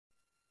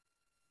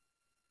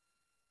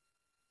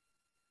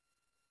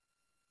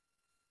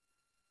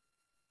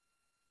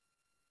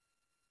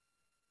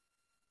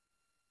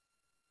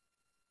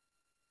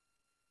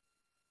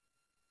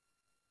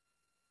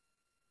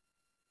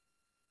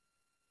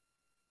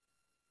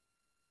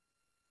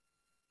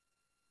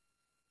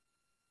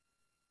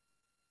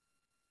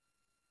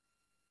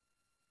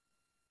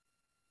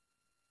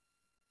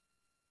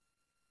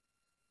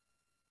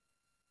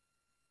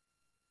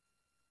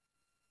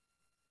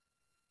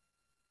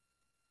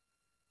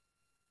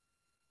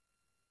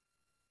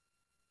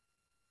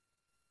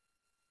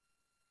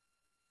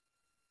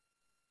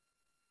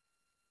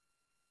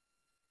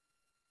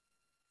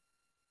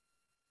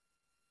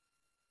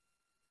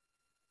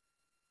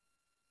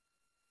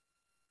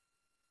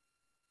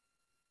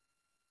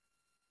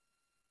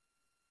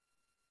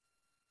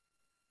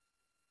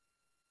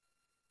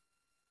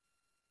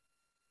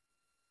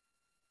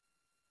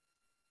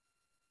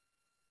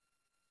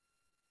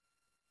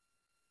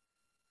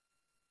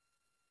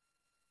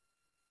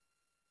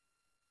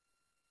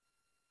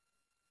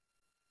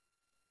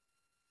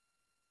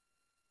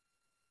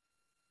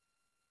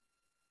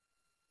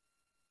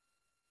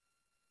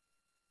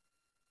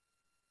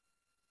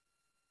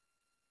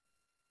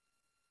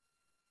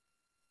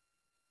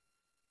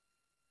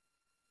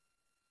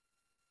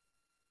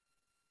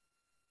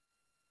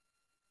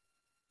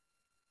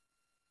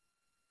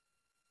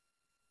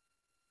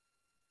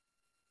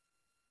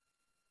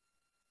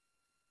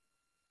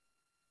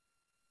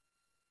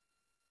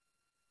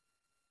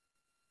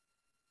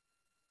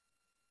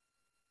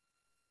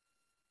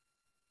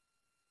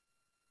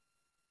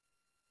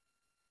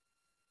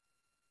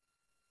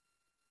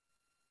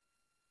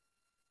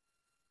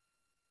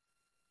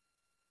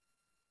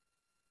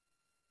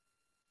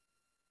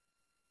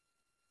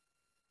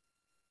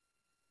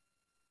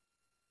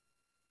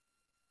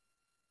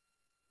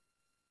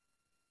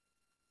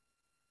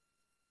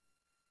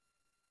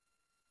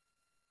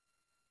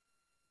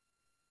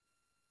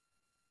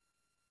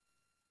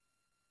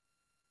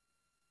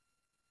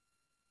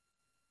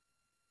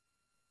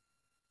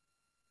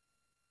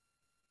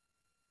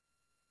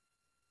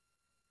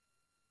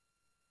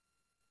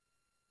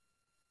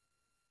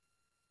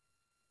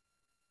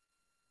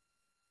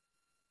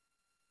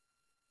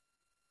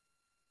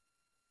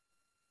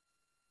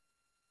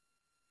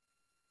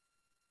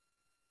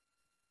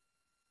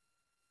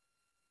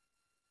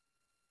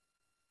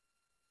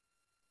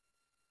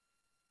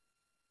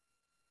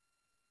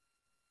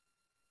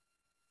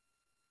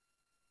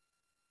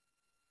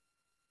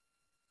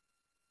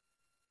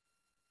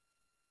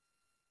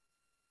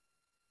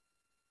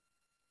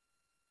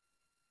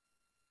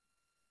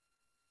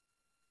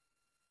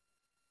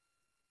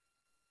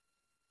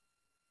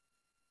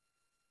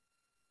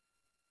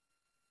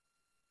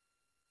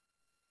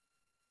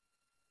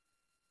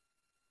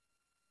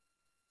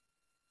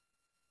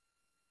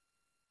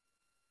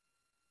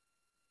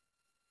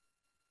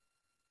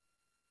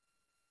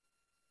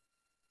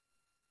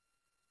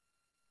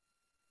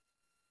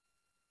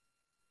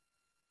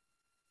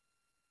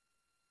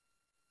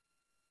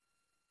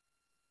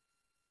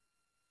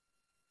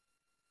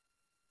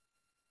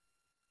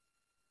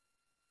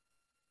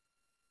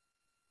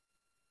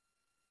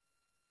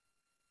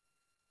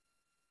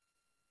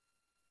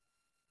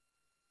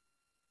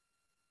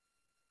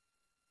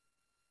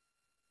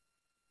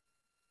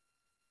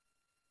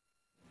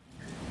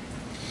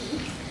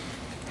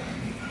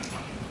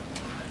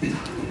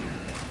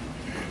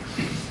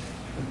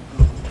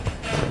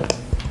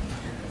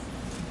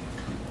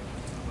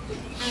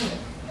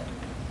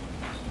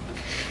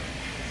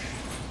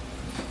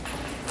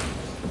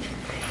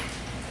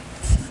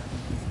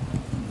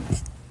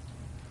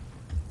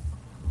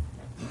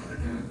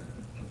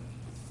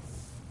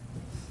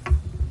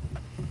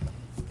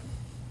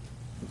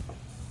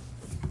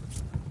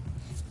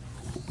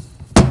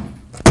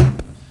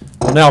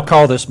I'll now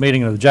call this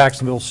meeting of the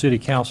Jacksonville City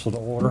Council to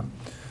order.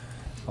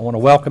 I want to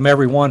welcome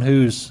everyone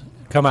who's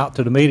come out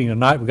to the meeting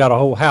tonight. We've got a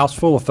whole house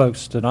full of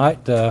folks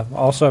tonight.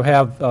 Also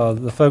have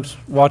the folks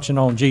watching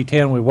on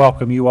G10. We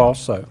welcome you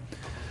also.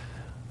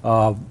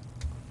 We're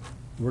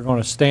going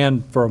to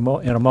stand for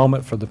in a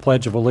moment for the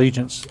Pledge of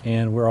Allegiance,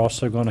 and we're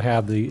also going to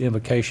have the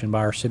invocation by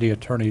our City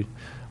Attorney,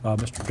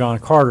 Mr. John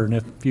Carter. And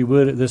if you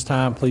would at this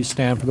time, please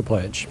stand for the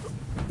pledge.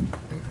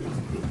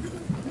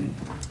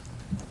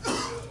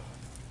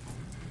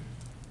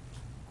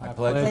 I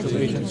pledge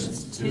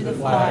allegiance to the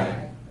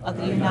flag of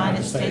the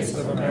United States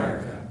of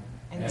America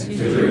and to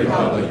the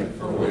republic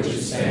for which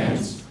it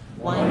stands,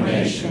 one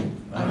nation,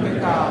 under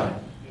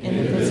God,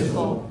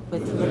 indivisible,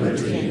 with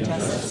liberty and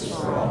justice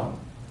for all.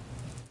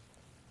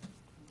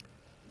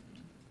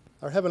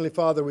 Our Heavenly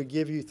Father, we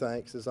give you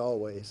thanks as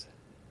always.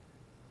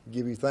 We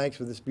give you thanks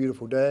for this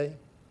beautiful day,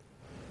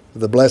 for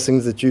the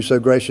blessings that you so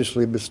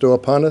graciously bestow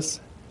upon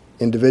us,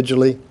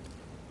 individually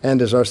and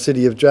as our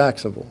city of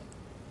Jacksonville.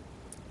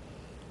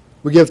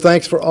 We give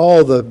thanks for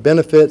all the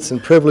benefits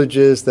and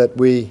privileges that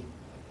we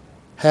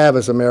have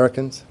as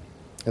Americans,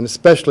 and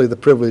especially the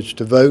privilege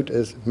to vote,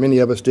 as many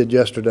of us did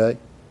yesterday.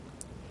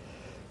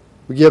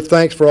 We give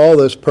thanks for all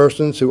those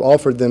persons who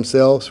offered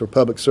themselves for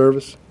public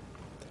service,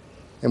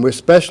 and we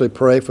especially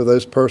pray for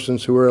those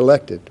persons who are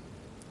elected.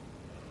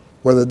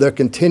 Whether they're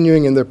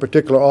continuing in their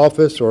particular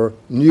office or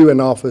new in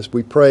office,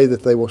 we pray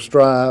that they will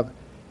strive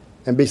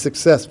and be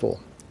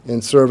successful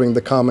in serving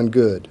the common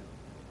good.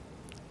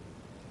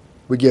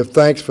 We give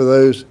thanks for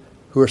those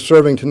who are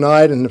serving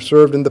tonight and have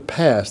served in the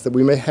past, that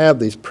we may have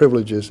these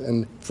privileges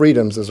and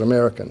freedoms as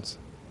Americans.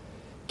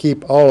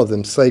 Keep all of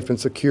them safe and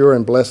secure,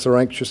 and bless their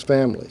anxious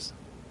families.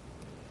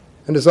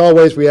 And as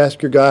always, we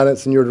ask your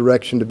guidance and your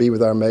direction to be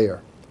with our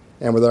mayor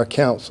and with our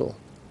council.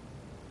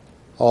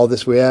 All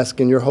this we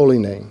ask in your holy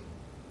name.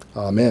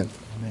 Amen.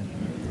 Amen.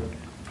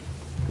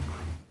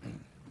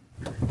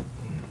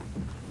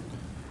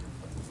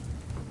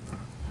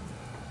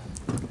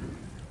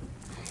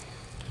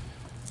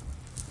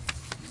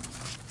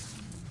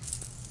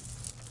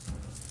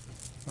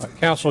 All right,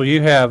 Council,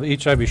 you have,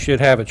 each of you should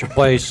have at your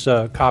place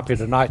a copy of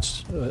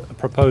tonight's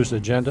proposed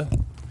agenda.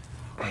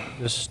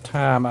 This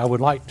time I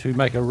would like to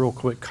make a real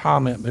quick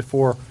comment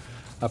before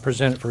I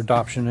present it for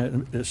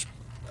adoption.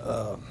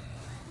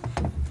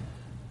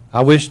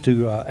 I wish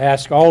to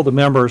ask all the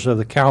members of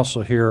the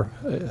council here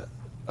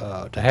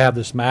to have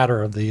this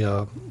matter of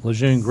the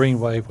Lejeune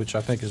Greenway, which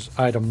I think is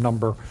item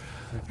number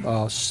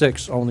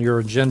 6 on your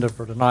agenda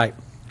for tonight,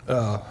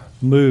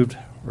 moved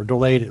or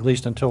delayed at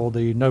least until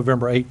the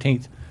November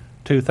 18th,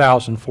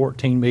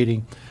 2014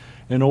 meeting,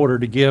 in order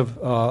to give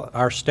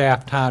our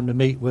staff time to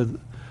meet with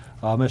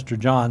Mr.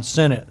 John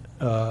Sennett,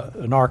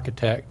 an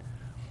architect.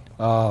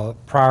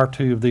 Prior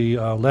to the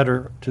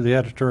letter to the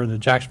editor in the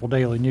Jacksonville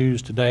Daily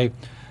News today,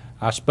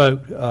 I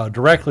spoke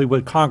directly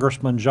with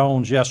Congressman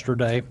Jones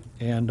yesterday,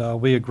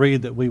 and we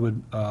agreed that we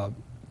would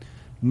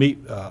meet,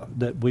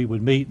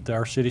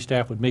 our city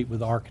staff would meet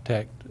with the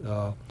architect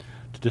to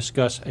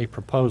discuss a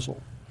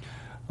proposal.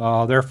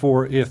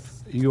 Therefore,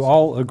 if you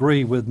all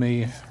agree with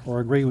me,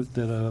 or agree with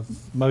the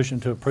motion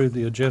to approve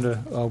the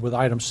agenda with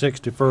item 6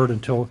 deferred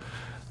until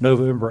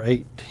November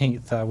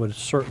 18th, I would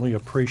certainly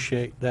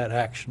appreciate that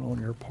action on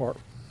your part.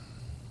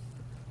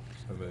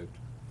 So moved.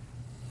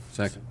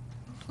 Second.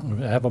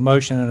 I have a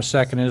motion and a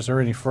second. Is there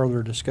any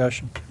further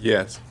discussion?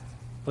 Yes.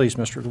 Please,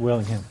 Mr.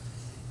 Willingham.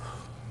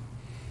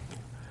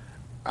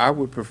 I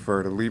would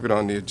prefer to leave it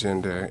on the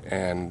agenda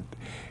and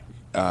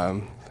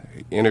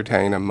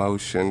entertain a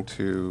motion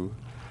to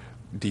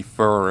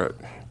defer it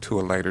to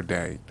a later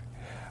date.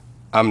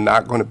 I'm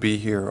not going to be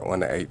here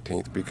on the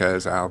 18th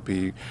because I'll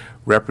be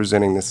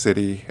representing the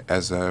city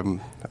as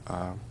an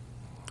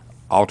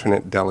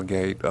alternate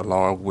delegate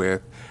along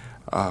with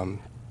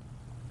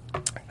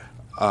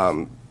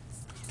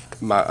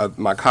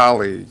my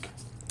colleague,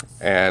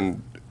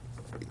 and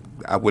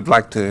I would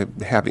like to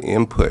have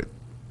input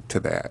to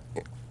that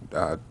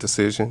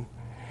decision.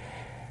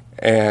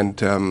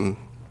 And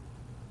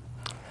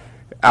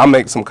I'll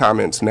make some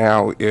comments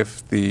now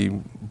if the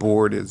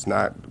board is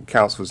not,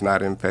 council is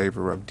not in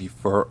favor of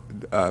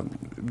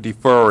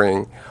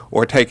deferring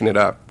or taking it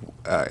up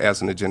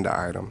as an agenda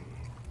item.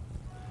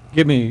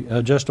 Give me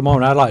just a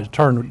moment. I'd like to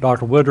turn to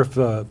Dr. Woodruff.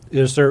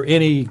 Is there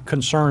any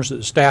concerns that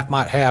the staff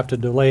might have to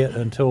delay it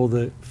until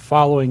the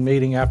following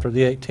meeting after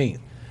the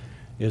 18th?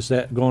 Is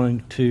that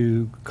going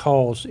to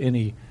cause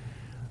any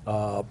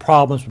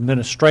problems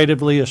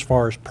administratively as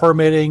far as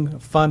permitting,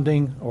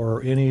 funding,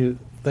 or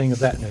anything of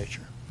that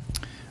nature?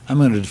 I'm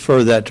going to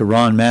defer that to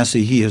Ron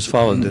Massey. He has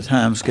followed the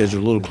time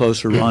schedule a little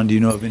closer. Ron, do you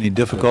know of any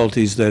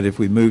difficulties that if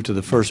we move to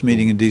the first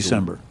meeting in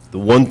December? The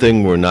one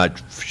thing we're not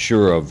for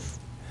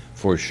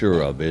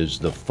sure of is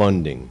the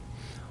funding.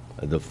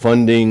 The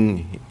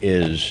funding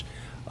is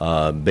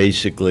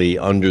basically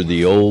under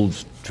the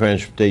old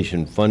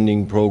transportation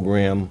funding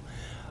program.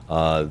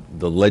 The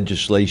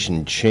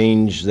legislation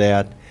changed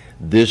that.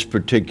 This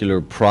particular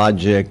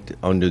project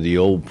under the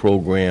old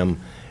program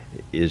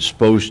is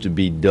supposed to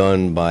be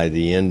done by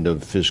the end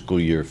of fiscal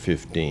year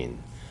 15.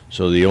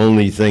 So the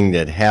only thing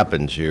that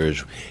happens here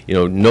is,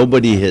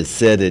 nobody has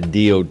said at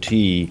DOT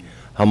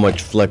how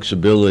much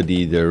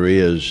flexibility there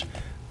is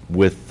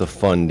with the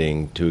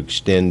funding to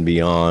extend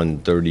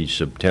beyond 30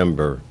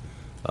 September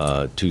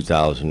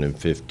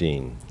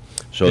 2015.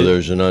 So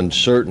there's an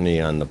uncertainty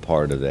on the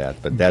part of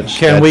that, but that's.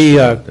 Can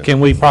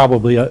we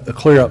probably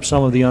clear up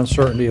some of the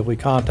uncertainty if we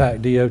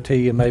contact DOT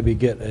and maybe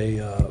get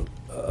I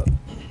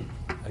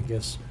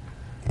guess,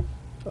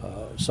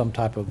 some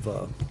type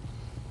of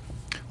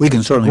We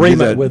can certainly do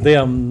agreement that. with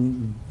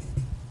them?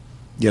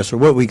 Yes, sir,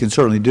 what we can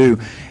certainly do.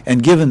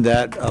 And given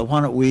that,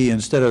 why don't we,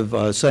 instead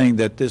of saying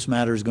that this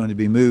matter is going to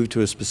be moved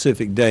to a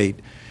specific date,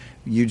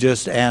 you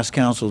just ask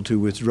council to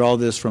withdraw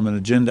this from an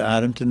agenda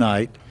item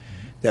tonight,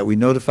 that we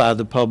notify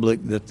the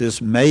public that this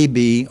may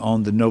be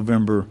on the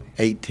November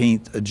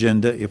 18th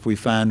agenda if we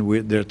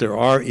find that there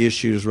are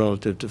issues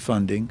relative to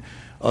funding.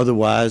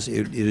 Otherwise,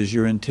 it is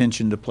your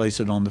intention to place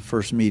it on the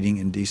first meeting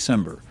in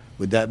December.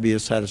 Would that be a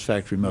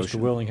satisfactory Mr.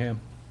 motion?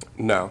 Willingham?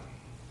 No.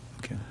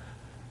 Okay.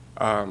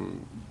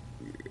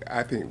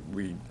 I think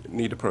we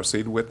need to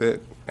proceed with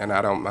it, and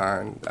I don't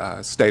mind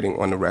stating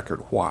on the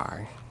record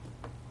why.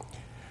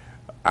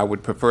 I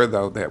would prefer,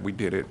 though, that we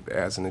did it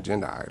as an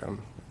agenda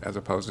item as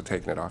opposed to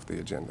taking it off the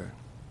agenda,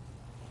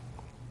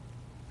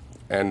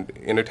 and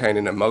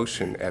entertaining a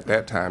motion at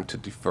that time to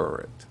defer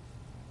it.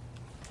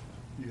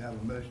 You have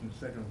a motion and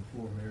second on the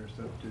floor, Mayor. It's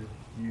up to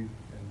you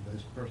and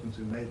those persons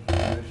who made the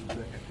motion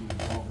second to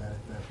involve that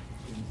if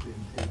they want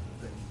to do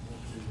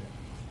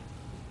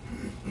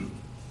that.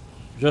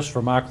 Just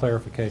for my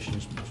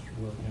clarifications, Mr.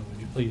 Willingham,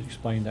 would you please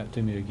explain that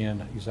to me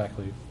again,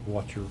 exactly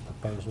what your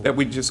proposal? That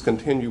we just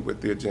continue with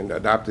the agenda,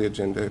 adopt the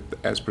agenda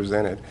as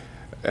presented,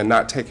 and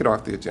not take it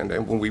off the agenda.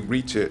 And when we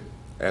reach it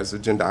as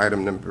agenda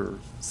item number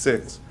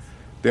 6,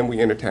 then we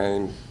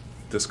entertain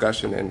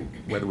discussion and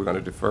whether we're going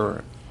to defer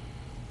it.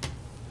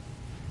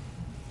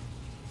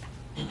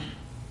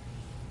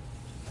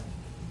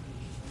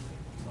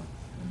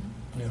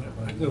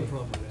 No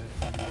problem with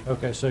that.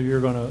 Okay, so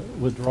you're going to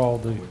withdraw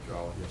the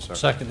Yes, sir.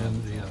 second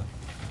and the,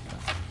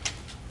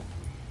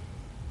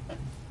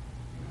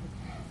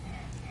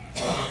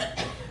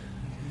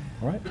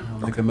 all right.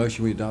 Make a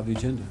motion, we adopt the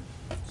agenda.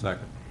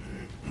 Second.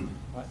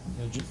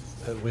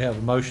 We have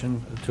a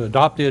motion to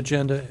adopt the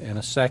agenda and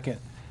a second.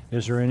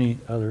 Is there any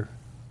other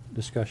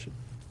discussion?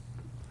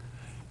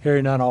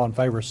 Hearing none, all in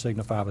favor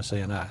signify by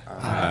saying aye.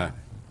 Aye.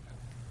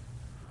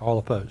 All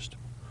opposed.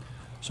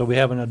 So we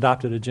have an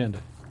adopted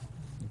agenda.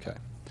 Okay.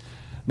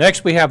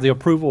 Next, we have the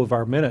approval of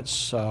our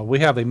minutes. We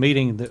have a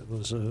meeting that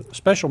was a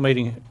special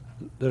meeting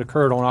that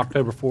occurred on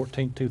October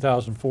 14,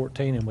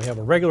 2014, and we have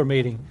a regular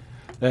meeting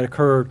that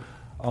occurred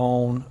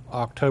on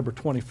October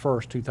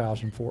 21st,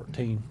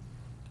 2014.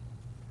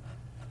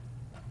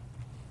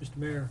 Mr.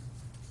 Mayor,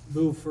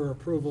 move for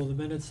approval of the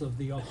minutes of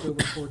the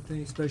October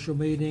 14th special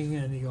meeting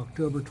and the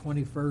October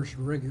 21st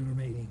regular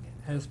meeting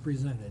as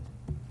presented.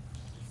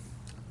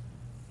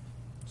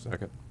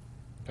 Second.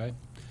 Okay.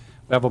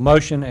 We have a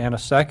motion and a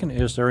second.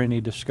 Is there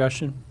any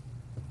discussion?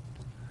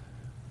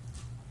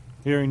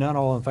 Hearing none,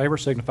 all in favor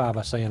signify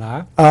by saying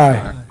aye.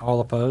 Aye. All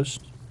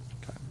opposed?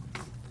 Okay.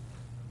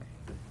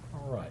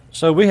 All right.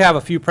 So we have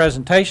a few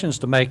presentations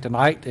to make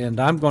tonight, and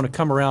I'm going to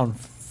come around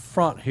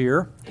front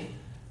here,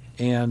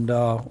 and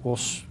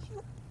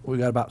we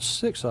got about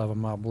 6 of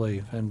them, I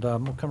believe, and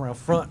I'm going to come around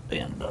front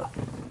and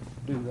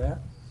do that.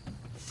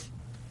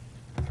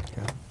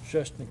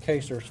 Just in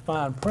case there's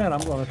fine print,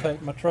 I'm going to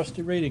take my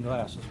trusty reading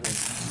glasses with me.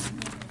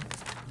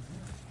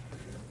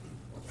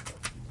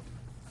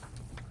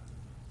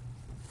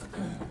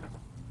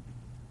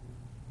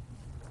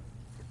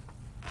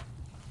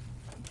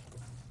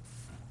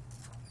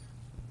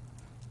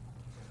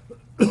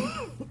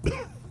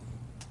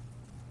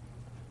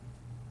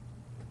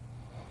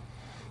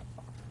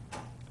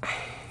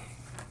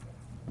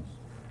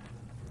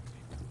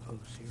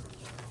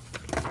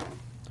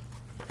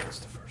 That's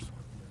the first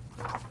one.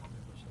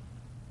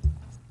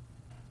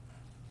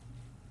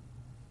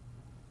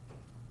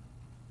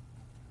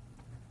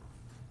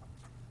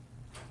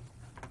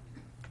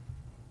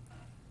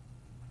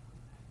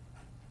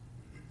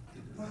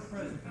 The first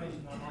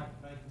presentation I'd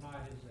like to make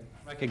tonight is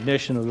a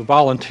recognition of the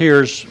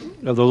volunteers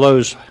of the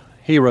Lowe's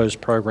Heroes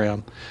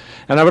Program.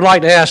 And I would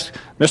like to ask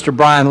Mr.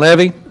 Brian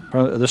Levy,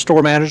 the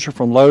store manager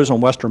from Lowe's on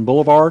Western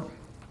Boulevard.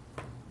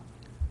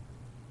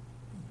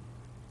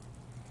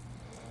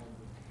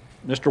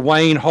 Mr.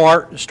 Wayne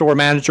Hart, store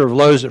manager of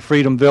Lowe's at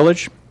Freedom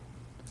Village.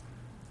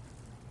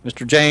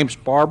 Mr. James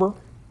Barber,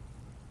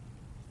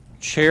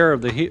 chair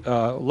of the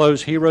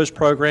Lowe's Heroes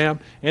Program,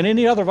 and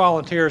any other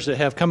volunteers that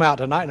have come out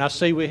tonight, and I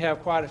see we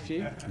have quite a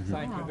few.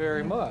 Thank you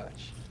very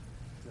much.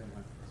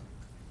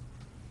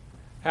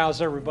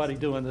 How's everybody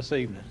doing this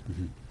evening?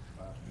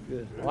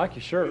 Good. I like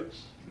your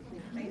shirts.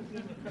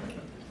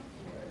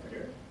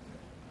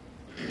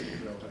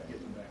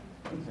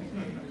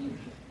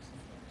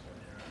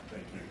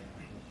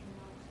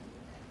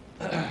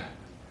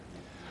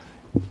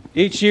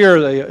 Each year,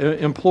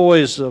 the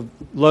employees of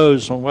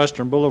Lowe's on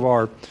Western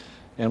Boulevard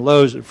and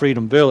Lowe's at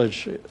Freedom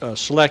Village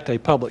select a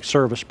public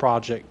service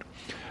project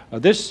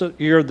This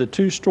year, the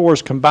two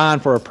stores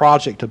combined for a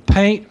project to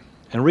paint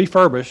and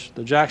refurbish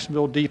the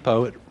Jacksonville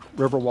Depot at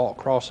Riverwalk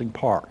Crossing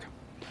Park.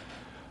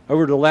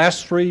 Over the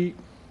last 3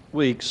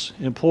 weeks,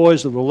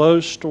 employees of the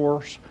Lowe's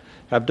stores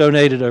have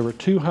donated over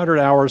 200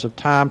 hours of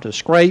time to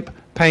scrape,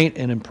 paint,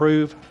 and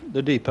improve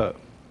the depot.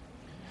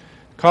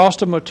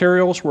 Cost of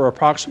materials were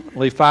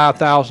approximately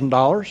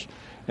 $5,000,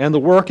 and the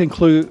work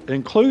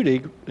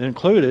included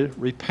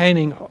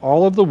repainting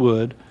all of the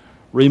wood,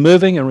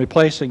 removing and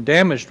replacing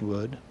damaged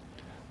wood,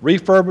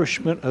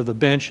 refurbishment of the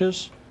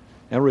benches,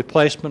 and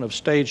replacement of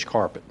stage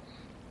carpet.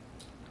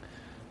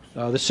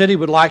 The city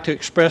would like to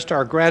express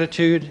our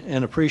gratitude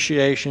and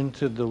appreciation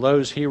to the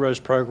Lowe's Heroes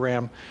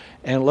Program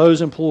and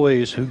Lowe's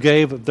employees who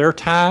gave of their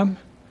time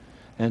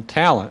and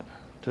talent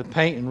to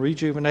paint and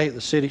rejuvenate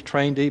the city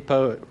train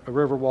depot at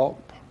Riverwalk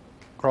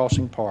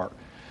Crossing Park.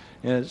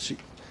 And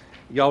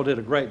y'all did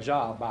a great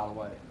job, by the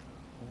way.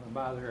 I went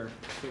by there,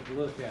 took a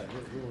look at it. It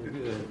looked really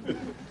good.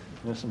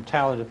 There's some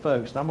talented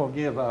folks. And I'm going to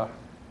give you a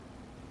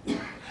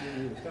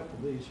couple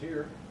of these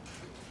here.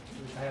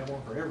 I have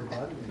one for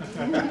everybody.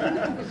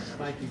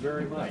 Thank you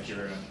very much.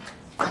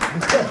 Thank you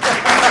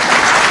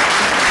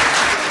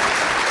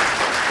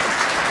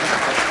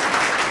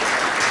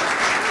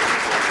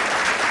very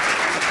much.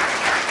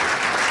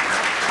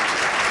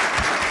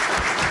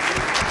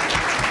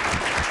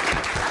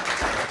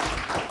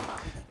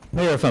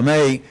 Mayor, if I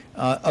may,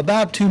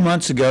 about 2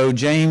 months ago,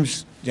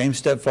 James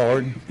stepped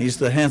forward. He's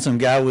the handsome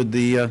guy with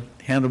the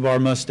handlebar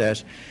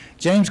mustache.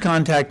 James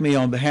contacted me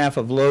on behalf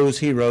of Lowe's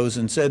Heroes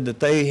and said that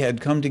they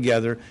had come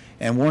together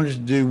and wanted to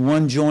do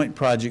one joint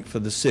project for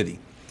the city.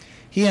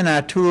 He and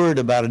I toured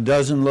about a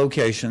dozen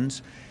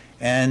locations,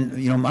 and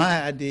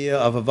my idea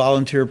of a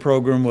volunteer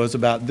program was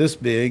about this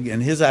big,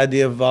 and his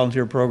idea of a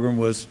volunteer program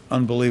was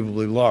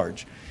unbelievably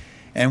large.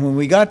 And when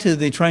we got to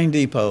the train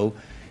depot,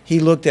 he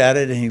looked at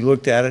it and he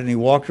looked at it and he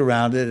walked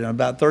around it, and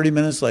about 30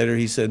 minutes later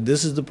he said,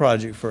 "This is the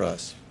project for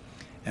us."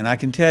 And I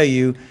can tell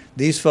you,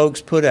 these folks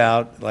put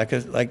out, like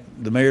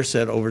the mayor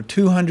said, over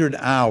 200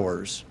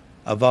 hours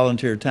of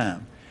volunteer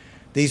time.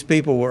 These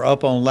people were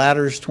up on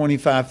ladders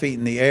 25 feet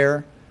in the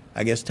air.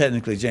 I guess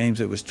technically, James,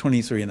 it was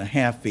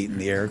 23.5 feet in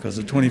the air because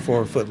a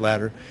 24-foot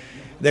ladder.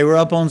 They were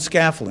up on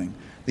scaffolding.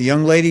 The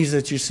young ladies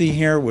that you see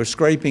here were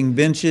scraping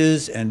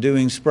benches and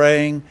doing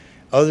spraying.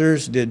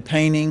 Others did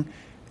painting.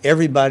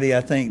 Everybody,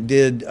 I think,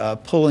 did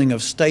pulling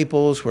of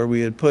staples where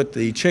we had put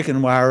the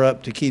chicken wire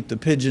up to keep the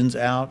pigeons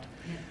out.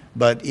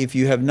 But if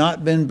you have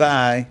not been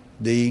by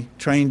the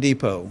train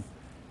depot,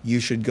 you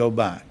should go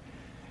by.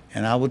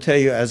 And I will tell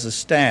you, as a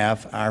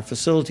staff, our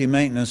facility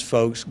maintenance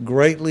folks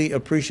greatly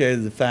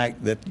appreciated the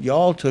fact that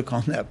y'all took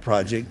on that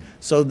project,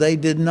 so they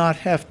did not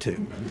have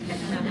to.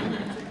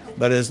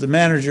 But as the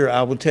manager,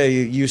 I will tell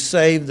you, you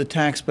saved the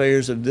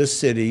taxpayers of this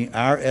city.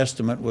 Our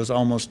estimate was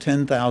almost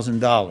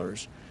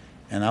 $10,000.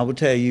 And I will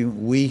tell you,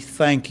 we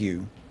thank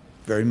you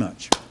very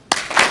much.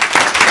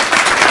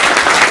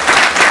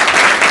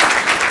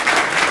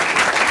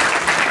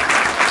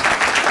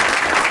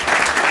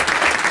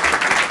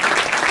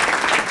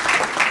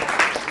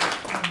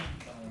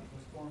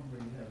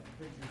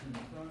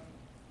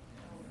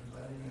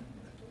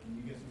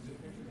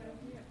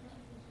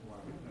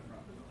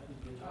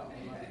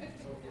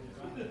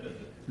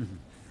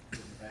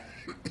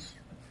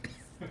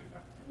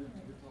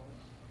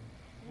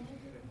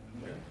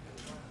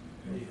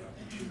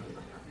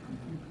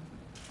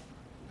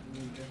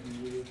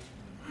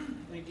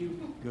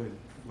 Good.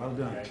 Well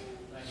done.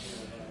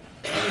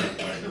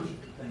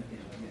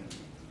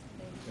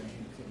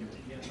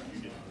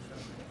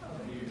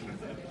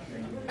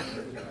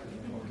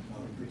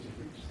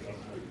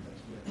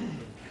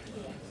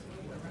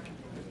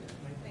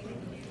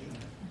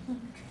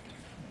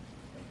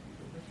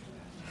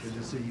 Good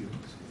to see you.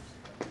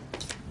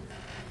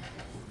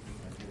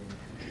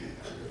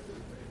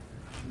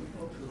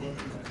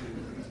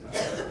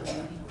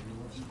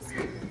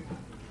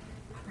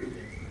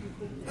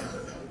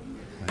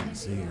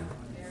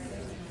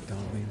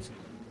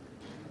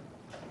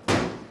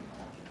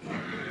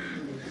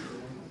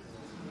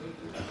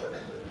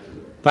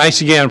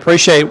 Thanks again.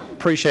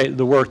 Appreciate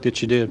the work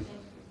that you did.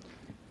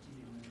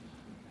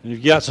 And if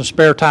you got some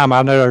spare time,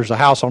 I know there's a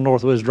house on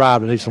Northwoods Drive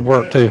that needs some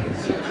work too.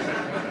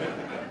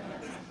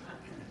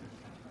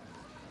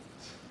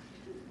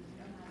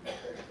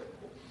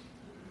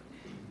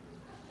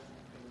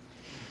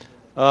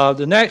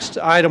 The next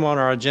item on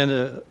our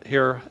agenda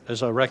here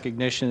as a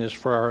recognition is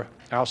for our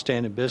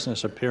outstanding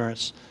business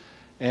appearance.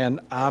 And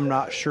I'm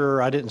not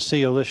sure, I didn't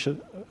see Alicia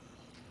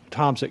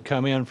Thompson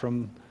come in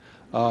from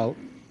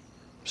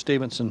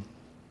Stevenson.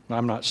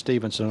 I'm not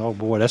Stevenson. Oh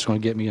boy, that's going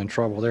to get me in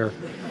trouble there.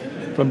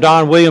 From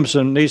Don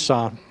Williamson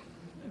Nissan.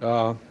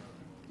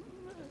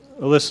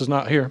 Alyssa's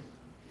not here.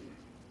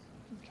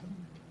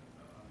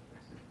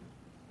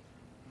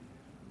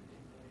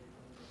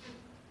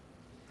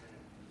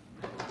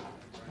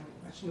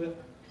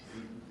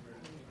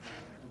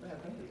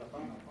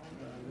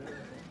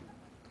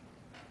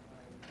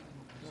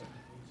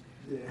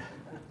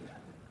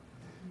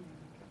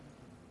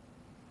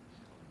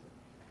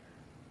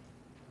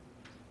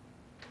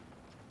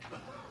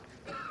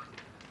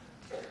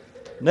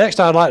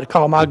 Next, I'd like to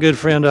call my good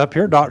friend up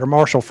here, Dr.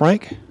 Marshall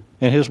Frank,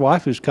 and his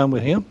wife, who's come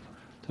with him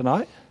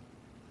tonight.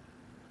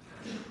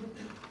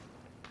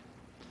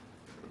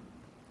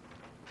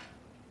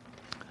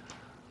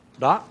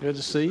 Doc, good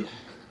to see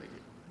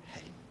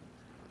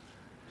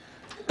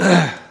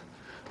you.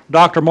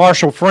 Dr.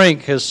 Marshall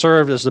Frank has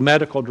served as the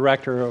medical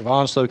director of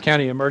Onslow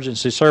County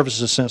Emergency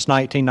Services since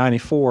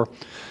 1994.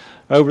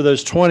 Over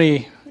those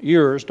 20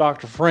 years,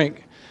 Dr.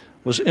 Frank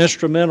was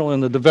instrumental in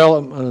the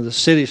development of the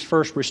city's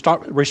first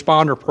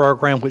responder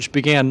program, which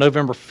began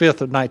November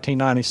 5th of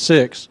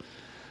 1996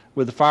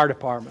 with the fire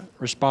department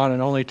responding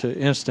only to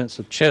incidents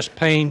of chest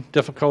pain,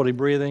 difficulty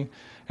breathing,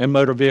 and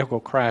motor vehicle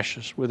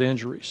crashes with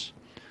injuries.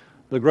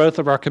 The growth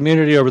of our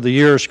community over the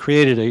years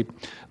created a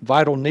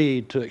vital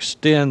need to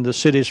extend the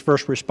city's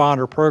first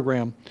responder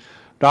program.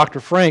 Dr.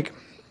 Frank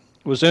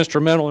was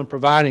instrumental in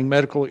providing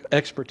medical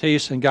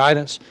expertise and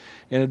guidance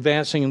in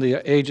advancing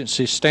the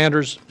agency's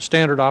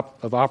standard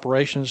of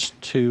operations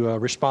to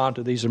respond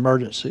to these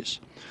emergencies.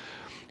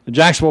 The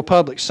Jacksonville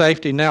Public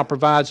Safety now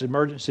provides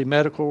emergency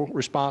medical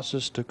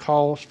responses to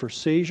calls for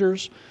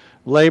seizures,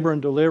 labor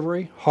and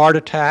delivery, heart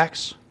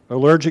attacks,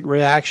 allergic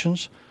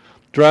reactions,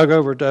 drug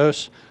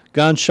overdose,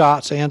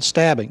 gunshots, and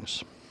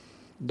stabbings.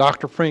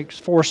 Dr. Frank's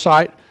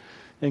foresight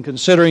in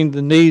considering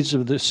the needs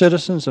of the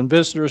citizens and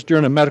visitors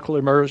during a medical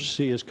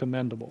emergency is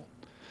commendable.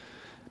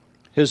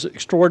 His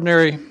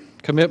extraordinary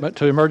commitment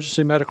to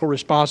emergency medical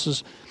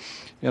responses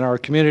in our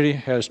community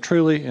has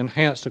truly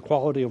enhanced the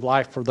quality of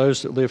life for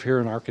those that live here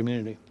in our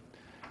community.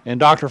 And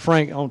Dr.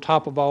 Frank, on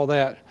top of all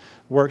that,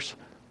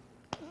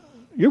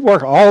 you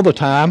work all the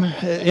time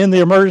in the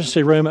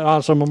emergency room at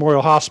Onslow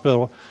Memorial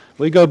Hospital.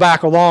 We go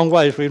back a long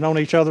ways. We've known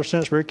each other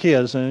since we were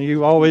kids, and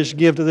you always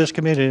give to this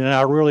community, and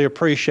I really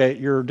appreciate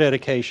your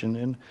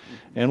dedication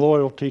and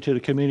loyalty to the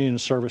community and the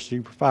service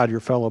you provide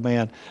your fellow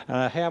man. And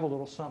I have a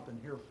little something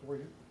here for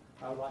you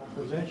I would like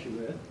to present you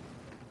with.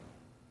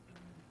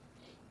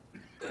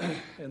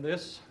 And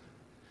this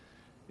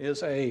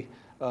is a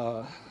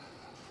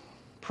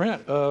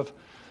print of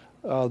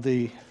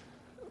the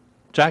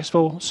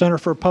Jacksonville Center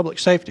for Public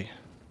Safety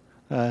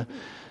to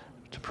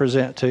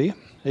present to you.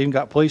 Even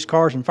got police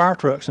cars and fire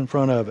trucks in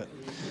front of it.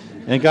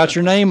 And it got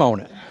your name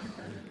on it.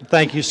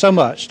 Thank you so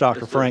much,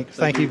 Dr. Frank.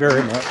 Thank you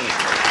very much.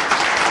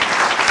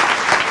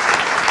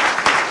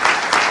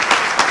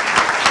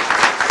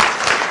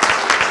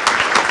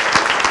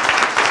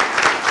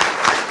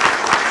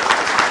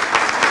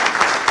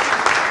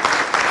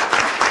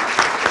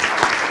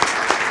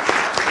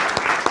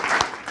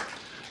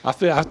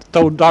 I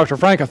told Dr.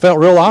 Frank I felt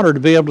real honored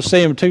to be able to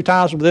see him 2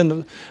 times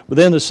within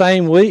the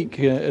same week,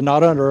 and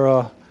not under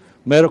a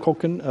medical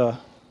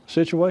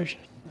situation.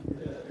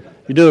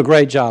 You do a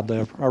great job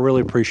there. I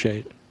really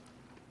appreciate it.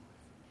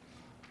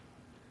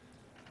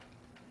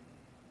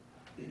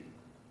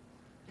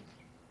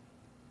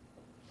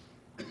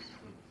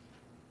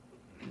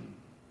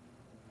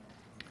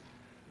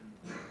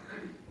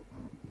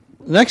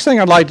 The next thing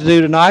I'd like to do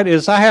tonight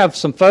is I have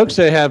some folks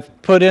that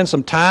have put in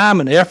some time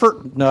and effort,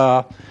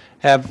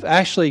 have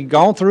actually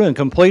gone through and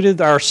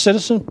completed our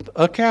Citizen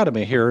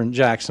Academy here in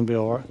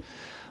Jacksonville.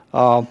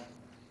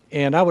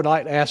 And I would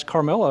like to ask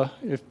Carmela,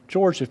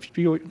 George, if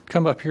you would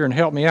come up here and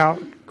help me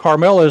out.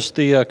 Carmela is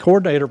the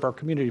coordinator of our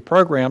community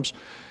programs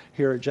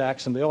here at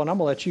Jacksonville, and I'm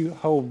going to let you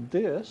hold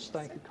this.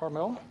 Thank you,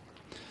 Carmela.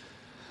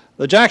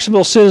 The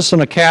Jacksonville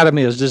Citizen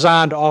Academy is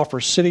designed to offer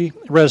city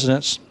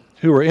residents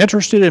who are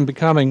interested in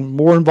becoming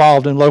more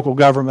involved in local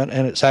government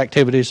and its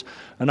activities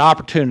an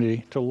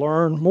opportunity to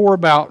learn more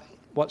about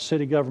what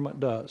city government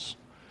does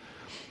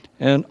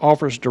and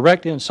offers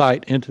direct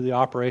insight into the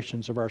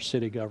operations of our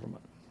city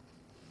government.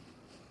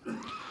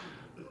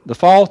 The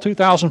Fall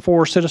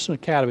 2004 Citizen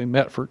Academy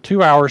met for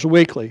 2 hours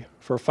weekly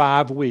for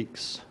 5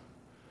 weeks,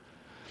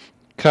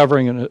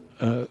 covering,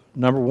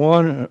 number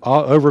one, an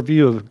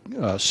overview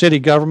of city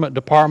government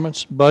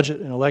departments,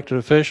 budget and elected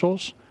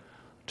officials,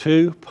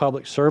 2,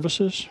 public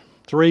services,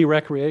 3,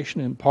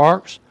 recreation and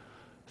parks,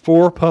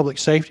 4, public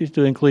safety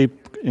to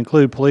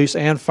include police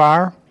and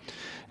fire,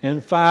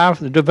 and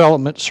 5, the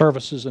development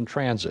services and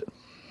transit.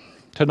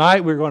 Tonight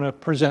we're going to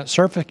present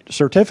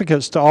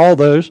certificates to all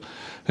those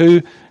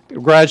who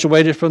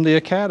graduated from the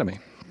academy.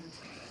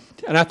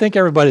 And I think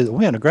everybody that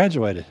went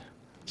graduated,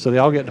 so they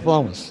all get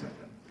diplomas.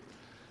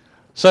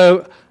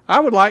 So I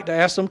would like to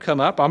ask them to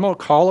come up. I'm going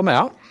to call them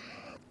out.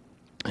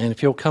 And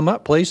if you'll come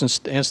up, please,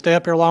 and stay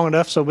up here long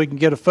enough so we can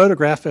get a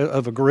photograph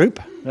of a group,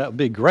 that would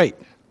be great.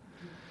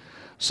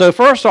 So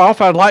first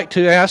off, I'd like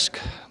to ask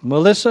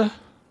Melissa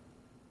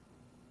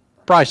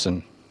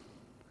Bryson.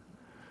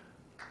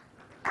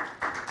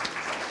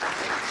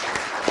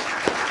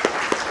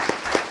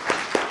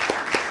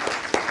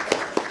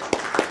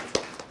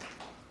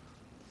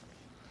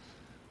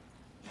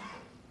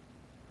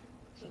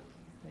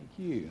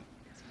 You.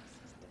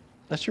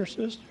 That's your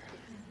sister?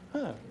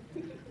 Huh.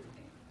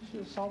 She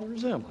just saw the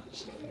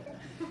resemblance.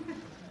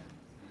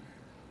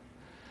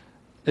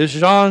 Is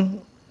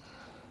John?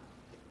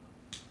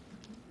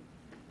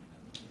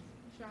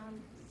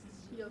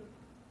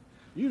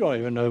 You don't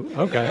even know.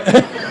 Okay.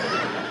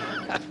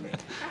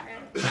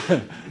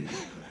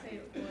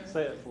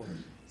 Say it for us.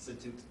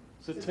 Satut.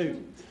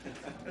 Satut.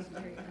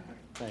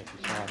 Thank you,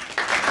 Sean.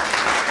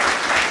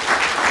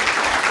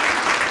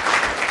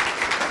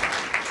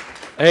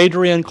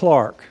 Adrian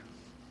Clark.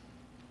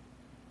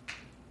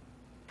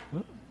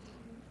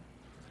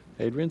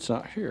 Adrian's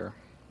not here.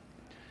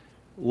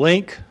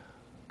 Link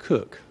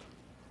Cook.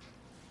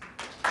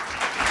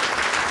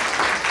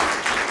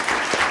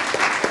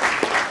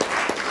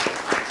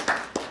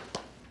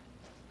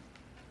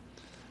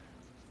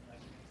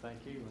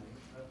 Thank you, Link.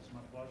 That was my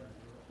pleasure.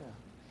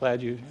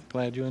 Yeah.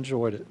 Glad you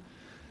enjoyed it.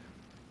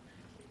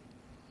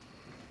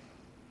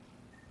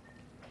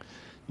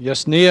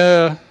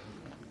 Yesenia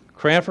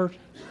Cranford.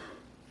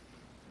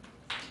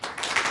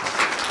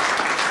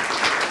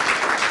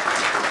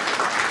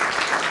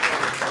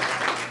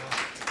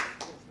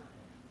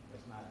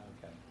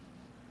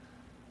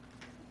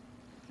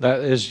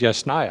 That is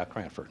Yesnia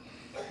Cranford.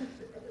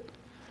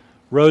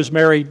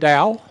 Rosemary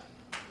Dow.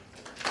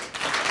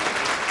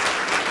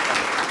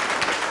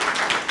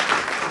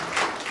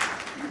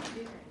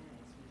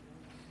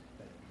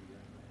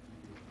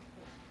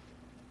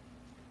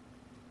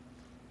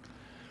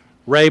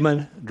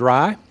 Raymond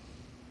Dry.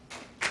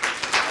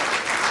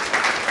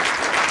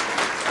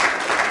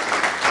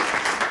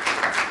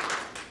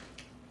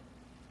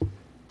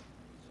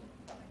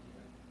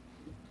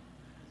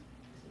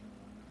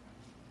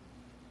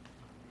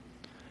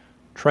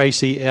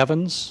 Tracy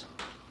Evans.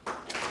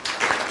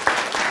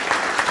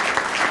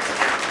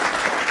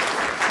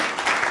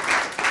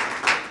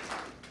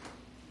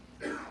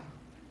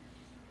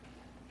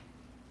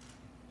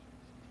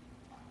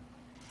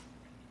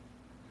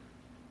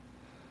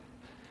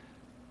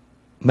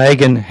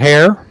 Megan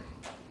Hare.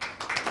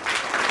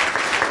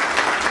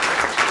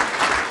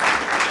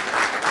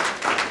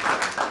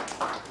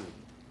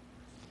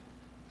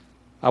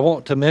 I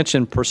want to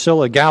mention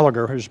Priscilla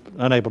Gallagher, who's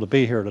unable to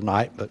be here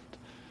tonight, but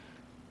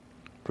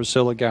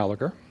Priscilla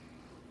Gallagher.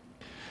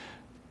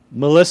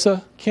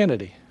 Melissa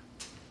Kennedy.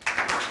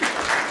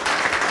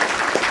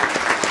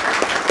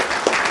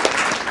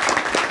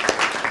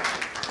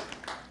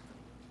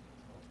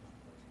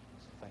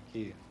 Thank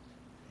you.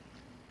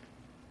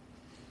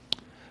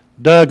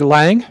 Doug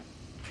Lang.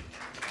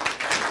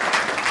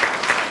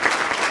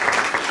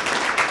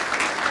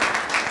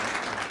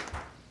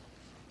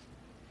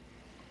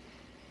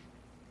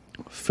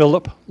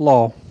 Philip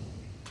Law.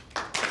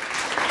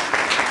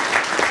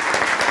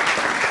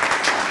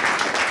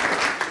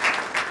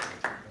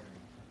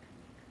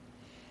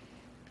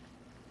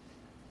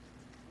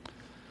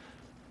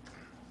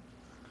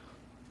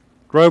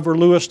 Grover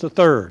Lewis III.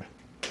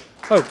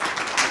 Oh,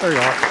 there you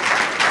are.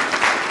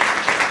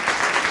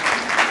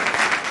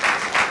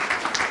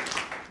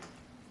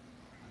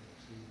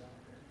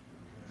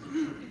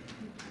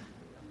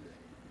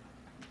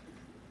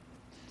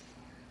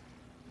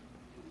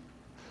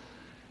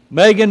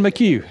 Megan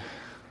McHugh.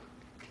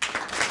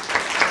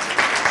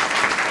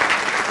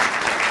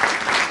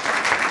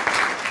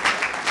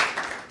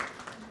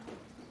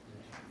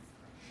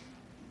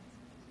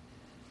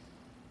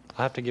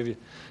 I have to give you,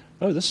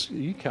 oh, this,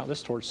 you count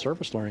this towards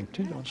service learning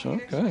too, don't you?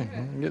 Okay,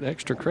 you get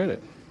extra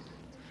credit.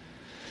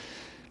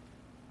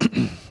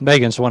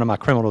 Megan's one of my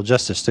criminal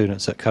justice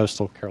students at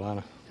Coastal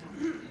Carolina.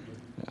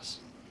 Yes.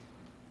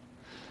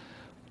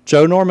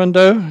 Joe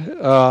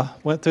Normando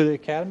went through the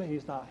academy.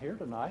 He's not here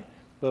tonight,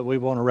 but we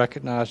want to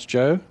recognize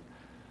Joe.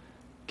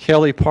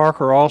 Kelly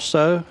Parker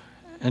also,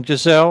 and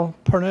Giselle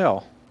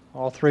Purnell.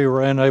 All three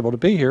were unable to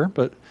be here,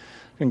 but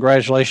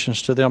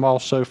congratulations to them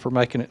also for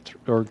making it,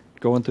 or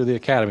going through the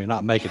academy.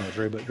 Not making it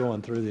through, but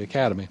going through the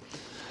academy.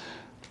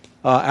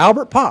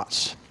 Albert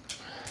Potts.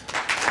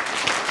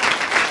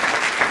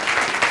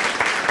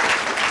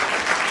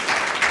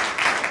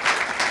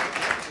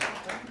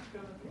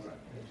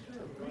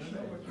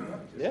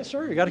 Yes,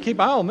 sir. You got to keep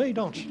an eye on me,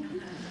 don't you?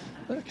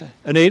 Okay.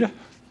 Anita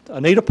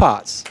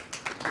Potts.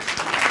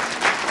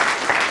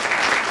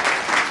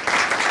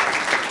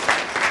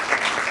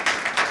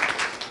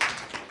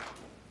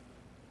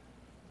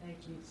 Thank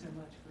you so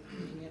much for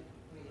doing it.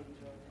 We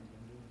enjoyed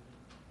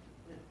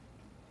it.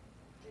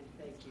 And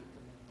thank you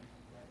for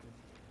that.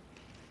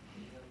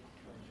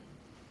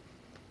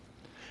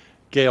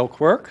 Gail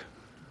Quirk.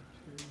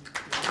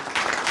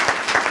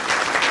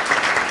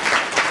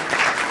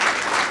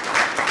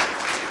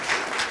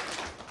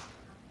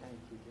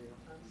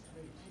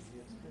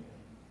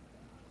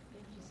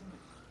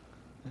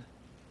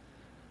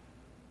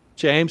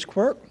 James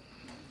Quirk.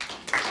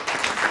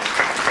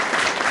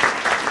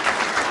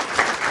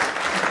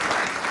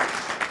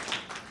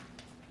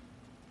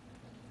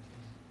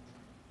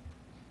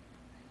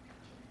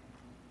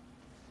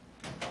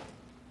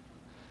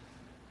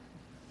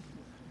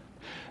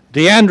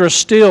 Deandra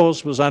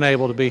Stills was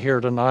unable to be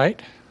here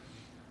tonight.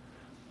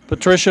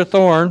 Patricia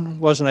Thorne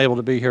wasn't able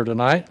to be here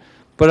tonight,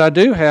 but I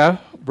do have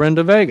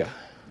Brenda Vega.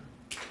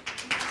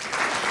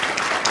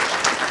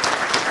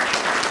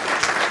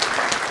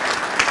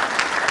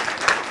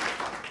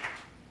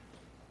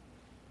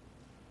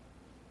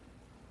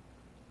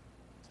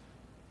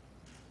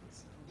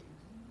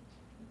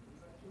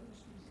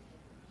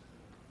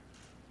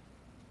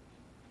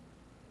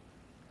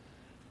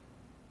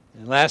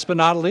 And last but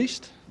not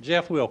least,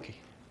 Jeff Wilkie.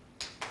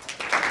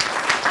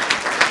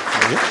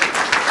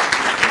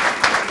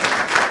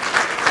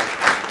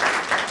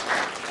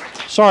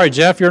 Sorry,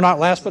 Jeff, you're not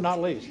last but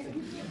not least.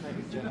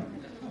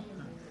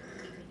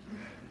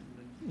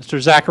 Mr.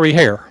 Zachary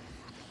Hare.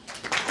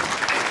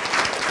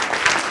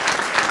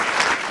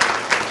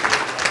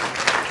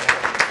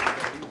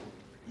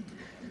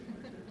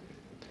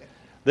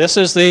 This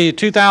is the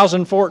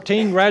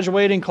 2014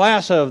 graduating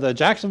class of the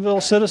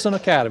Jacksonville Citizen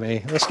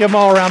Academy. Let's give them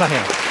all a round of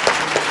hand.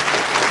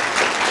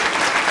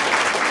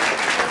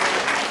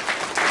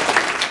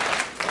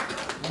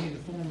 We need to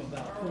form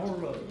about 4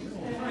 rows.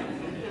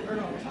 We're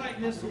going to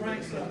tighten this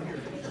ranks up here.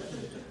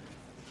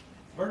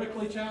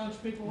 Vertically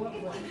challenged people up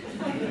front.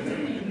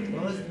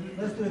 Well,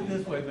 let's do it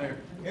this way, Mayor.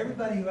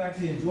 Everybody who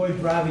actually enjoys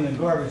driving a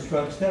garbage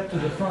truck, step to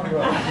the front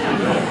row.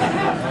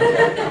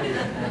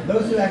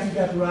 Those who actually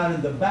got to ride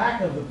in the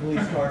back of the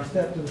police car,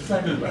 step to the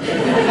second row.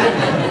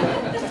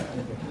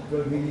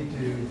 But we need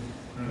to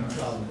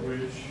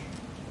consolidate.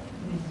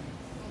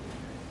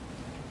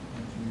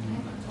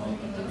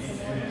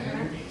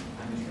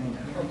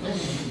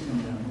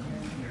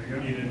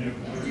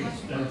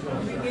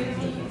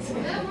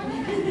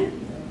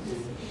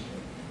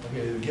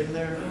 Okay, did we get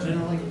there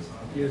generally?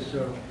 Yes,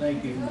 sir.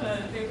 Thank you.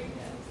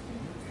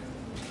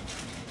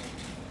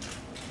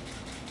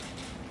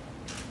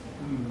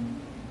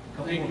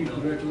 Thank you,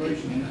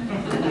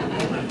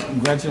 congratulations.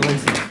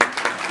 Congratulations.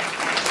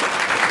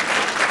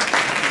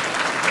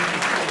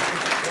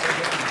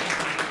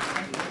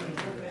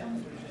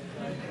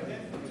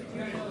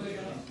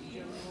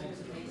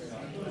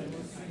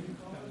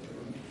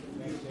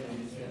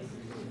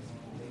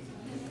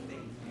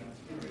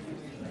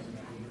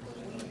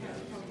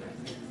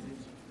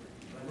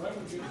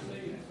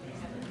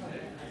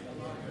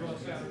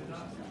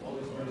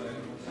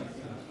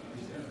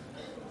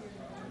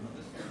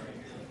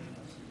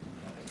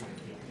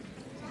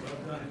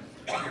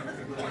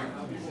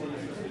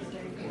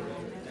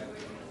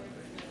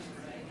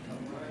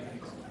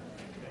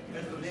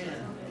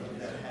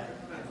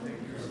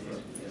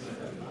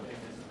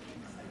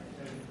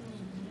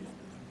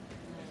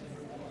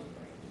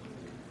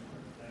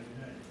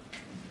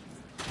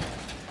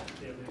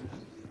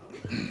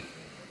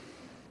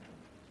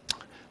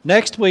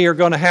 Next, we are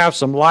going to have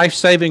some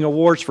life-saving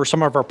awards for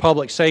some of our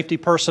public safety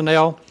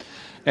personnel.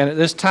 And at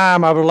this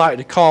time, I would like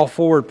to call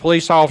forward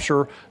Police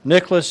Officer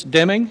Nicholas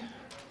Deming.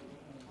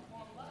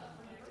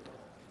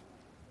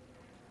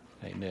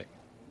 Hey, Nick.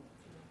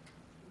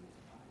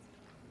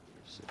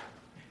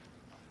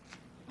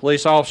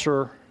 Police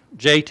Officer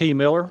J.T.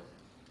 Miller.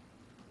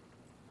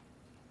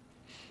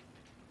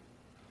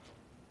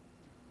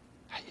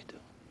 How you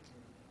doing?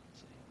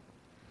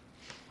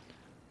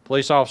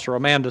 Police Officer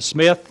Amanda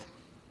Smith.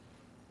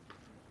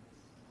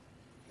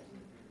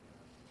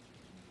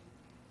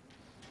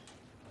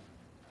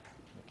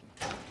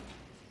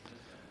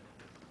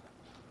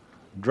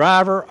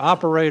 Driver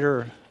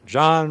Operator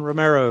John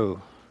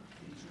Romero.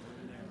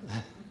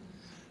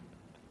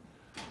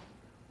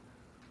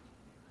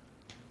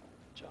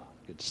 John,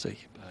 good to see you,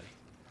 buddy.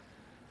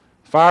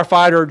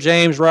 Firefighter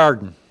James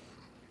Rarden.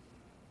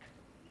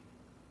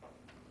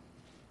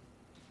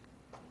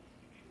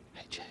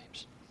 Hey,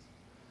 James.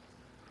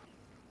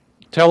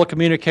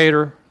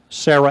 Telecommunicator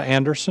Sarah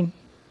Anderson.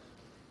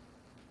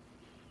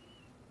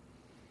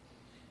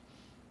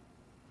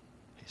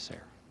 Hey, Sarah.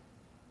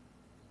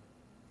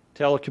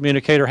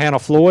 Telecommunicator Hannah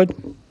Floyd.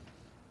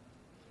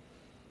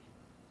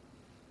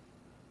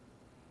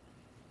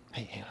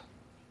 Hey,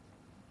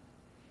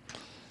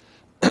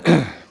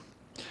 Hannah.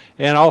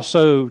 And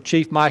also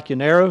Chief Mike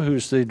Yanero,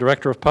 who's the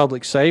Director of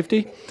Public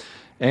Safety,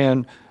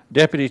 and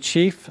Deputy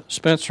Chief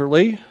Spencer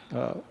Lee,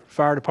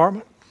 Fire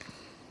Department.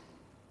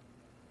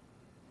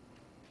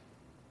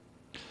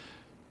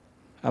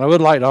 And I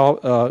would like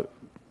to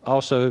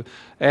also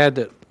add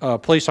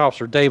that Police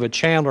Officer David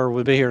Chandler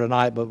would be here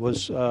tonight, but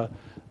was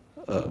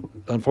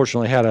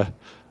unfortunately had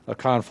a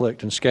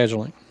conflict in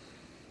scheduling.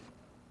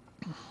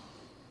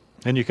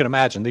 And you can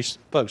imagine these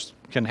folks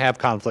can have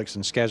conflicts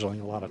in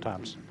scheduling a lot of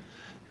times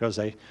because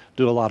they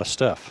do a lot of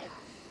stuff.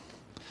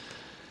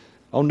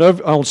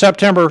 On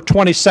September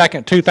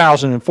 22nd,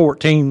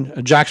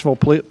 2014,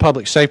 Jacksonville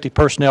Public Safety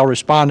personnel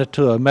responded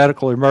to a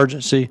medical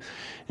emergency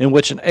in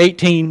which an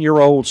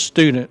 18-year-old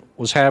student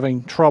was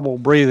having trouble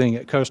breathing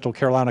at Coastal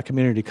Carolina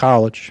Community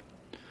College.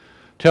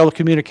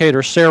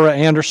 Telecommunicator Sarah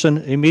Anderson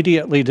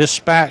immediately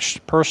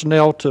dispatched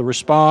personnel to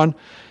respond,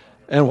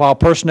 and while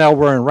personnel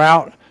were en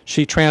route,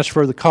 she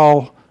transferred the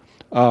call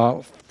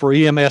for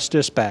EMS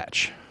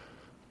dispatch.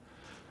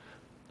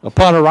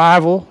 Upon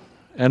arrival,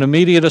 an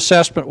immediate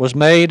assessment was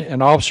made,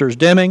 and Officers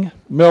Deming,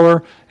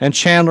 Miller, and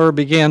Chandler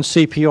began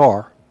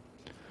CPR.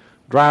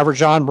 Driver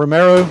John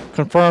Romero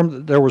confirmed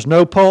that there was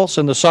no pulse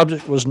and the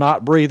subject was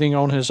not breathing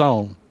on his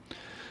own.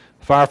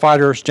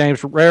 Firefighters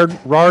James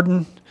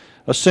Rarden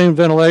assumed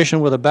ventilation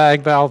with a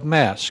bag valve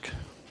mask.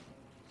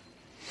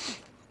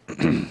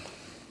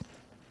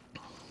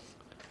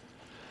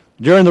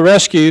 During the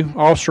rescue,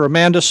 Officer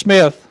Amanda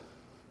Smith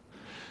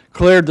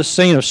cleared the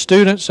scene of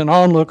students and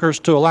onlookers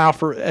to allow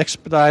for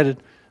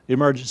expedited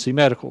emergency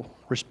medical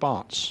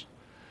response.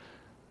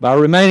 By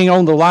remaining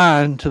on the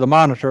line to the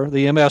monitor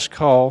the EMS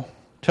call,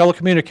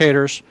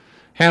 telecommunicators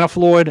Hannah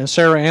Floyd and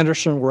Sarah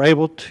Anderson were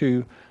able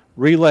to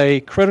relay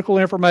critical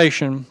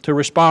information to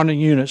responding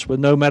units with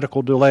no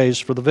medical delays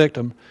for the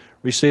victim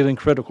receiving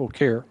critical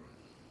care.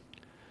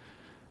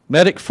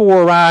 Medic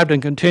 4 arrived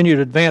and continued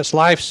advanced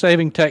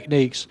life-saving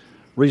techniques,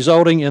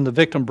 resulting in the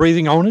victim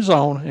breathing on his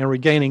own and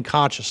regaining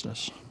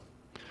consciousness.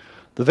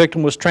 The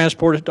victim was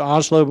transported to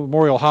Oslo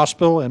Memorial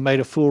Hospital and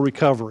made a full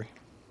recovery.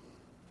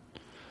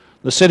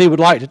 The city would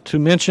like to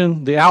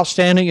mention the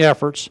outstanding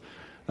efforts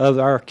of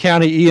our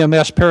county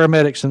EMS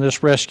paramedics in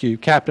this rescue,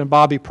 Captain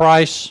Bobby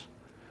Price,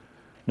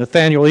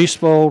 Nathaniel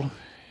Eastfold,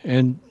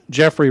 and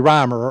Jeffrey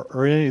Reimer.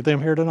 Are any of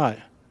them here tonight?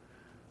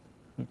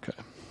 Okay.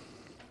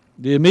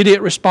 The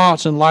immediate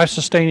response and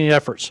life-sustaining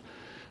efforts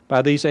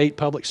by these 8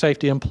 public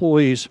safety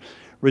employees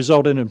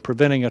resulted in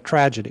preventing a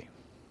tragedy.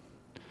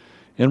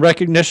 In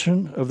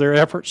recognition of their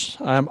efforts,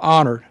 I am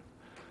honored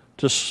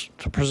to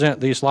present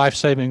these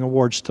life-saving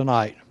awards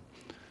tonight.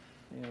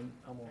 And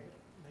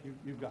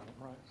you've got them,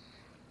 right?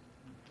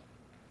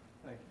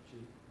 Thank you,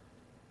 Chief.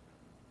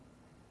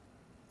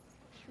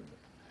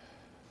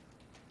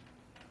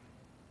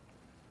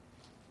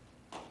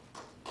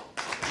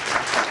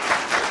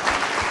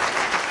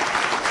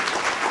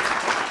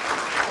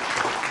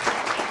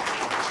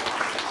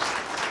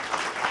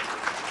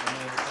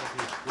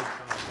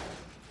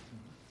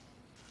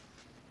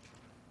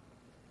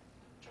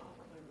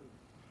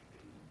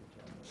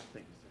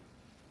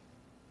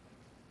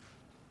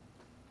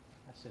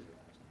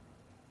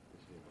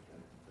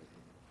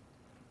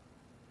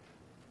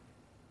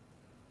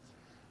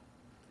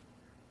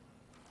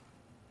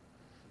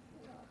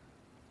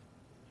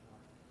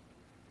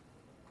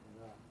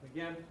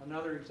 Again,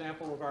 another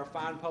example of our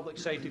fine public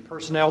safety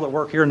personnel that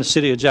work here in the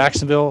city of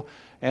Jacksonville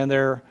and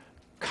their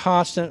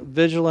constant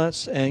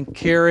vigilance and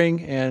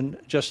caring and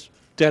just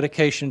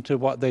dedication to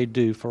what they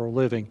do for a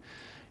living.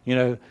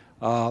 You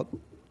know,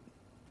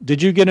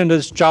 did you get into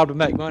this job to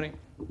make money?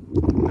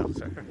 No,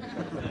 sir.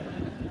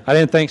 I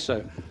didn't think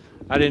so.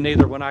 I didn't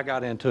either when I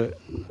got into it.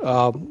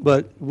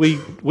 But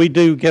we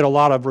do get a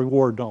lot of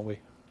reward, don't we,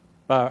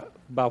 by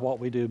what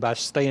we do, by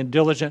staying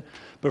diligent,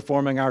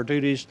 performing our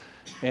duties,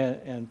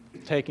 and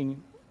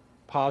taking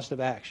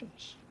positive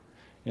actions.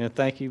 And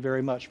thank you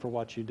very much for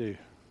what you do.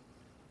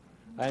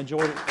 I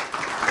enjoyed it.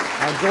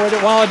 I enjoyed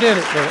it while I did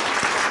it. But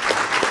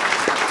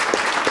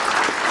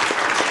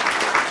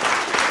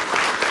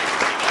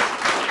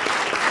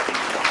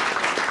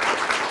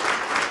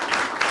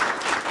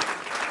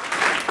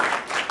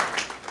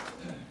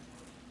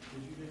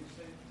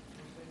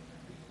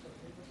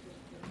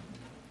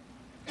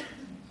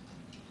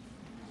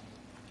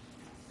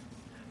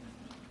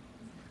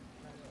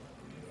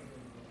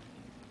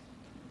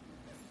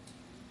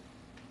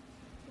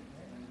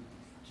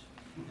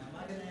Am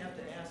I going to have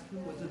to ask who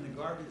was in the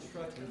garbage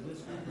truck with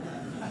this one?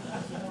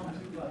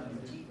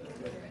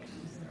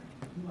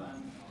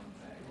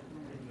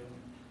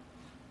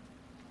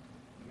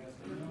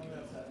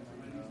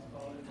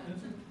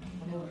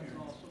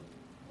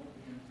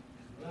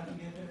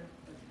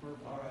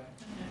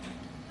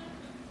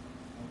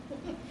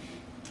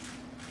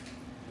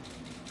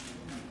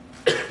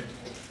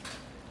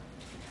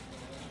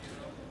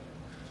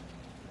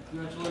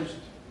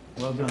 Congratulations.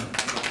 Well done.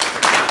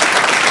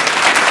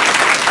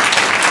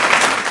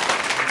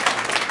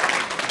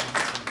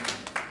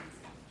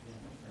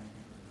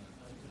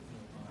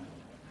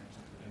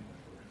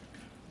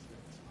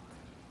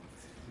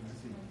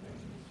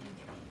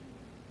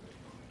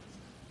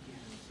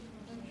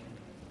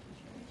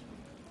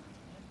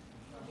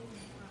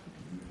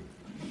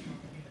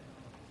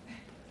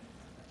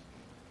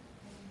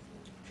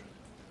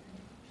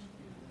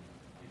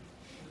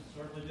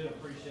 certainly do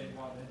appreciate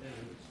what they do.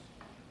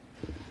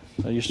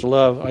 I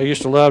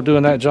used to love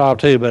doing that job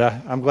too, but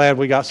I'm glad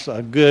we got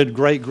a good,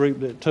 great group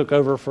that took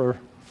over for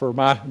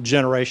my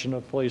generation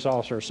of police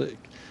officers that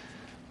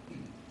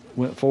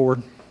went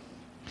forward.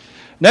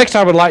 Next,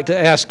 I would like to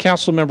ask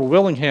Councilmember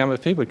Willingham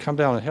if he would come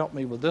down and help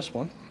me with this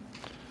one.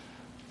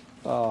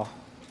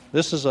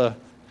 This is a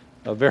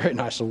very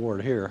nice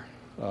award here.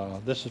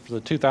 This is for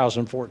the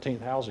 2014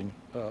 Housing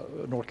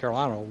North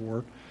Carolina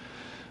Award.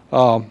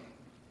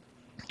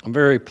 I'm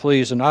very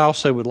pleased, and I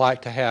also would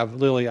like to have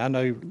Lily. I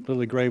know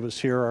Lily Gray was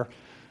here,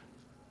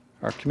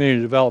 our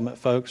community development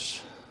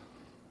folks.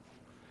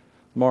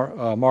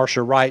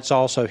 Marcia Wright's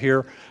also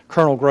here.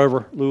 Colonel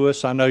Grover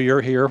Lewis, I know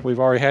you're here. We've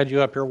already had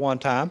you up here one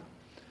time.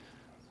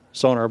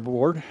 It's on our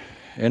board.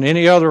 And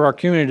any other our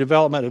community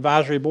development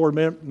advisory board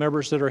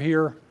members that are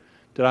here?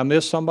 Did I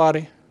miss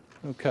somebody?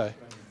 Okay.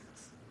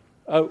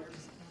 Oh,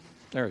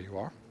 there you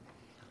are.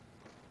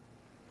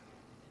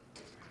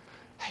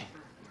 Hey,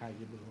 how you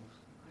doing?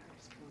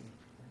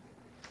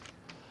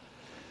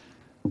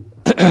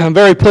 I'm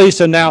very pleased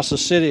to announce that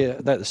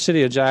the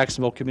City of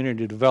Jacksonville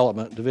Community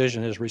Development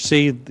Division has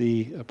received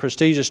the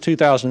prestigious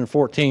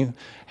 2014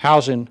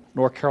 Housing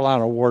North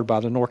Carolina Award by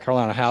the North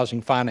Carolina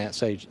Housing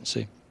Finance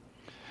Agency.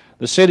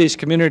 The city's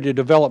Community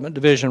Development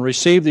Division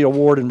received the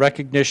award in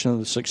recognition of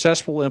the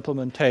successful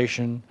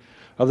implementation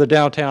of the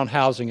Downtown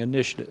Housing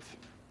Initiative,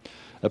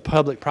 a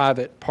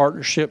public-private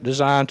partnership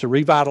designed to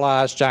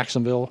revitalize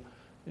Jacksonville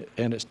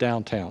and its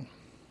downtown.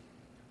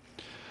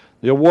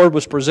 The award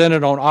was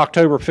presented on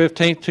October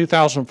 15,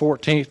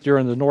 2014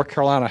 during the North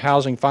Carolina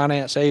Housing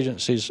Finance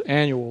Agency's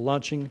annual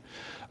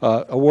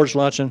awards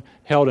luncheon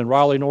held in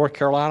Raleigh, North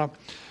Carolina.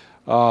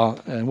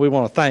 And we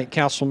want to thank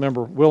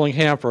Councilmember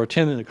Willingham for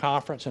attending the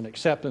conference and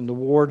accepting the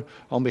award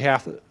on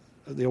behalf of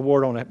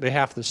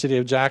the City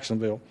of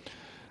Jacksonville.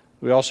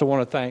 We also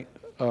want to thank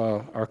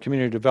our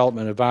Community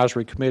Development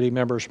Advisory Committee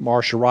members,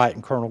 Marcia Wright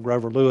and Colonel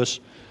Grover Lewis,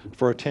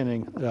 for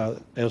attending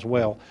as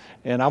well.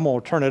 And I'm going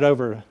to turn it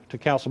over to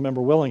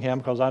Councilmember Willingham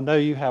because I know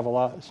you have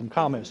some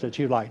comments that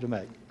you'd like to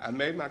make. I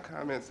made my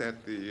comments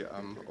at the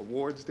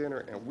awards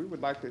dinner, and we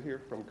would like to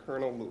hear from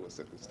Colonel Lewis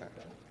at this time.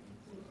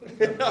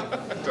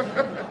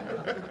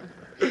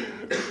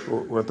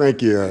 Well,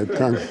 thank you,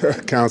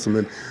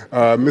 Councilman.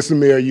 Mr.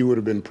 Mayor, you would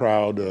have been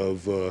proud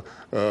of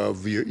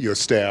your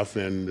staff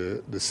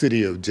and the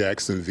city of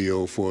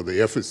Jacksonville for the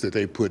efforts that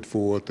they put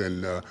forth,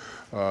 and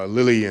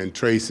Lily and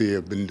Tracy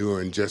have been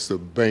doing just a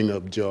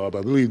bang-up job.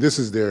 I believe this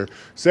is their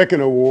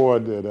second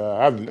award that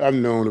I've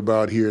known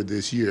about here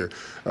this year.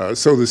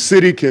 So the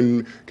city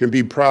can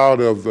be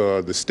proud of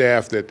the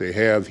staff that they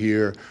have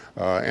here,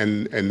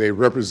 and they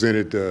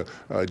represented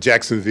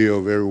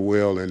Jacksonville very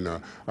well.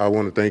 And I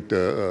want to thank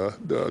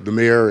the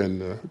mayor and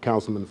the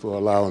councilman for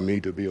allowing me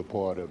to be a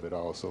part of it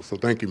also. So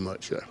thank you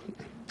much.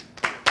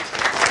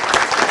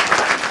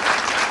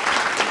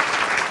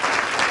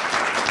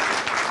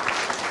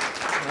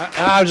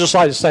 I would just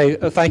like to say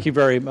thank you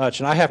very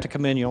much, and I have to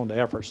commend you on the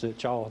efforts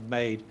that y'all have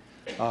made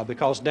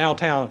because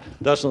downtown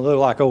doesn't look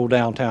like old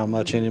downtown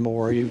much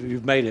anymore.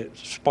 You've made it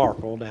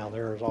sparkle down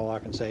there is all I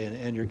can say,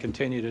 and you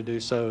continue to do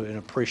so, and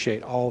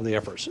appreciate all the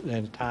efforts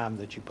and time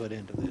that you put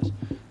into this.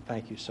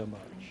 Thank you so much.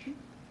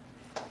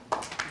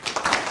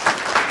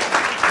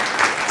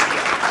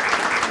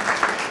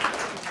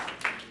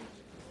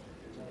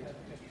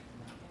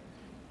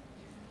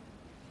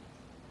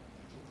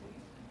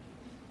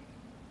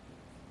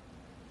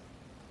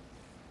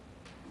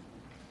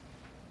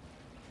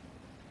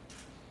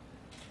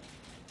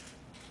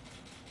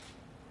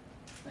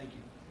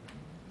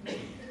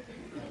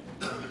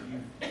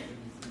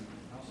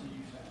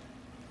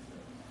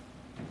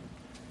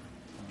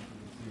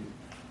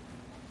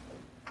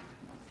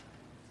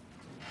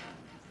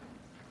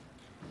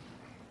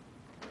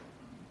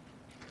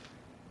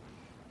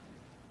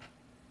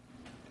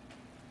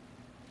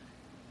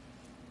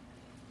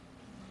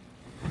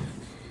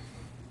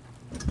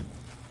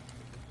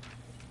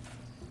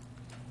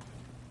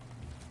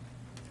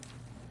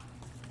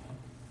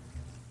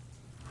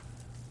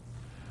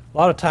 A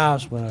lot of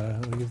times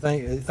when you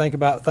think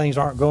about things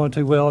aren't going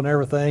too well and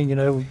everything, you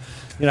know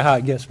how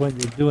it gets when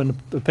you're doing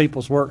the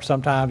people's work.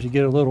 Sometimes you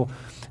get a little,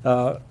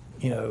 down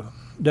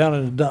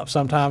in the dump.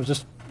 Sometimes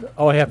just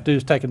all you have to do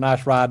is take a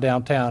nice ride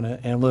downtown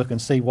and look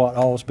and see what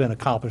all's been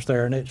accomplished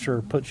there, and it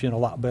sure puts you in a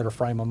lot better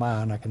frame of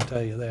mind. I can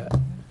tell you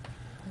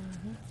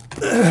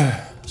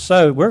that.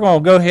 So we're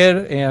going to go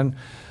ahead and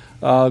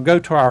go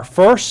to our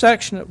first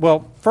section.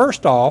 Well,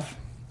 first off,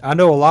 I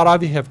know a lot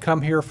of you have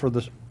come here for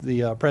the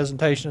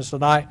presentations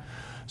tonight.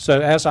 So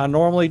as I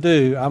normally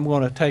do, I'm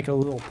going to take a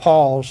little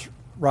pause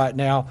right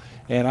now.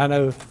 And I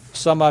know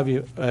some of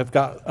you have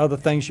got other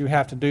things you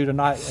have to do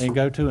tonight and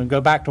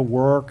go back to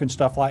work and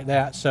stuff like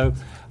that. So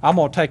I'm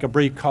going to take a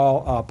brief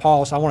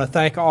pause. I want to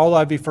thank all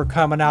of you for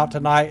coming out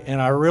tonight,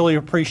 and I really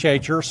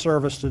appreciate your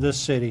service to this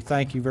city.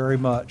 Thank you very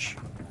much.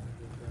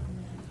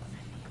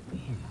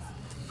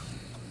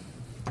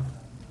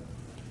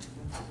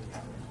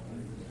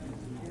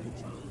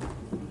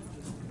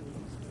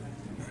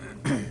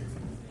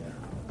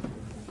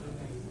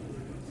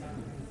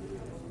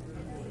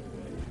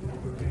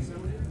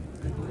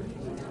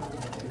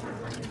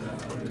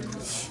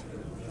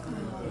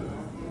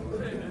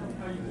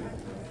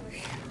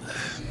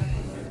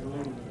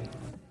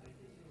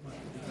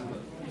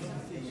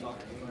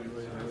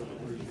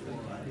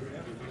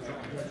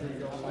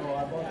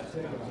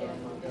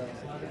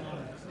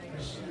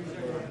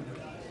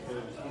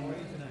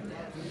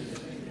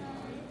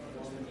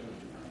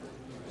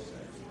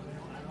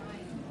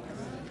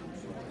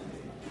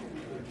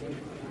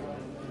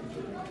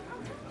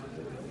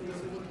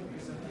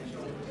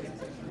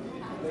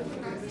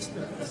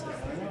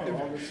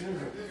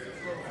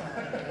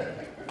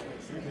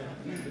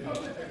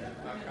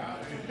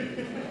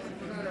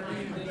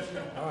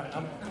 All right,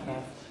 I'm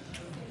off.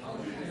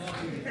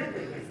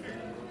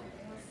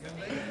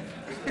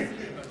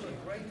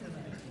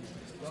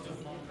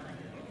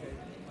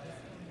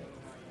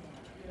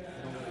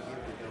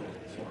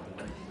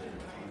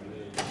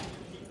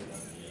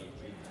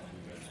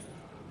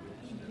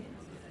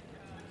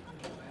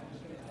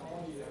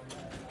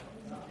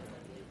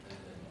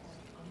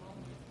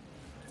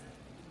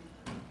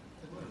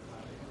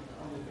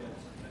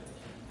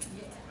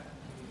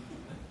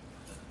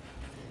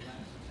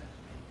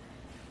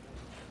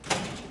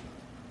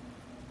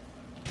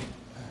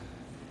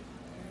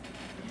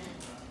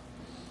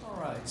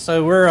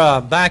 So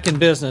we're back in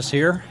business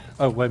here.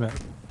 Oh, wait a minute.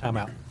 Time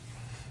out.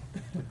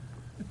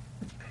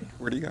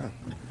 Where'd he go?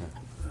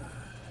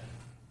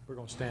 We're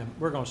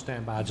going to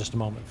stand by just a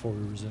moment before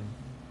we resume.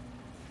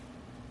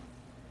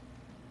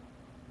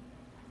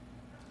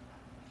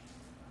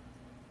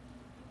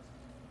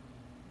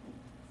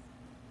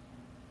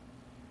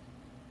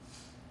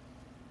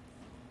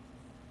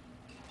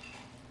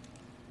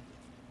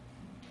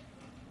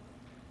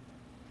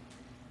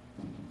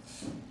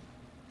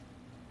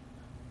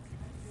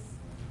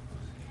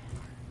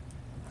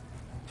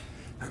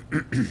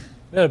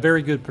 We had a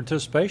very good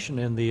participation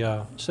in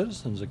the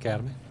Citizens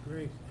Academy.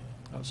 Great.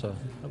 That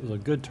was a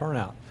good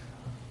turnout.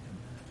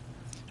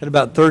 Had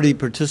about 30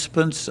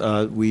 participants.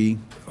 We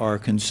are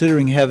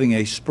considering having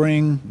a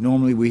spring.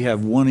 Normally, we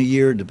have one a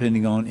year,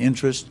 depending on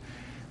interest.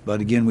 But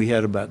again, we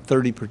had about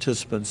 30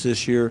 participants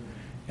this year,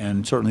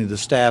 and certainly the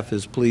staff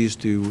is pleased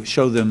to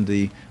show them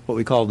what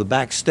we call the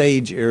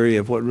backstage area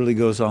of what really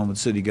goes on with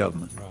city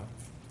government. Right.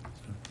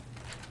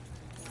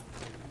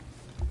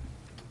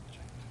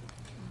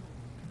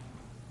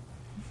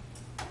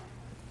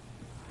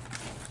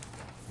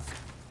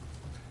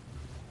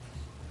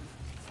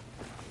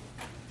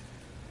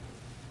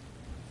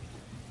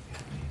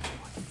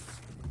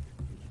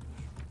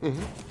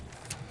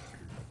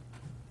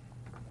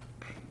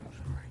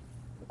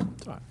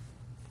 It's all right.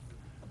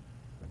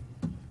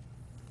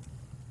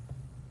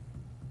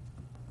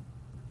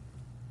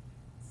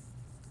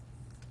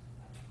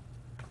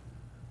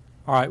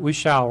 All right, we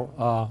shall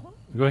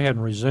go ahead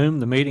and resume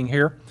the meeting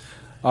here.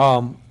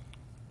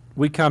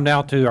 We come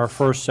now to our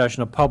first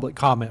session of public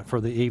comment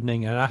for the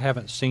evening, and I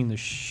haven't seen the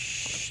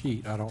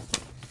sheet.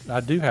 I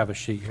do have a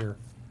sheet here.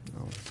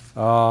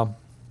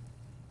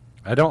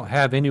 I don't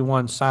have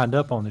anyone signed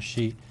up on the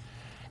sheet.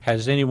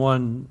 Has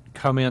anyone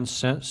come in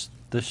since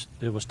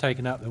it was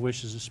taken up that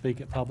wishes to speak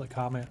at public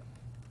comment?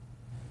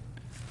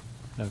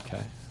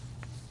 Okay.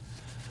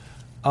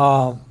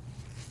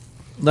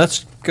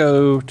 Let's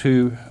go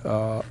to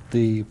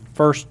the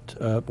first.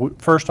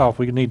 First off,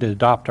 we need to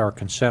adopt our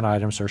consent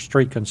items, our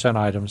street consent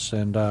items,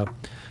 and I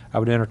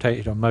would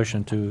entertain a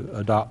motion to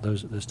adopt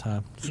those at this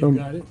time. You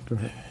got it?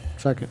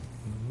 Second.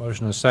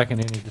 Motion and a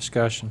second. Any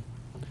discussion?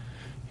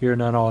 Hear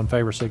none, all in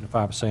favor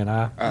signify by saying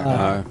aye.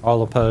 Aye.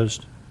 All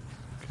opposed?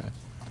 Okay.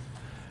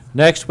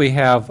 Next, we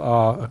have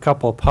a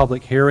couple of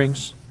public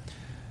hearings,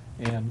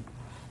 and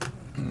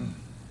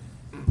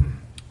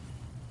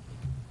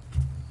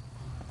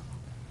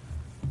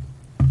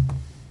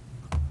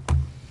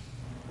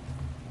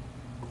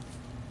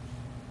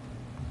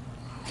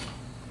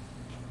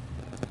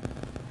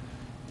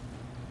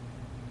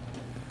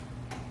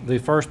the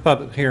first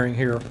public hearing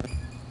here,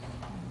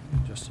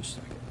 just a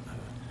second.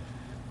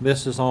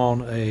 This is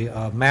on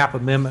a map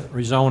amendment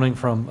rezoning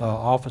from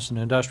office and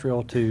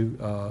industrial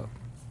to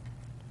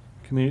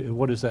community,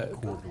 what is that?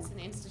 Office and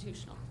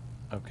institutional.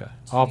 Okay.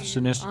 Office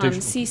and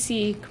institutional.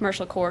 CC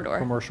Commercial Corridor.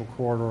 Commercial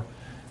corridor.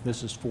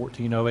 This is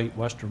 1408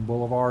 Western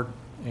Boulevard.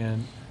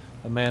 And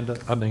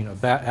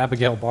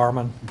Abigail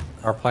Barman,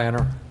 our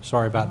planner,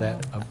 sorry about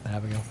that,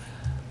 Abigail.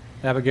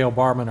 Abigail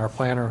Barman, our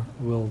planner,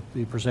 will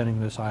be presenting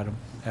this item.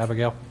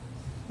 Abigail?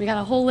 We got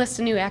a whole list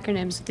of new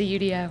acronyms with the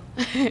UDO.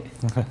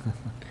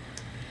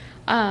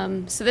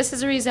 So this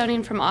is a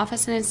rezoning from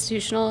office and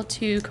institutional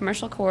to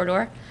commercial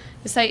corridor.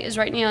 The site is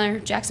right near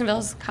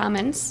Jacksonville's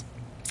Commons.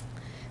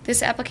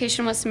 This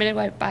application was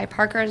submitted by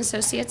Parker and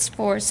Associates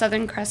for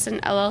Southern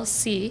Crescent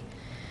LLC.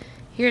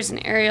 Here's an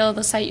aerial of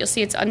the site. You'll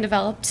see it's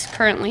undeveloped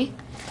currently.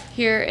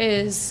 Here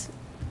is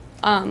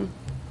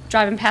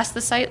driving past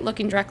the site,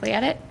 looking directly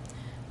at it.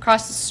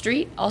 Across the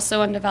street,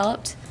 also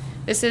undeveloped.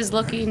 This is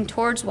looking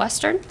towards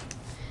Western. And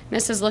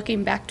this is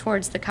looking back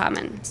towards the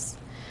Commons.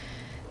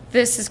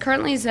 This is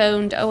currently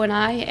zoned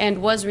O&I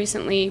and was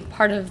recently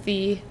part of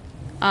the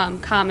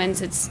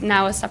Commons. It's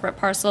now a separate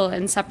parcel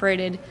and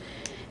separated.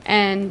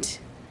 And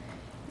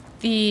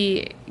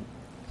that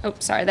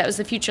was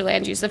the future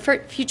land use. The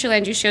future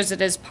land use shows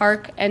it as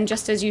park, and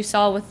just as you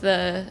saw with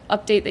the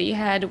update that you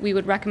had, we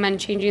would recommend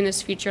changing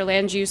this future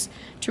land use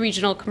to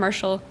regional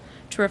commercial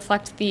to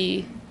reflect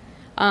the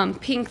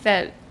pink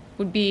that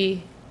would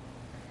be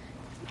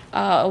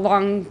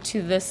along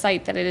to the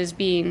site that it is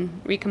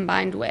being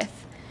recombined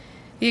with.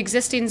 The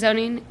existing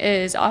zoning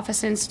is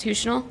office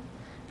institutional.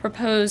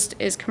 Proposed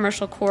is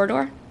commercial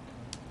corridor.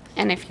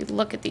 And if you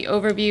look at the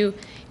overview,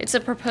 it's a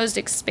proposed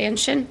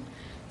expansion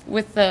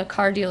with the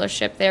car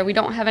dealership there. We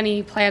don't have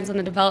any plans on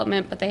the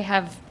development, but they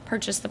have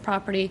purchased the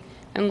property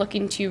and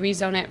looking to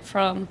rezone it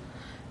from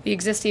the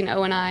existing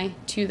O&I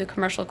to the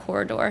commercial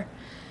corridor.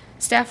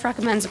 Staff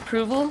recommends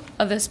approval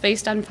of this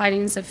based on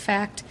findings of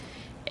fact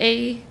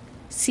A,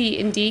 C,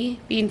 and D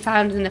being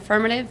found in the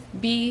affirmative.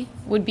 B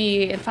would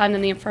be found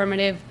in the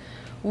affirmative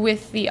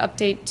with the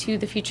update to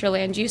the future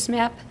land use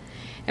map.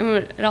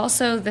 And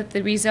also that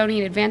the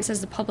rezoning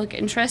advances the public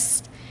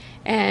interest,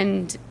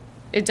 and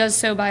it does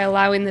so by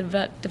allowing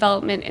the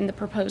development in the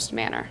proposed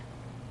manner.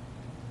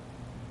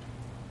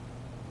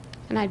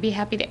 And I'd be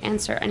happy to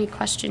answer any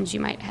questions you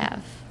might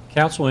have.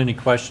 Council, any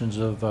questions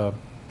of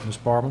Ms.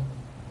 Barman?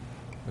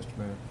 Mr.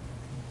 Mayor.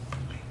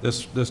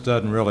 This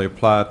doesn't really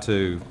apply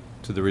to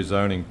the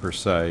rezoning per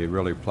se. It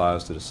really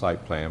applies to the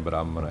site plan, but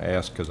I'm going to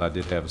ask, because I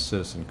did have a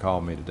citizen call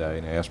me today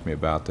and ask me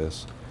about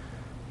this.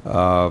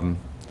 We're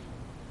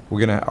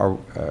going to,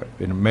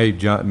 it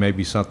may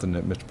be something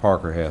that Mr.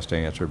 Parker has to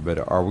answer,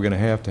 but are we going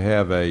to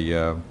have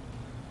a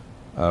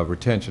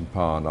retention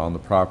pond on the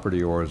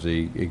property, or is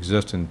the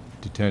existing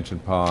detention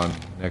pond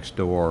next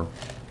door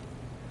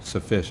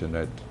sufficient?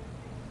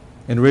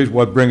 And the reason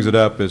what brings it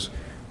up is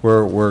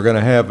we're going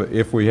to have,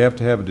 if we have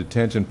to have a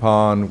detention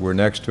pond, we're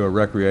next to a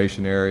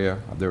recreation area.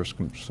 There were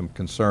some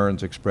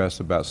concerns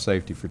expressed about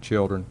safety for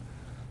children,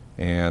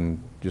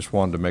 and just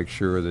wanted to make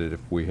sure that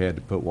if we had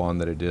to put one,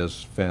 that it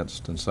is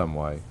fenced in some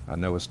way. I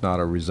know it's not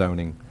a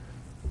rezoning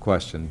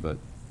question, but.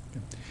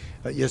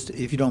 Yes,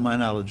 if you don't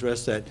mind, I'll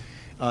address that.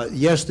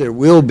 Yes, there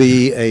will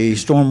be a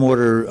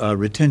stormwater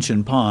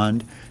retention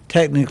pond.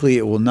 Technically,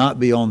 it will not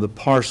be on the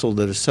parcel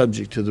that is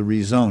subject to the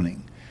rezoning.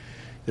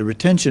 The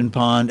retention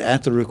pond,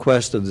 at the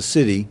request of the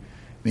city,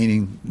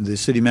 meaning the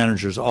city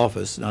manager's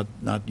office,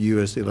 not you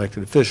as the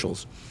elected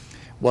officials,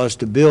 was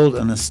to build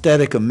an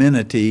aesthetic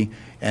amenity,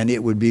 and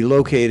it would be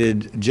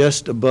located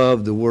just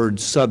above the word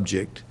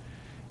subject.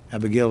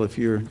 Abigail, if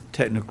you're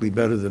technically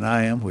better than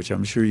I am, which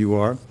I'm sure you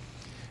are,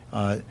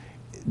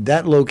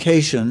 that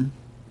location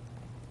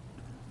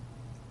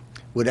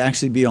would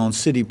actually be on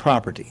city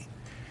property.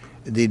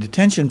 The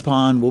detention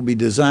pond will be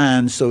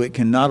designed so it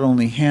can not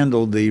only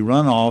handle the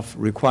runoff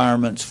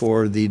requirements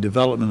for the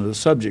development of the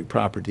subject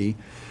property,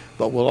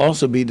 but will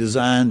also be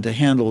designed to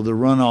handle the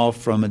runoff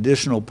from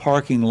additional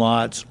parking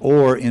lots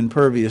or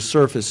impervious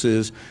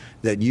surfaces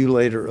that you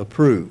later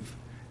approve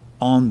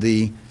on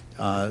the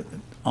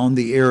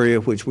area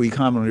which we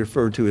commonly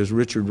refer to as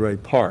Richard Ray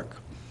Park.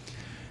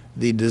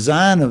 The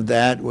design of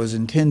that was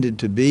intended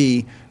to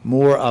be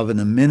more of an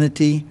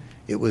amenity.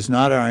 It was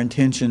not our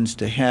intentions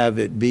to have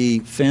it be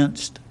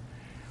fenced.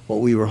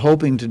 What we were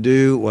hoping to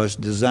do was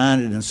design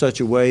it in such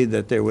a way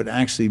that there would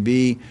actually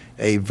be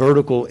a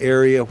vertical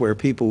area where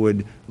people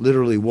would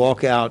literally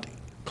walk out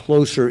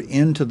closer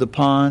into the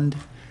pond.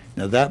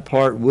 Now, that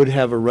part would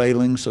have a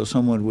railing so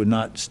someone would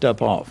not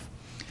step off.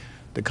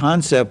 The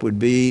concept would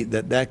be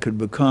that that could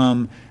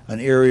become an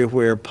area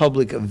where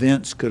public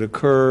events could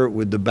occur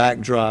with the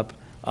backdrop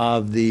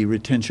of the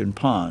retention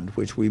pond,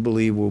 which we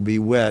believe will be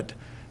wet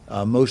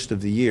most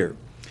of the year.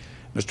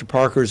 Mr.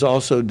 Parker's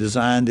also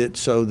designed it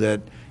so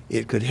that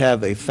it could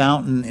have a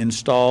fountain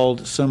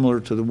installed similar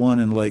to the one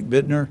in Lake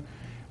Bittner.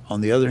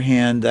 On the other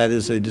hand, that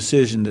is a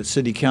decision that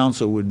City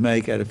Council would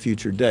make at a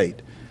future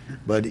date.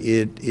 But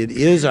it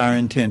is our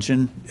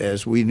intention,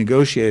 as we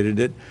negotiated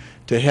it,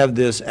 to have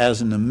this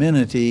as an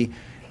amenity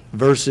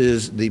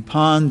versus the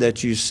pond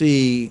that you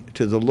see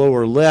to the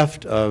lower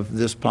left of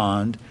this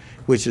pond,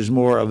 which is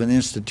more of an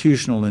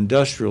institutional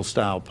industrial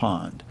style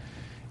pond.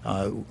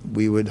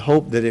 We would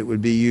hope that it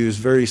would be used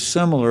very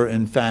similar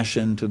in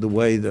fashion to the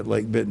way that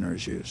Lake Bittner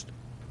is used.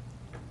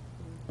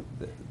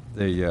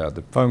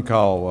 The phone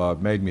call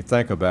made me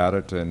think about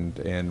it,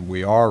 and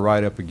we are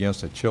right up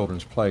against a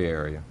children's play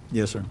area.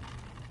 Yes, sir.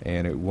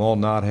 And it will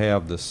not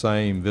have the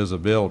same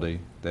visibility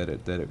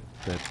that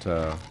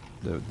the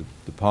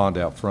pond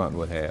out front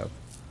would have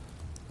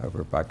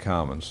over by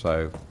Commons.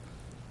 So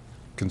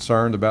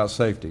concerned about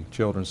safety,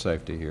 children's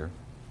safety here.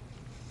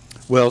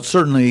 Well,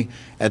 certainly,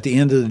 at the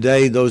end of the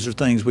day, those are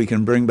things we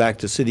can bring back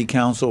to City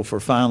Council for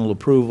final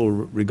approval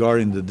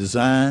regarding the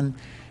design.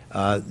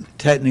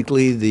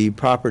 Technically, the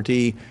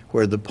property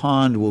where the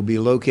pond will be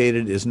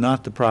located is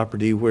not the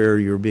property where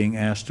you're being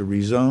asked to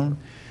rezone.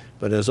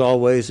 But as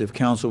always, if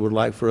council would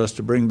like for us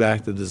to bring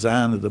back the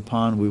design of the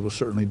pond, we will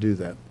certainly do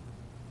that.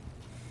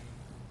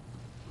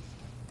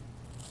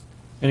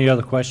 Any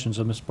other questions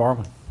of Ms.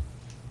 Barman?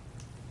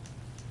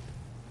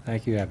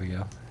 Thank you,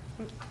 Abigail.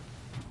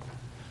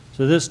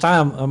 So this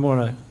time, I'm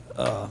going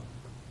to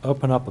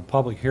open up a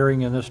public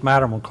hearing in this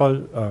matter. I'm going to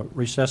close,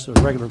 recess the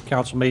regular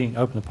council meeting,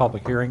 open the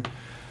public hearing.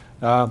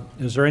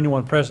 Is there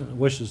anyone present that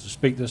wishes to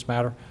speak this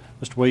matter?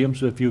 Mr.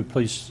 Williams, if you would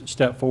please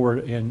step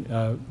forward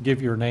and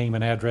give your name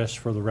and address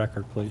for the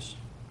record, please.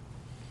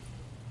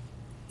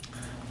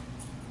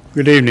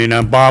 Good evening.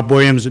 I'm Bob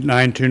Williams at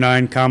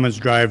 929 Commons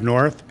Drive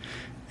North,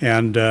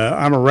 and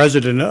I'm a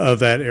resident of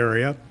that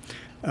area.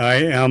 I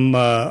am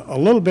a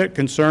little bit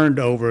concerned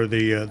over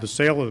the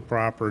sale of the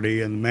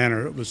property and the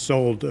manner it was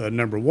sold,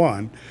 number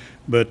one.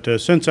 But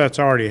since that's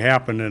already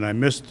happened and I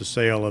missed the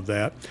sale of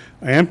that,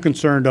 I am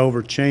concerned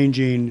over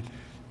changing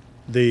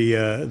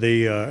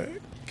the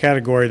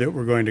category that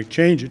we're going to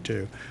change it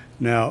to.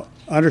 Now,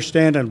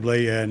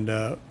 understandably, and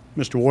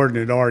Mr. Warden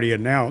had already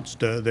announced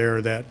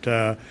there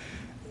that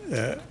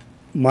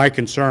my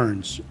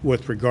concerns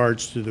with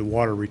regards to the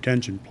water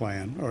retention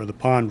plan, or the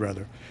pond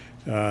rather,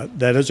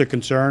 that is a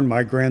concern.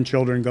 My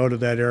grandchildren go to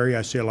that area.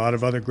 I see a lot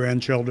of other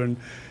grandchildren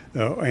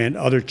and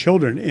other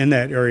children in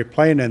that area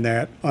playing in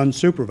that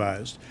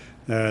unsupervised.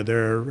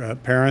 Their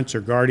parents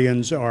or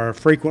guardians are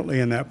frequently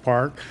in that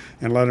park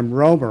and let them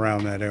roam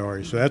around that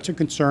area. So that's a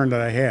concern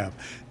that I have.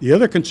 The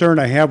other concern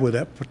I have with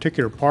that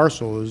particular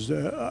parcel is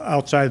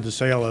outside the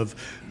sale of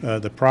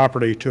the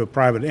property to a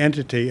private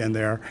entity in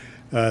there,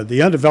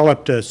 The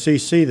undeveloped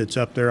CC that's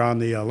up there on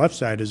the left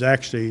side is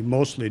actually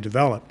mostly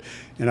developed.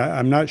 And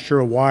I'm not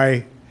sure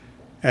why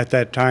at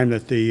that time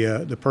that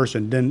the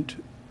person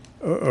didn't,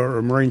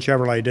 or Marine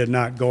Chevrolet did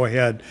not go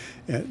ahead.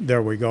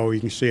 There we go. You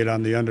can see it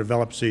on the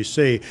undeveloped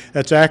CC.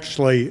 That's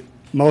actually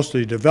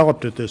mostly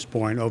developed at this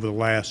point over the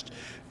last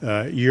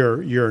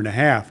year and a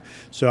half.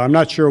 So I'm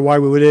not sure why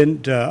we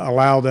didn't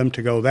allow them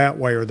to go that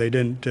way, or they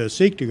didn't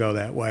seek to go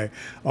that way.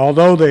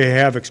 Although they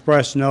have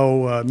expressed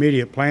no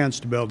immediate plans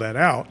to build that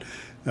out,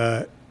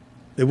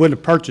 they wouldn't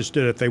have purchased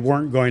it if they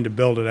weren't going to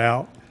build it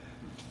out.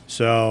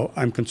 So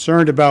I'm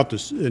concerned about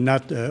this,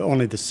 not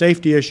only the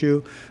safety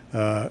issue.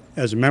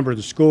 As a member of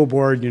the school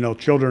board,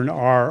 children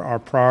are our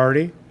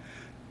priority.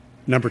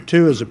 Number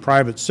two, as a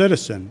private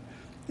citizen,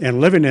 and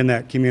living in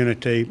that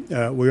community,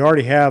 we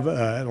already have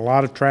a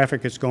lot of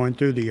traffic that's going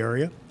through the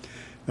area.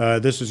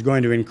 This is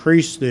going to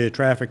increase the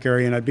traffic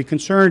area, and I'd be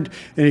concerned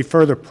any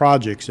further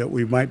projects that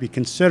we might be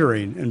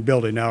considering and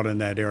building out in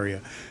that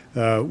area.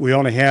 We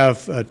only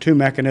have two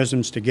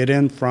mechanisms to get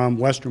in from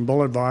Western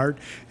Boulevard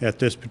at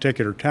this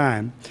particular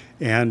time,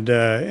 and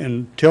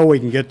until we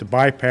can get the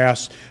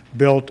bypass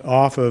built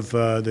off of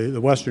the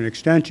Western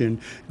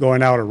Extension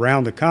going out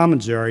around the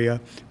Commons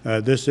area,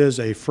 this is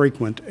a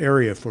frequent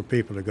area for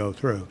people to go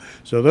through.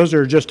 So those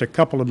are just a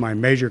couple of my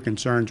major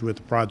concerns with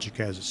the project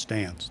as it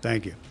stands.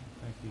 Thank you.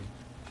 Thank you.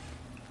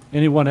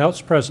 Anyone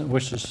else present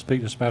wishes to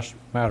speak to this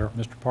matter?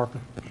 Mr. Parker?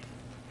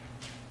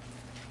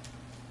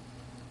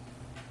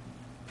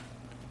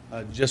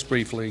 Just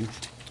briefly,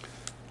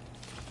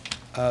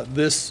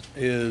 this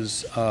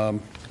is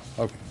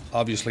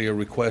obviously a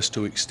request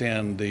to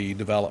extend the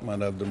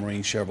development of the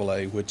Marine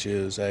Chevrolet, which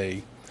is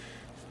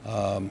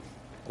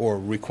or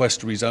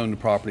request to rezone the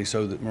property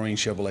so that Marine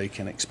Chevrolet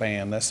can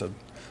expand. That's a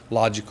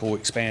logical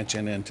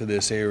expansion into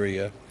this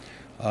area,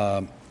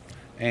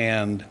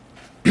 and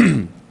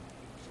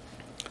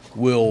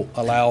will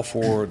allow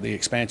for the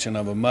expansion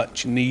of a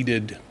much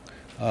needed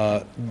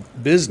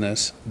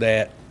business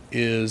that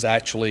is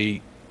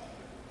actually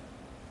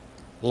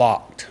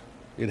locked.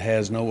 It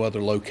has no other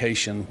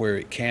location where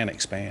it can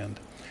expand,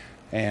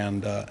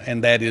 and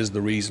that is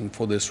the reason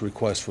for this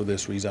request for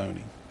this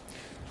rezoning.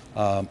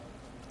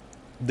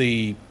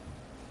 The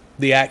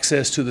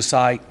access to the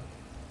site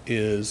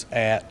is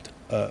at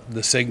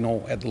the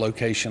signal at the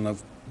location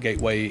of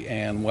Gateway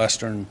and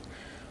Western.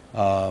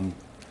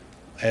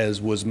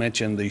 As was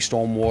mentioned, the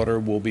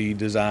stormwater will be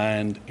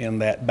designed in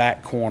that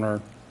back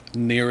corner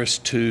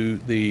nearest to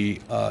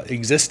the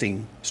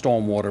existing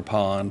stormwater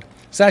pond.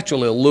 It's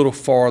actually a little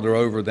farther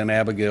over than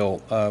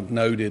Abigail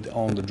noted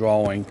on the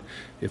drawing.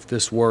 If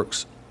this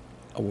works,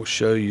 I will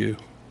show you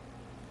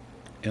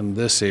in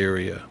this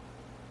area.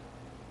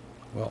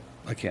 Well,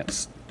 I can't,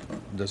 it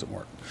doesn't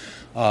work.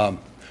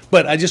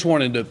 But I just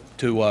wanted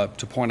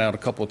to point out a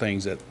couple of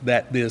things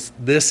that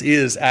this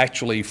is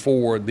actually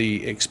for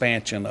the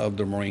expansion of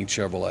the Marine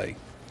Chevrolet.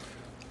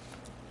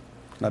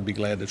 I'd be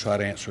glad to try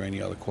to answer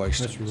any other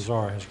questions. Mr.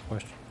 Lazar has a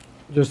question.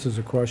 Just as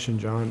a question,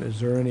 John, is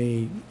there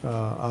any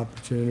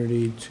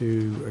opportunity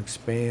to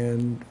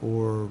expand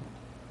or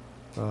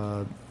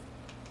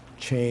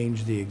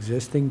change the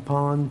existing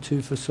pond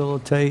to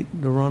facilitate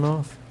the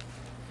runoff?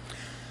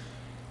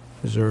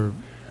 Is there,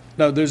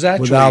 no, there's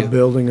actually, without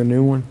building a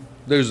new one?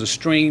 There's a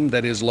stream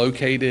that is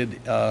located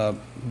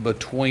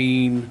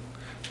between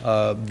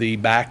the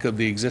back of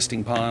the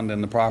existing pond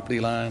and the property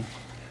line.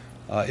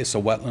 It's a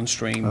wetland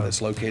stream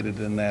that's located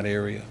in that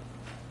area.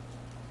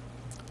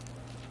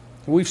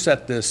 We've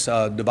set this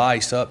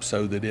device up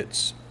so that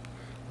it's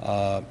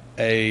as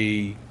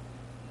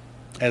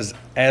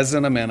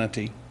an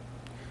amenity,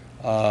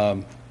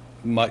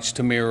 much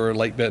to mirror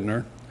Lake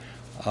Bittner,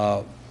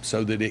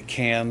 so that it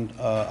can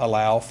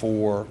allow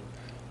for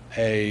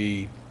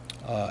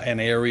an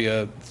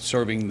area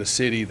serving the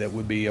city that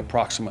would be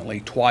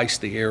approximately twice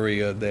the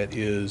area that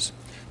is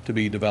to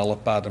be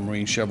developed by the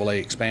Marine Chevrolet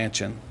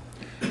expansion.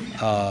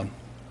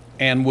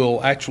 And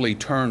will actually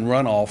turn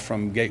runoff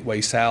from Gateway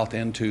South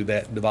into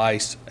that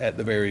device at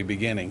the very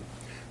beginning,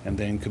 and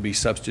then could be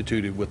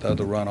substituted with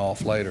other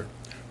runoff later.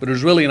 But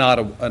there's really not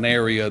an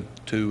area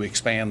to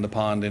expand the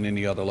pond in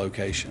any other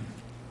location.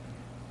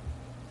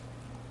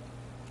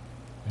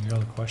 Any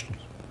other questions?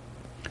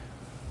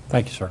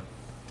 Thank you, sir.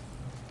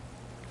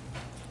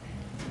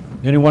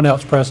 Anyone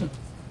else present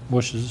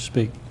wishes to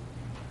speak?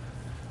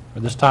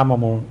 At this time,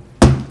 I'm going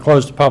to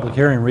close the public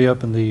hearing and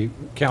reopen the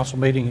council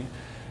meeting.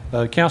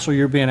 Council,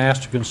 you're being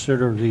asked to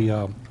consider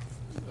the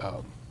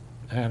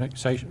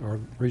annexation or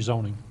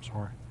rezoning,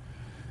 sorry,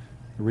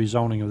 the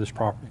rezoning of this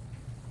property.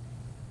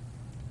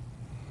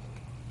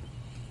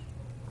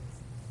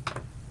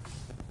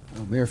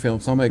 Mayor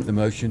Phillips, I'll make the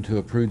motion to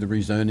approve the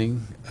rezoning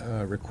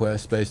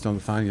request based on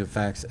the finding of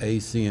facts A,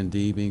 C, and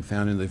D being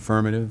found in the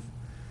affirmative,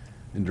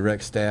 and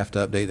direct staff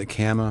to update the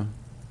CAMA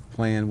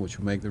plan, which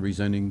will make the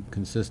rezoning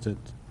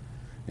consistent,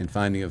 and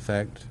finding of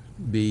fact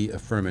B,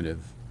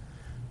 affirmative,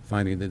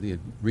 finding that the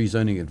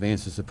rezoning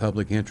advances the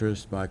public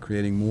interest by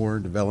creating more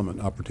development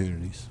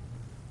opportunities.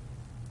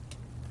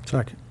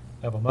 Second.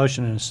 I have a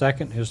motion and a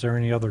second. Is there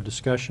any other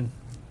discussion?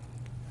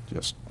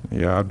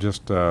 I'm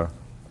just, I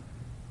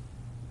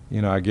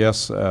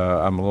guess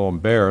I'm a little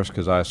embarrassed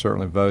because I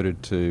certainly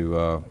voted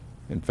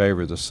in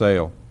favor of the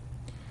sale.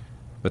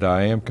 But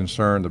I am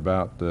concerned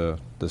about the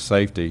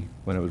safety.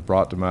 When it was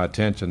brought to my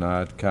attention,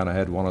 I kind of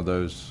had one of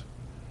those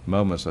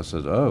moments. I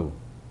said, oh,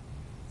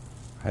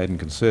 I hadn't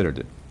considered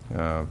it.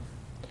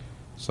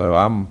 So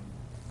I'm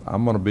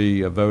going to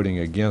be voting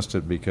against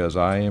it because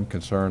I am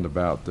concerned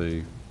about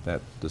the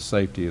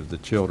safety of the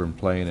children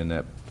playing in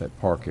that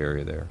park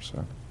area there.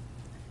 So,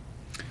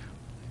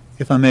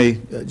 If I may,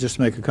 just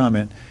make a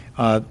comment.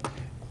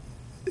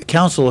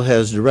 Council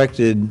has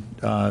directed,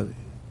 let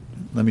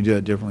me do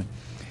it differently.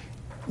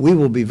 We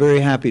will be very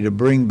happy to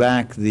bring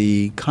back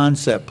the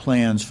concept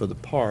plans for the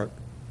park,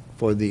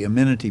 for the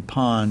amenity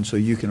pond, so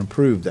you can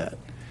approve that.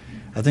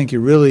 I think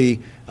you're really,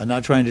 I'm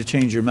not trying to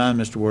change your mind,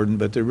 Mr. Warden,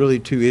 but there are really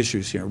two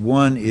issues here.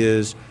 One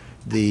is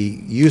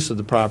the use of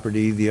the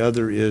property, the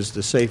other is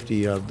the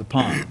safety of the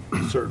pond.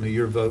 Certainly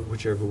your vote,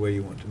 whichever way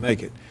you want to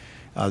make it.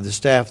 The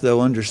staff, though,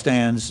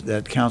 understands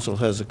that council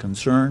has a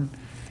concern.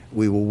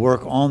 We will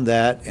work on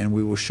that, and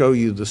we will show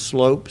you the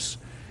slopes.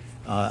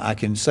 I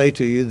can say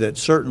to you that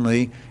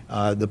certainly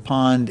the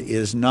pond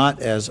is not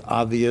as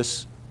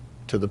obvious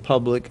to the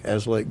public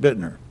as Lake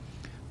Bittner.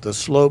 The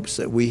slopes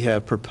that we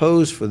have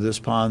proposed for this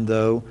pond,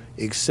 though,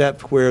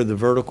 except where the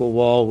vertical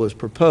wall was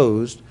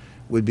proposed,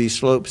 would be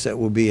slopes that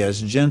will be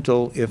as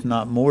gentle, if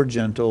not more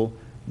gentle,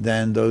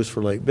 than those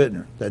for Lake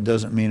Bittner. That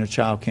doesn't mean a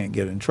child can't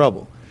get in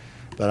trouble.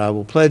 But I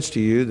will pledge to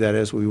you that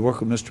as we work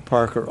with Mr.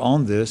 Parker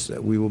on this,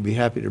 that we will be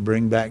happy to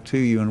bring back to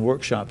you in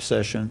workshop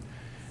session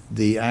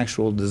the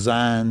actual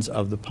designs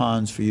of the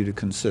ponds for you to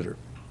consider.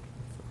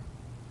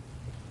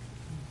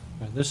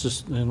 This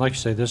is, and like you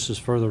say, this is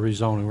further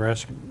rezoning.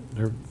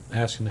 They're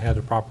asking to have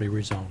the property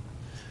rezoned.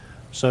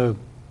 So,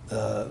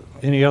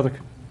 any other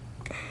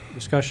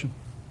discussion?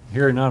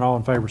 Hearing none, all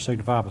in favor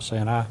signify by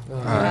saying aye.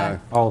 Aye.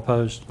 All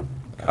opposed?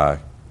 Aye.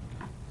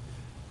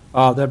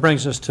 That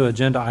brings us to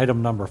agenda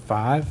item number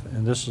 5,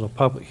 and this is a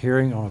public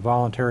hearing on a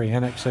voluntary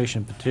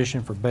annexation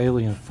petition for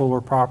Bailey and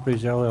Fuller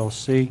Properties,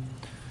 LLC.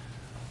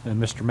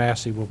 And Mr.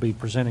 Massey will be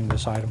presenting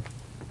this item.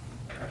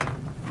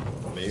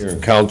 Mayor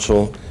and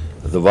council,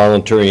 the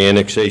voluntary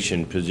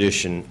annexation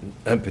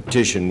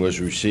petition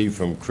was received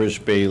from Chris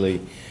Bailey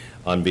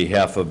on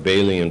behalf of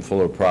Bailey and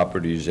Fuller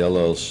Properties,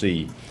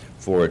 LLC,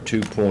 for a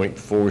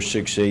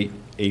 2.468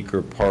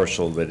 acre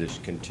parcel that is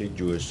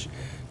contiguous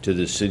to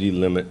the city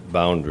limit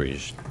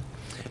boundaries.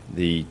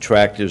 The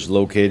tract is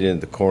located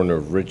at the corner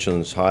of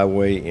Richlands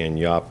Highway and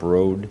Yop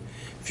Road.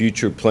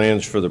 Future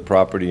plans for the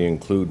property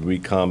include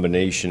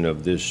recombination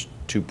of this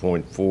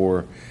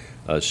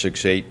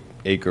 2.468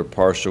 acre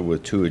parcel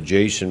with 2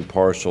 adjacent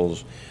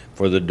parcels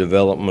for the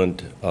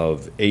development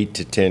of 8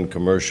 to 10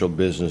 commercial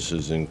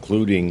businesses,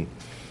 including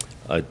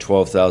a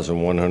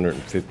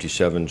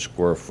 12,157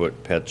 square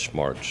foot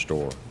PetSmart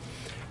store.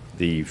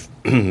 The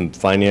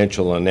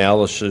financial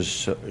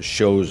analysis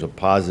shows a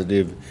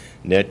positive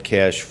net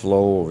cash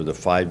flow over the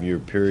 5-year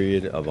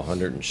period of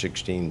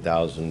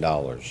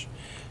 $116,000.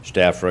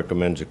 Staff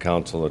recommends the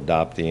council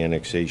adopt the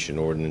annexation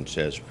ordinance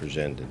as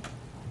presented.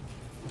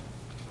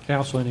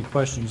 Council, any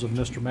questions of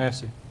Mr.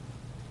 Massey?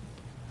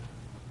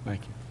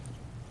 Thank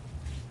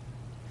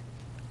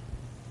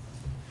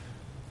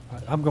you.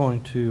 I'm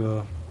going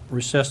to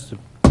recess the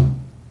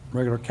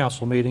regular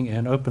council meeting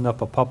and open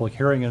up a public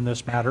hearing in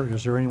this matter.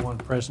 Is there anyone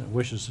present who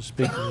wishes to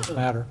speak to this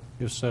matter?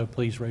 If so,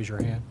 please raise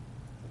your hand.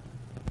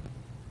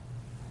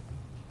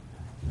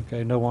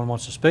 Okay, no one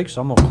wants to speak,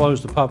 so I'm going to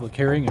close the public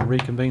hearing and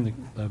reconvene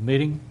the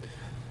meeting.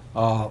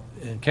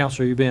 And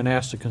Councilor, you're being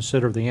asked to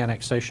consider the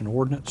annexation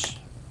ordinance.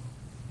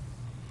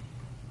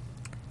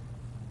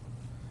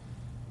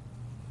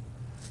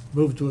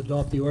 Move to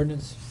adopt the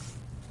ordinance.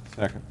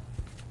 Second.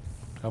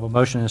 I have a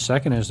motion and a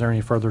second. Is there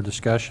any further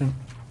discussion?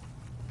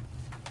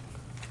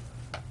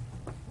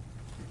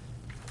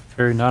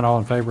 Hearing none, all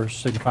in favor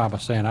signify by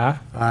saying aye.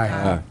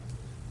 Aye.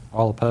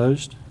 All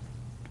opposed?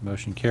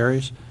 Motion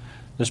carries.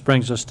 This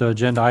brings us to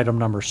agenda item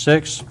number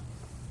 6.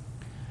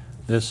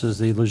 This is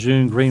the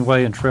Lejeune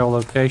Greenway and Trail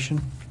location.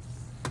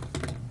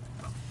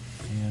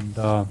 And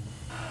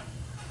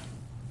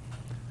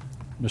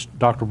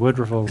Dr.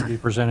 Woodruff will be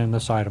presenting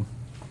this item.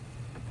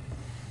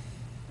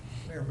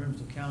 Mayor,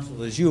 members of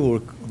council, as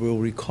you will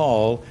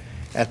recall,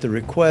 at the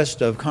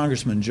request of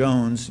Congressman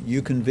Jones,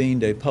 you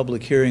convened a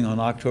public hearing on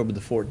October the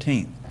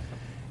 14th.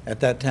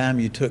 At that time,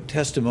 you took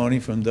testimony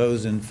from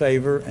those in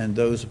favor and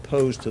those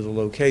opposed to the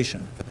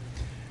location.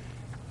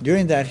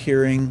 During that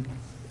hearing,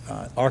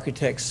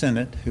 Architect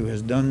Senate, who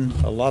has done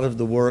a lot of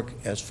the work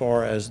as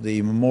far as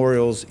the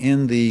memorials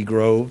in the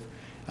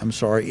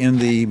in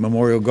the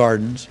Memorial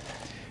Gardens,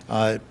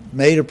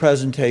 made a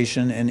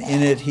presentation, and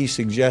in it he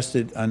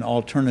suggested an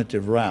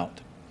alternative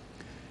route.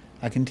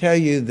 I can tell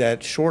you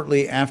that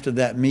shortly after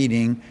that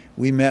meeting,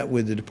 we met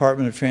with the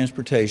Department of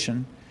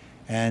Transportation,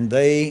 and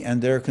they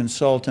and their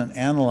consultant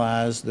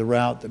analyzed the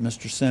route that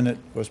Mr. Senate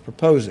was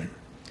proposing.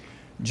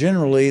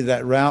 Generally,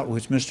 that route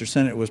which Mr.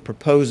 Senate was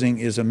proposing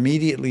is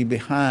immediately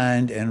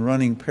behind and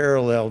running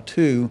parallel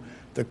to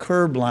the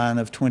curb line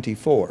of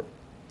 24.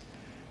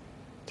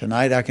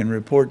 Tonight, I can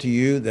report to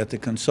you that the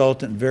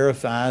consultant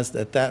verifies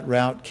that that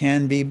route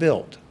can be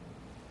built.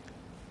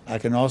 I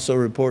can also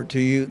report to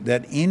you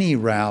that any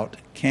route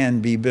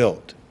can be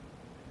built.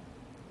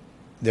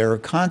 There are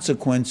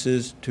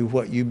consequences to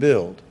what you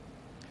build.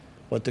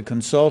 What the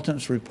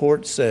consultant's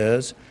report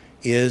says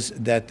is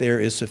that there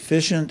is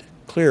sufficient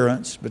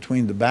clearance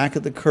between the back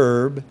of the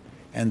curb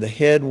and the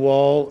head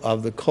wall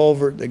of the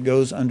culvert that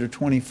goes under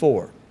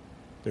 24.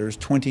 There's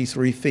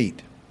 23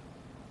 feet.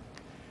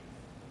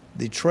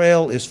 The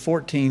trail is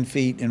 14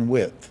 feet in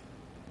width.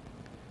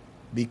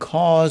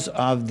 Because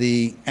of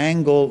the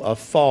angle of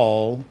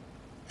fall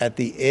at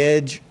the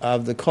edge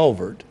of the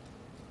culvert,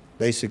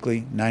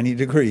 basically 90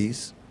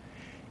 degrees,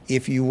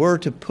 if you were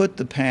to put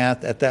the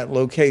path at that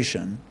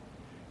location,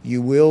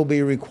 you will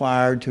be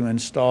required to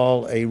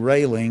install a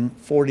railing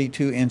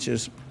 42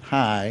 inches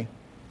high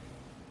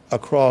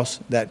across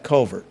that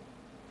culvert.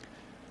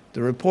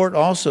 The report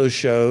also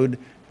showed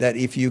that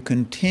if you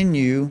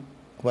continue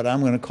what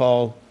I'm going to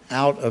call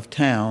out of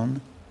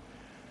town,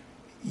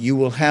 you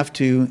will have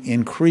to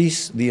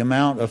increase the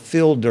amount of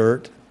fill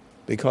dirt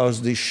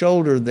because the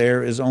shoulder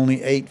there is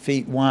only 8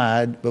 feet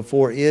wide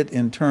before it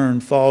in turn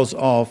falls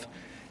off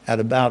at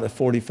about a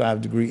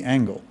 45-degree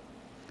angle.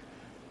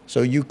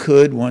 So you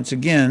could, once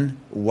again,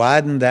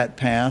 widen that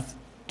path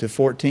to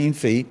 14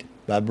 feet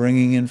by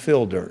bringing in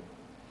fill dirt.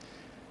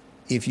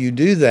 If you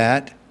do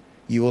that,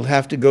 you will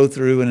have to go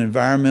through an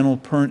environmental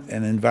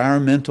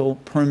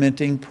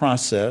permitting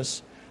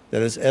process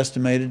that is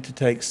estimated to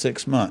take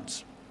 6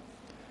 months.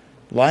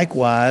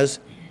 Likewise,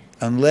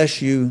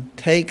 unless you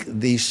take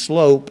the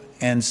slope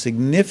and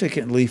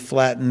significantly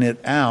flatten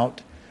it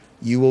out,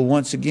 you will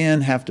once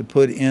again have to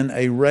put in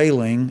a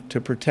railing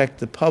to protect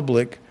the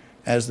public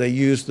as they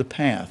use the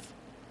path.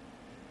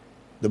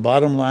 The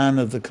bottom line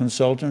of the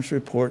consultant's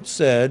report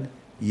said,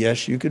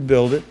 yes, you could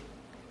build it.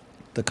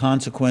 The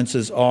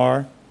consequences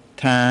are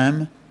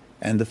time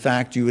and the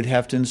fact you would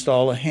have to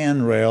install a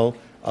handrail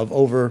of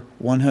over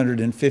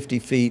 150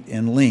 feet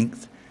in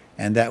length,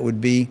 and that would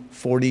be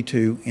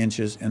 42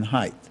 inches in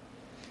height.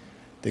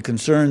 The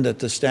concern that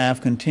the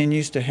staff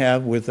continues to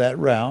have with that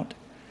route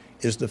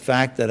is the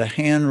fact that a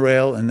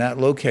handrail in that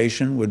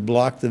location would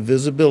block the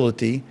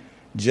visibility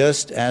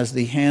just as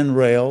the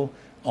handrail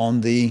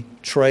on the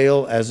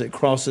trail as it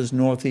crosses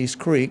Northeast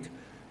Creek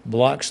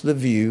blocks the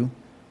view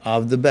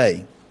of the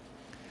bay.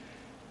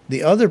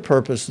 The other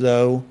purpose,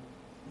 though,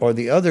 or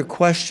the other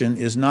question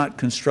is not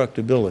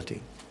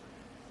constructability.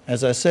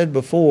 As I said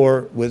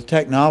before, with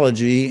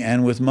technology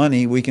and with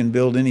money, we can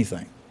build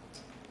anything.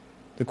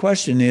 The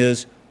question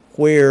is,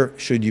 where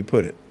should you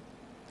put it?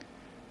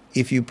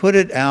 If you put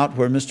it out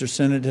where Mr.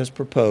 Senate has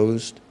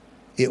proposed,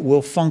 it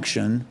will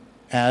function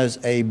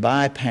as a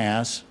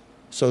bypass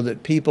so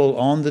that people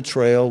on the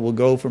trail will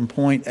go from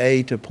point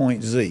A to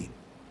point Z.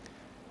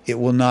 It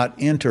will not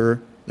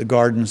enter the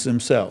gardens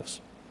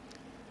themselves.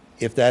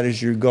 If that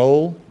is your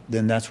goal,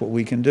 then that's what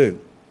we can do.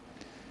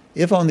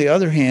 If, on the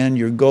other hand,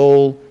 your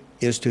goal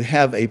is to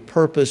have a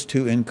purpose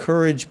to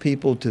encourage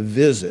people to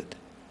visit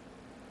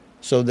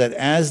so that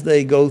as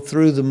they go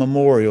through the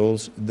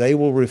memorials, they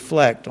will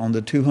reflect on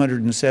the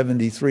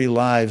 273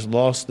 lives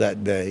lost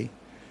that day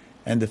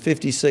and the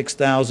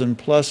 56,000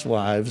 plus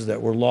lives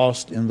that were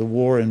lost in the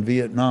war in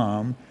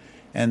Vietnam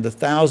and the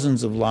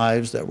thousands of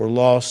lives that were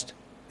lost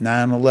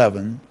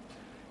 9/11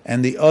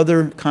 and the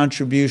other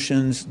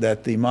contributions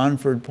that the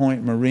Montford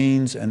Point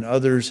Marines and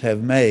others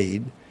have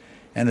made,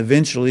 and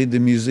eventually the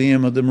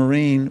Museum of the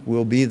Marine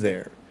will be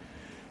there,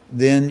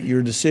 then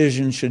your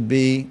decision should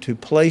be to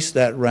place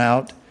that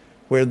route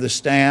where the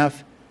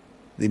staff,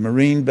 the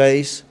Marine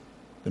base,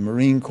 the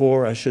Marine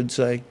Corps, I should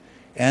say,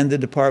 and the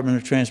Department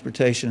of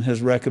Transportation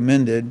has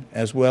recommended,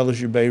 as well as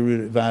your Bay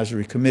Route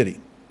Advisory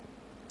Committee.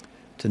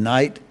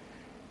 Tonight,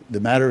 the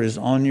matter is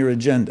on your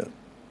agenda,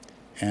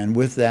 and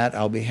with that,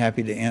 I'll be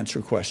happy to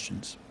answer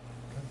questions.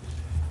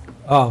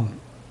 Of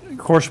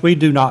course, we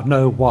do not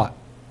know what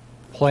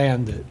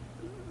plan that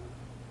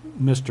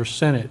Mr.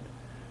 Senate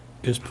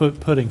is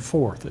putting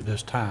forth at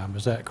this time.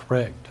 Is that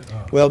correct?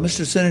 Well,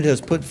 Mr. Senate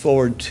has put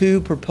forward two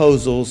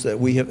proposals that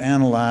we have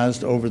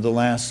analyzed over the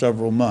last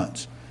several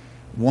months.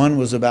 One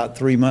was about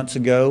 3 months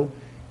ago.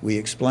 We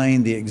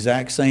explained the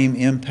exact same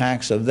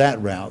impacts of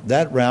that route.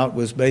 That route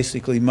was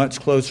basically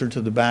much closer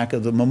to the back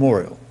of the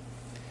memorial.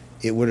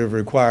 It would have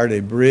required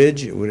a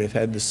bridge. It would have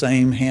had the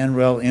same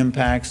handrail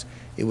impacts.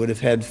 It would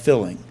have had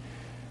filling.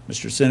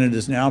 Mr. Senate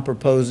is now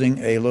proposing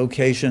a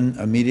location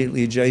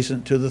immediately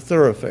adjacent to the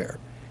thoroughfare,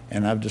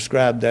 and I've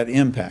described that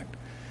impact.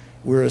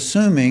 We're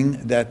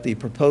assuming that the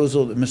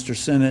proposal that Mr.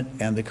 Senate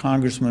and the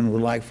congressman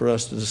would like for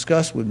us to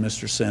discuss with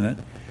Mr. Senate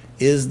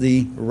is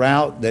the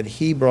route that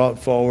he brought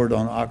forward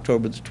on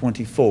October the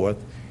 24th,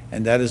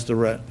 and that is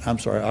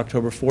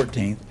October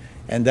 14th,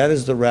 and that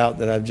is the route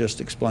that I've just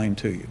explained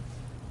to you.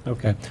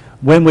 Okay.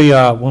 When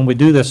we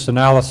do this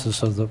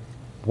analysis of the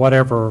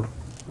whatever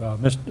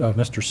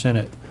Mr.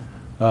 Senate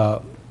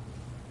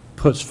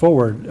puts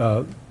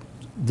forward,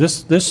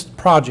 this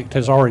project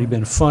has already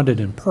been funded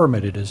and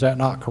permitted. Is that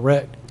not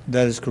correct?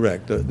 That is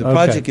correct. The Okay.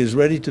 project is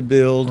ready to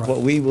build.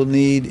 What we will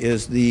need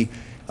is the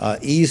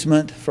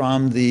easement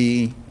from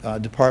the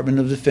Department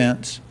of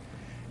Defense,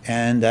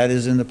 and that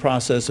is in the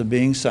process of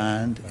being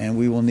signed, and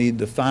we will need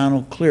the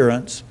final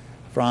clearance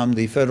from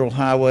the Federal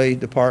Highway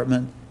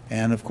Department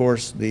and, of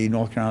course, the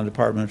North Carolina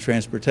Department of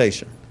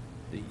Transportation.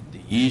 The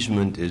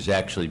easement has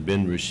actually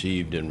been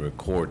received and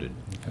recorded.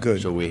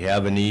 Good. So we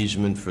have an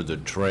easement for the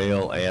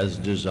trail as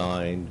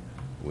designed,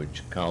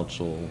 which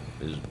council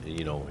is,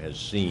 has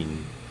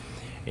seen.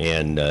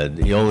 And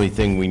the only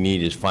thing we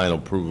need is final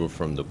approval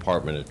from the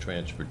Department of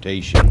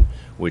Transportation,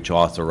 which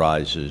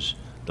authorizes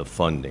the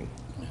funding.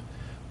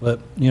 But,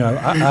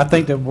 I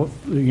think that, when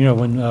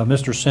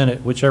Mr.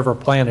 Senate, whichever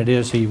plan it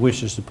is he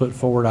wishes to put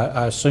forward,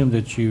 I assume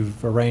that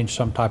you've arranged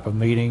some type of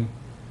meeting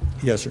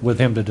Yes, sir. with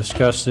him to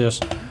discuss this.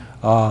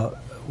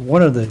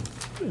 One of the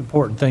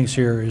important things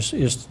here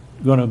is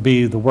going to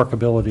be the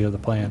workability of the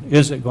plan.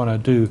 Is it going to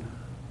do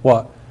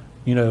what,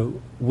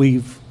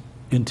 we've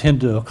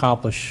intended to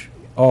accomplish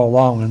all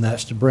along, and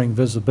that's to bring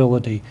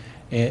visibility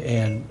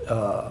and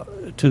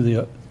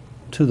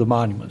to the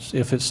monuments.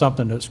 If it's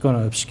something that's going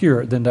to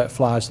obscure it, then that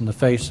flies in the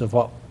face of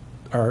what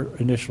our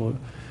initial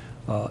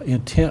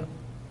intent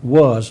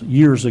was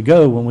years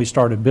ago when we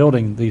started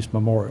building these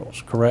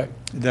memorials, correct?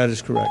 That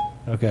is correct.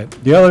 Okay.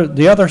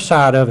 The other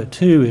side of it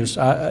too is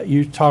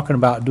you're talking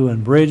about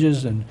doing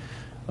bridges and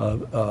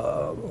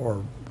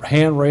or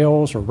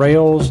handrails or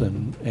rails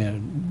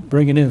and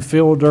bringing in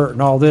fill dirt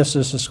and all this.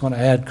 This is going to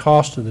add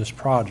cost to this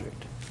project.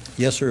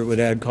 Yes, sir, it would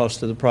add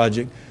cost to the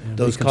project. And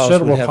Those the costs would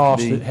considerable have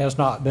cost to that be, has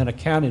not been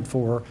accounted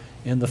for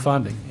in the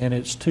funding, and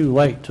it's too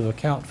late to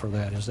account for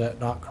that. Is that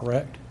not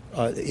correct?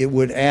 it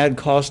would add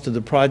cost to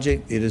the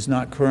project. It is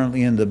not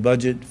currently in the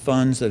budget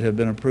funds that have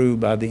been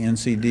approved by the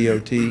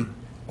NCDOT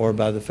or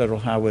by the Federal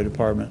Highway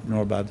Department,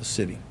 nor by the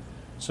city.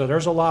 So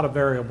there's a lot of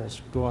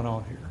variables going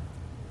on here.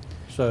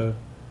 So,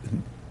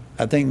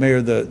 I think,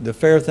 Mayor, the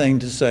fair thing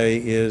to say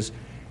is,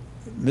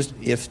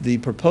 if the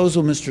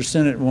proposal Mr.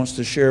 Senate wants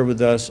to share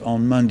with us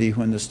on Monday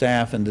when the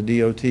staff and the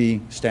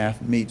DOT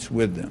staff meets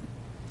with them,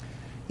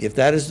 if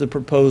that is the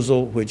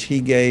proposal which he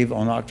gave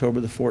on October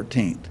the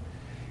 14th,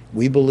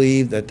 we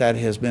believe that that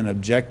has been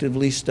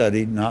objectively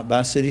studied, not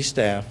by city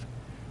staff,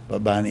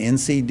 but by an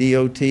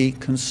NCDOT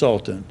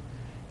consultant.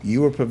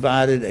 You were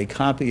provided a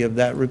copy of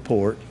that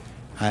report.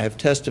 I have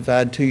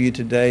testified to you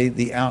today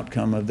the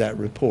outcome of that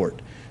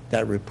report.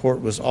 That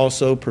report was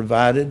also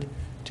provided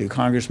to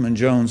Congressman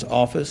Jones'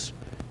 office.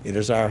 It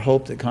is our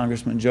hope that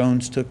Congressman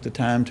Jones took the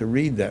time to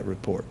read that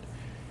report.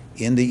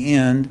 In the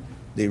end,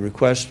 the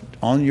request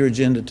on your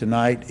agenda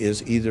tonight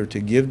is either to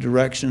give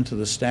direction to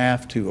the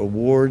staff to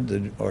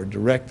award or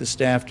direct the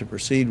staff to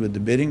proceed with the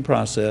bidding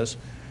process,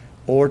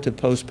 or to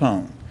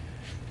postpone.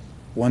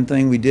 One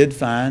thing we did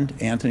find,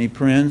 Anthony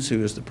Prinz,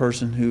 who is the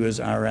person who is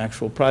our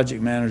actual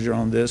project manager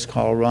on this,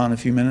 called Ron a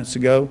few minutes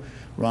ago.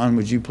 Ron,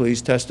 would you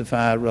please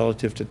testify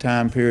relative to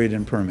time period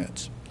and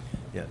permits?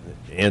 Yeah,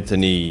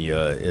 Anthony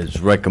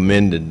has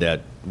recommended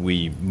that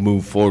we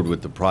move forward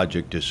with the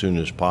project as soon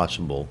as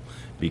possible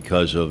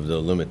because of the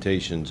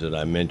limitations that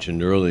I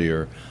mentioned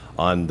earlier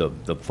on the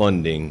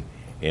funding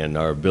and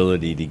our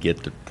ability to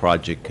get the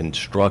project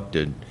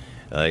constructed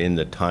in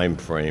the time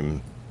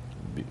frame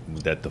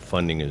that the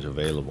funding is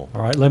available.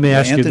 all right, let me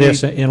ask you Anthony-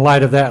 this. In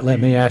light of that,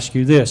 let me ask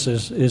you this.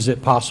 Is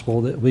it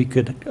possible that we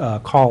could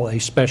call a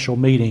special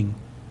meeting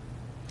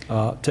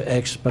to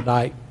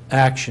expedite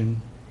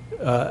action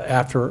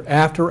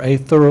after a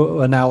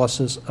thorough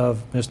analysis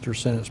of Mr.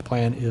 Senate's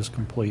plan is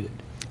completed?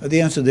 The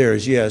answer there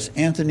is yes.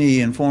 Anthony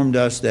informed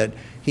us that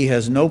he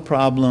has no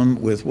problem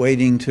with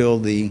waiting till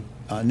the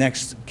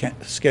next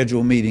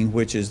scheduled meeting,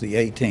 which is the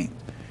 18th.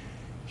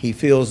 He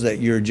feels that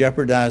you're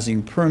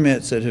jeopardizing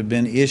permits that have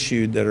been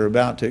issued that are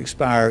about to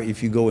expire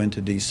if you go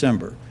into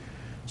December.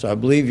 So I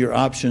believe your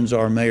options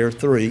are, Mayor,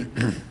 three.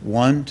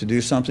 One, to do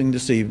something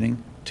this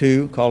evening.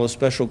 Two, call a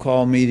special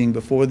call meeting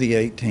before the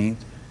 18th.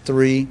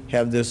 Three,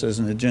 have this as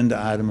an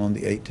agenda item on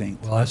the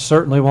 18th. Well, I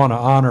certainly want to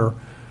honor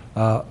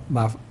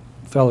my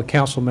fellow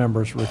council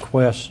members'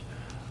 request,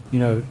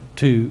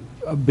 to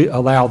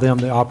allow them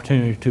the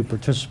opportunity to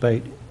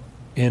participate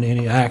in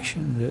any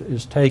action that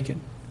is taken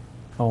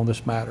on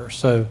this matter.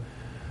 So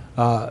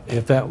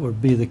if that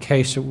would be the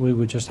case, we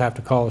would just have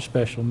to call a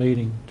special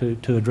meeting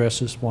to address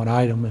this one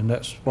item, and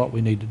that's what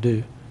we need to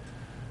do.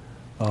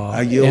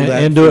 I yield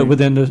that And do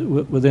for-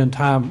 it within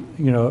time,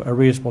 a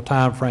reasonable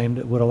time frame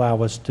that would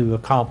allow us to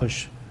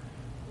accomplish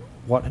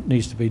what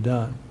needs to be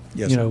done.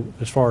 Yes, sir.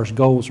 As far as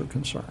goals are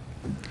concerned.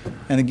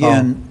 And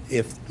again,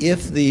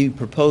 if the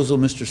proposal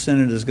Mr.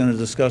 Senate is going to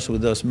discuss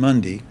with us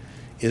Monday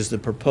is the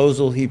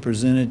proposal he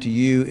presented to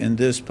you in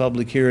this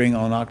public hearing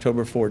on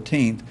October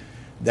 14th,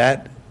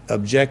 that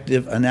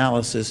objective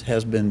analysis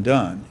has been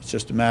done. It's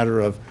just a matter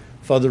of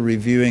further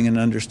reviewing and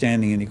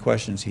understanding any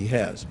questions he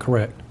has.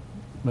 Correct.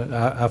 But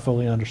I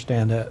fully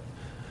understand that.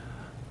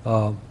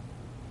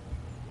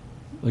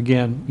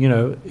 Again,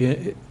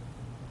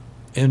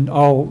 in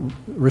all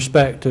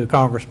respect to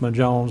Congressman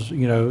Jones,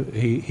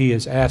 he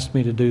has asked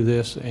me to do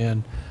this,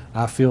 and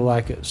I feel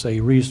like it's a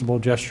reasonable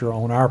gesture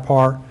on our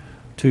part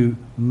to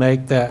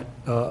make that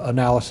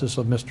analysis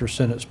of Mr.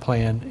 Sennett's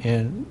plan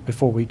and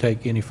before we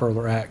take any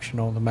further action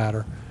on the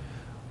matter.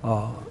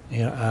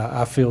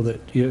 I feel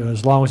that,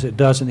 as long as it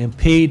doesn't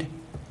impede,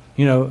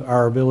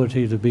 our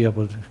ability to be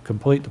able to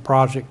complete the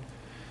project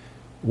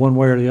one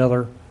way or the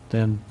other,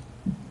 then,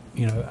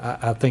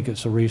 I think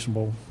it's a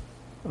reasonable,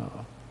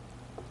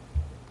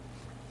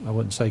 I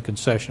wouldn't say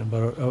concession, but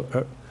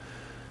a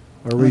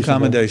reasonable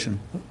Accommodation.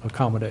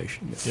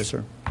 Accommodation, yes. Yes,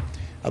 sir.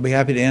 I'll be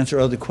happy to answer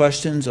other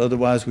questions.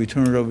 Otherwise, we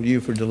turn it over to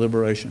you for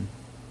deliberation.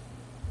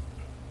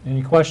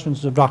 Any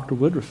questions of Dr.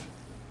 Woodruff?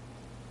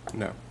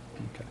 No.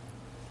 Okay.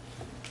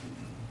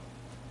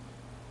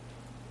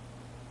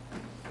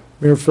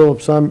 Mayor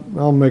Phillips,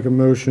 I'll make a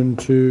motion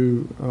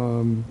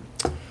to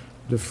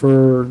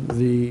defer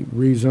the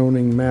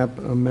rezoning map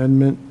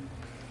amendment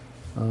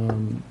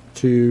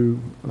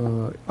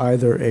to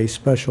either a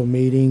special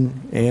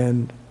meeting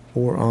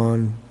or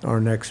on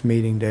our next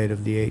meeting date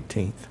of the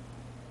 18th.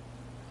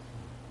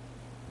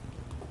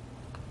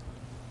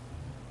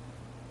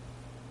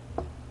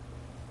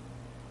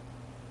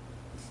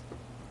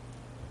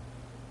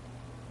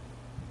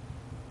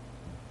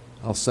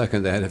 I'll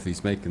second that if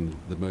he's making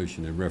the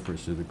motion in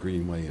reference to the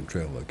Greenway and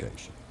trail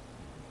location.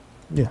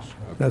 Yes,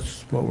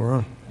 that's what we're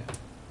on.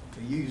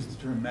 You used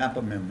the term map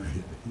amendment.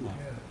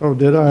 Oh,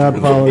 did I? I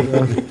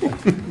apologize.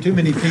 Too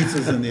many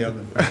pizzas in the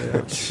oven.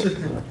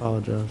 I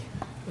apologize.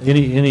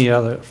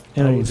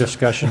 Any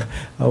discussion?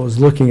 I was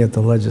looking at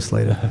the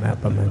legislative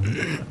map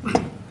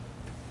amendment.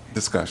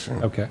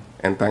 Discussion. Okay.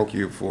 And thank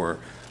you for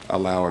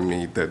allowing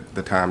me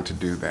the time to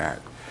do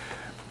that.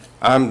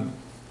 I'm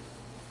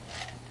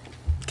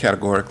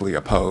categorically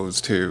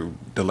opposed to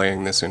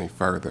delaying this any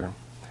further.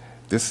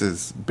 This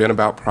has been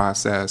about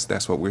process.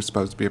 That's what we're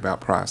supposed to be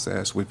about,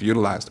 process. We've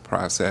utilized the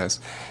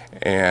process,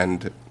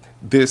 and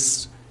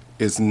this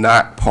is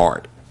not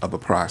part of a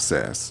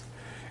process.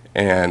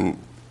 And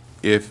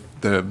if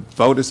the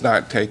vote is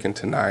not taken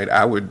tonight,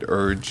 I would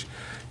urge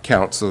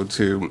council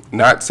to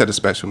not set a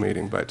special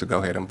meeting, but to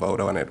go ahead and vote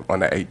on it on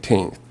the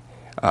 18th,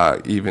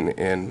 even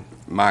in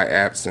my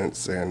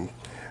absence. And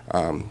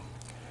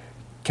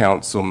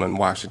Councilman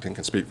Washington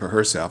can speak for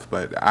herself,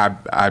 but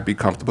I'd be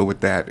comfortable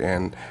with that,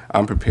 and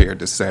I'm prepared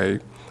to say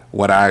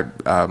what I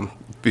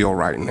feel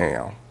right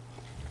now.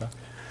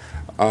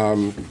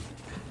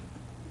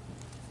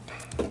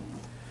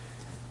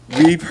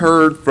 We've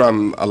heard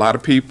from a lot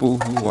of people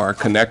who are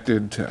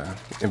connected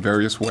in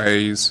various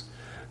ways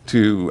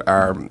to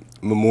our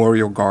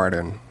memorial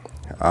garden.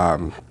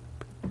 I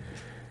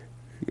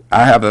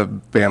have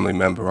a family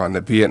member on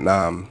the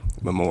Vietnam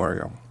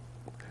Memorial.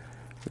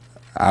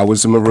 I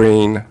was a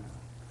Marine.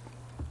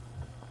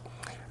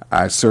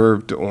 I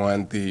served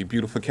on the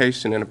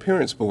Beautification and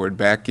Appearance Board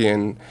back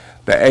in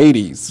the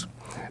 80s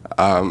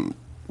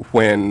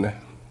when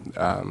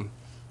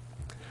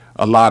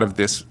a lot of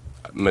this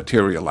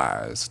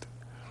materialized.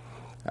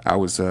 I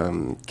was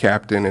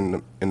captain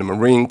in the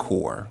Marine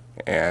Corps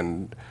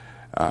and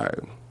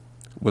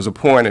was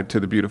appointed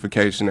to the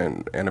Beautification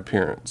and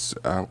Appearance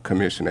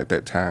Commission at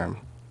that time.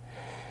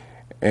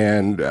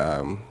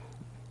 And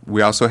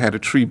we also had a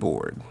tree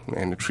board,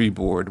 and the tree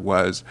board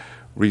was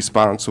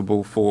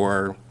responsible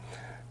for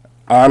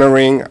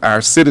honoring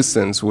our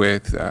citizens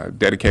with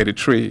dedicated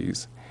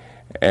trees.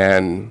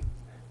 And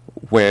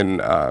when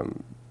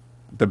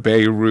the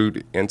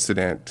Beirut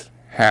incident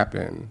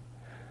happened,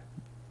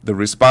 the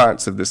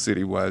response of the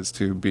city was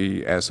to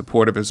be as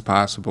supportive as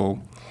possible,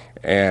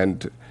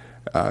 and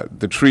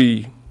the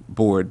tree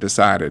board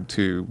decided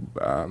to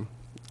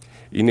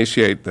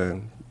initiate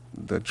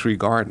the tree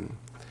garden.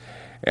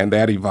 And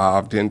that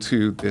evolved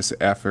into this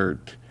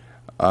effort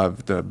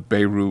of the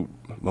Beirut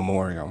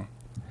Memorial.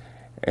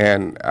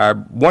 And I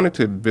wanted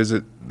to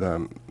visit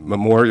the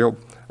memorial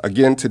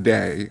again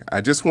today.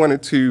 I just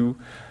wanted to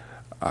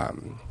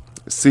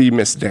see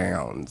Miss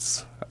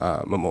Downs'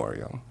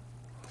 memorial,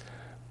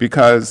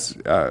 because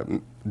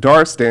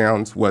Doris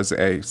Downs was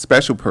a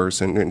special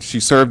person, and she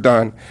served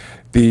on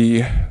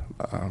the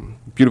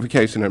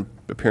Beautification and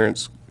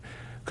Appearance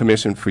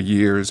Commission for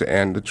years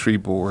and the tree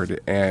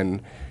board,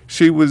 and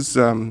she was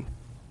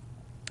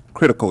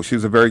critical. She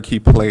was a very key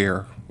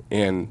player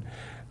in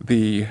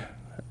the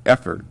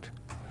effort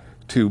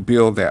to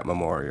build that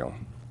memorial.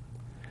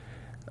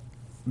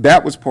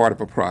 That was part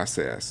of a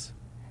process,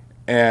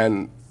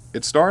 and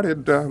it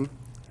started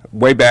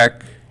way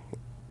back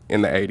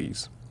in the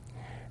 80s.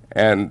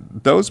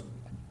 And those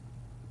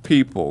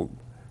people,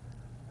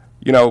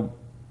 you know,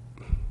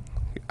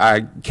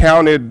 I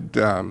counted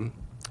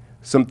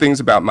some things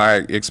about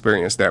my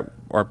experience that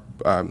are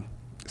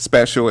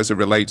special as it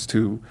relates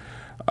to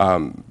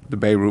the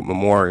Beirut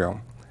Memorial.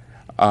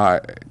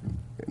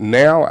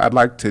 Now I'd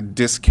like to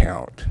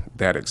discount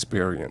that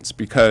experience,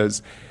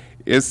 because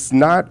it's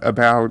not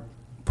about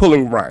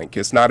pulling rank.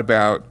 It's not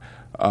about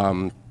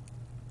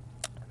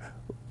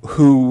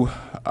who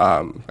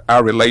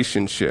our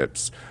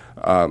relationships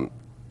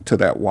to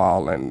that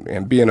wall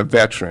and being a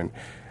veteran,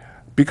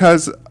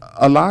 because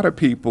a lot of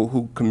people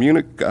who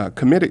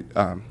committed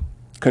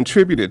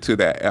contributed to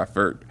that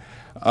effort,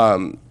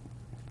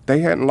 they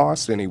hadn't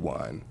lost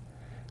anyone.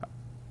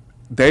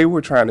 They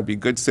were trying to be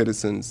good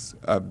citizens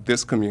of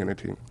this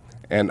community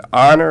and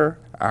honor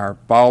our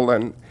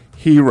fallen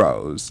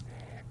heroes,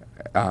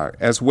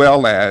 as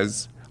well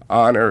as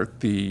honor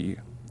the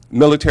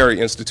military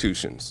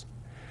institutions.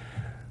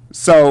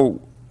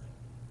 So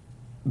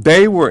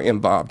they were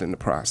involved in the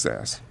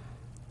process.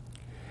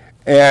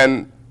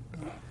 And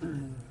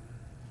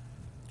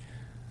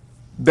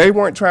they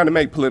weren't trying to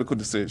make political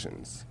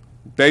decisions.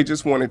 They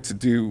just wanted to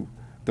do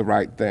the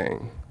right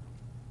thing.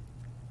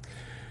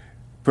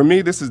 For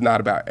me, this is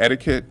not about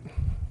etiquette,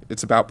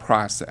 it's about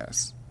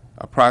process.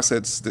 A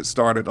process that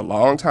started a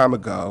long time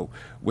ago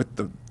with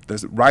the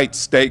right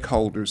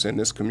stakeholders in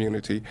this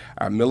community,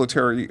 our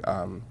military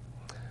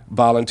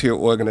volunteer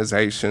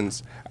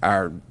organizations,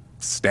 our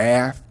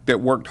staff that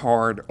worked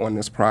hard on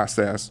this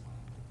process.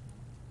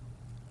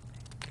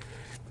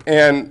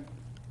 And,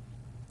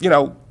 you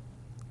know,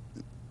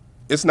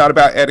 it's not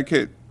about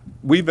etiquette.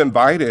 We've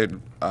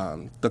invited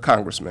the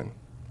congressman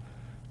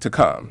to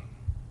come.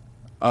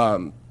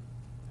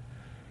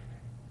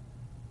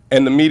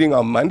 And the meeting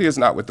on Monday is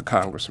not with the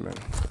congressman,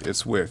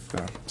 it's with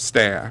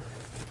staff.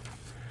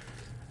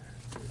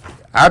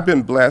 I've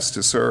been blessed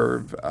to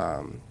serve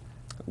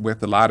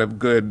with a lot of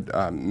good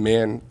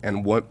men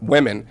and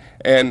women.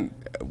 And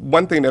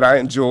one thing that I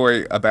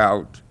enjoy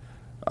about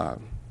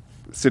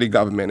city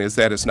government is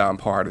that it's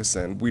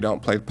nonpartisan. We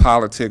don't play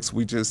politics,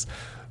 we just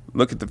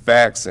look at the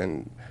facts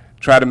and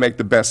try to make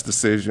the best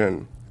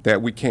decision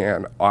that we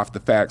can off the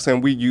facts,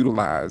 and we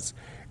utilize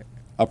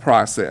a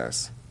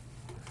process.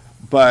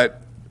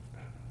 But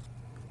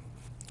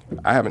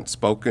I haven't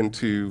spoken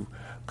to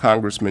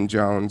Congressman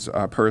Jones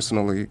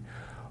personally,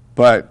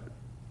 but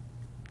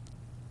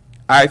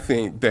I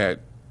think that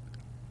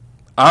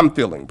I'm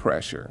feeling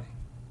pressure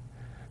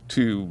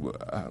to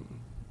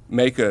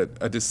make a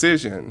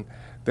decision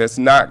that's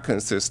not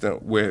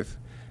consistent with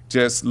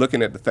just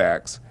looking at the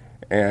facts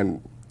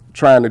and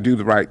trying to do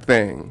the right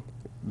thing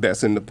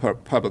that's in the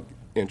public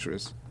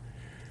interest.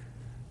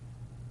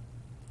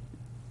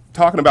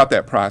 Talking about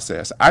that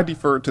process, I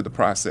deferred to the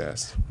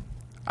process.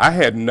 I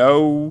had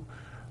no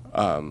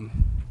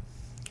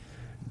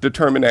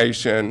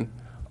determination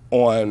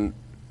on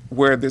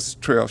where this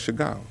trail should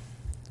go.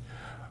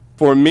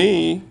 For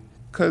me,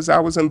 because I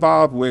was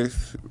involved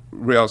with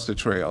Rails to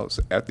Trails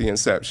at the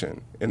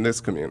inception in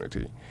this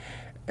community,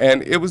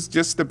 and it was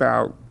just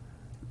about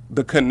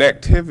the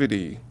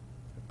connectivity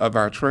of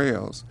our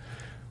trails.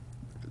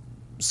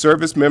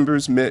 Service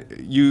members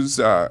use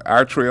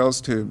our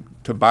trails to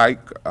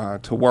bike,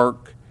 to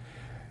work.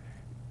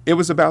 It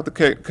was about the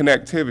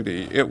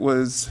connectivity. It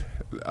was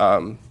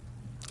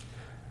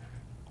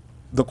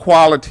the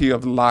quality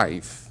of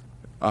life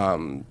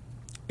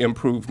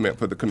improvement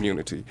for the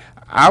community.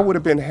 I would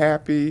have been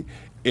happy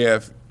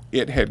if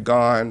it had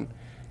gone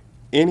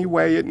any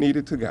way it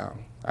needed to go.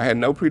 I had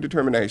no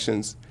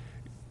predeterminations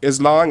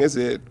as long as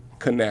it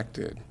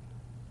connected.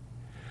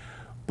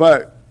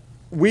 But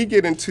we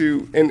get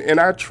into, and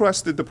I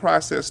trusted the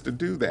process to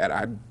do that.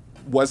 I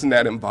wasn't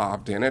that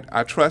involved in it.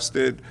 I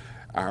trusted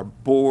our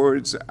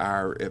boards,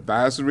 our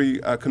advisory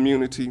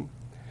community.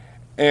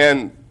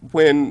 And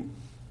when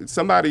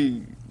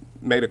somebody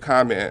made a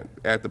comment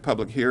at the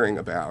public hearing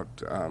about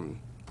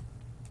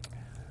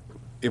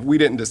if we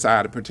didn't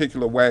decide a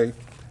particular way,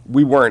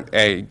 we weren't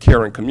a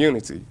caring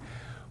community.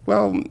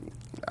 Well,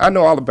 I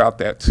know all about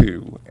that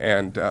too,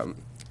 and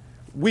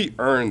we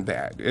earned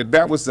that.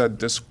 That was a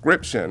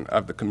description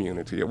of the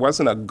community. It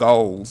wasn't a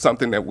goal,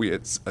 something that we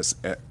had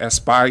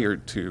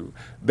aspired to.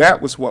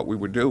 That was what we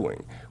were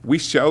doing. We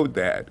showed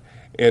that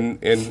in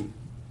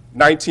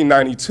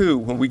 1992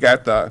 when we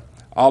got the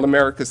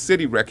All-America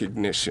City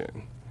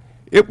recognition.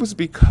 It was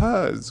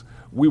because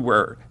we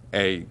were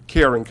a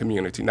caring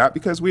community, not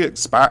because we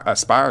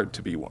aspired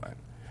to be one.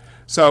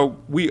 So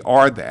we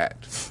are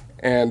that.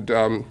 And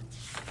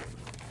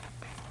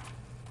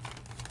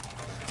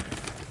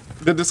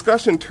the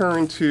discussion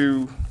turned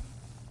to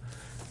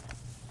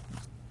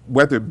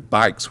whether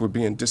bikes were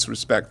being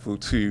disrespectful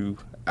to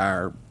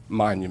our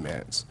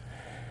monuments.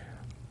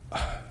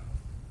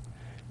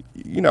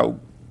 You know,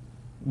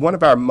 one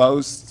of our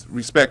most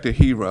respected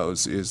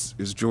heroes is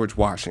George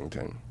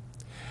Washington.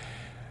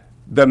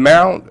 The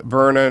Mount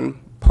Vernon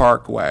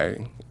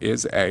Parkway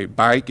is a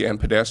bike and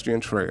pedestrian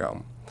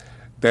trail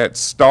that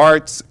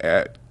starts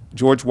at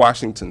George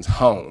Washington's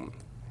home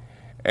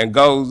and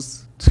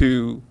goes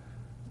to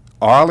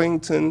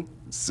Arlington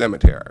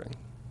Cemetery,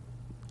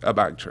 a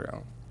bike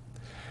trail.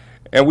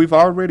 And we've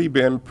already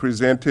been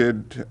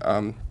presented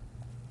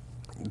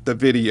the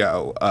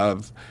video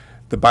of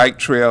the bike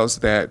trails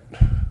that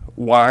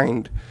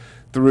wind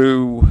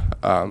through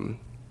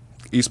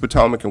East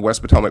Potomac and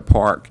West Potomac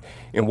Park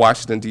in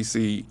Washington,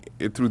 D.C.,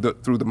 through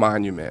the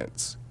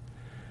monuments.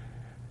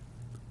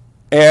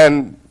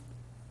 And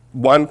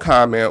one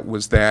comment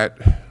was that,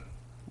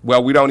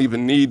 well, we don't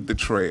even need the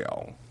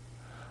trail.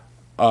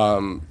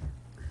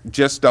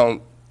 Just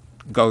don't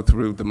go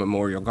through the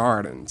Memorial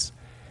Gardens.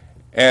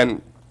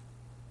 And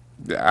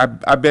I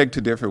beg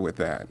to differ with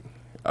that.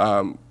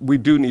 we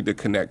do need the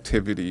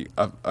connectivity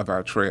of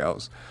our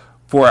trails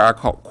for our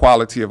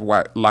quality of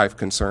life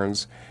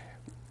concerns.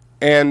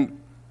 And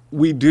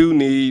we do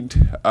need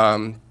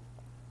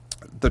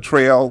the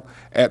trail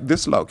at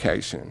this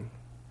location.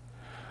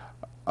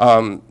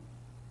 The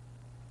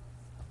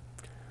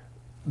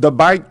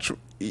bike,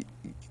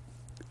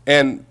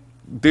 and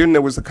then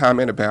there was a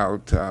comment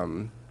about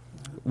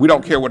we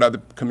don't care what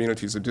other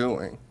communities are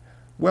doing.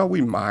 Well,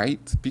 we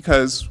might,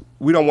 because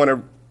we don't want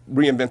to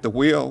reinvent the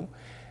wheel.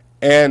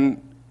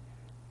 And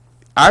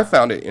I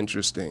found it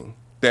interesting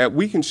that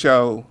we can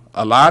show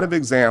a lot of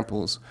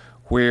examples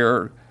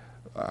where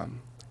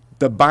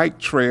the bike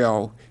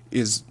trail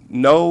is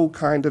no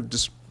kind of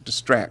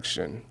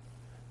distraction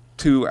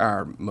to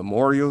our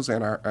memorials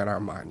and our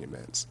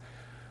monuments.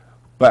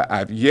 But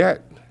I've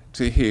yet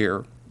to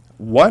hear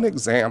one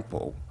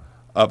example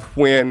of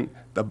when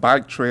the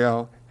bike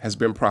trail has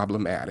been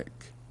problematic,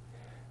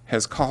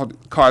 has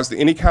caused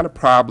any kind of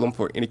problem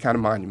for any kind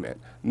of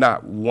monument.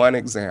 Not one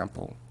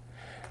example.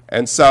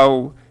 And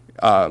so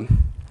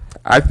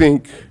I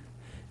think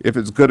if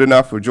it's good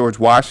enough for George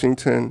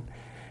Washington,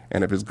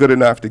 and if it's good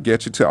enough to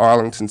get you to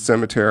Arlington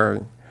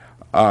Cemetery,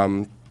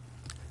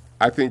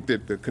 I think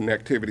that the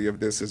connectivity of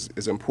this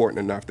is important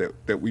enough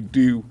that we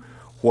do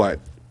what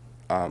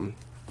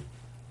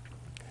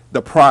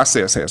the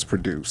process has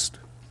produced.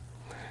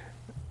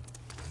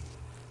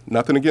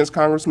 Nothing against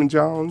Congressman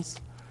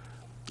Jones.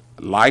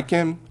 Like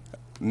him,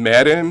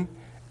 met him,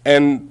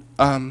 and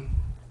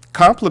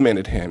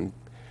complimented him,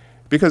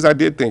 because I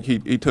did think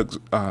he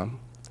took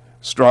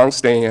strong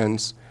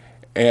stands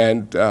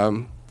and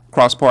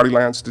crossed party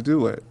lines to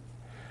do it.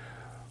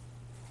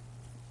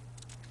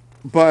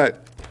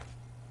 But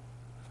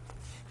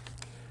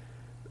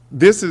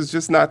this is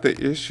just not the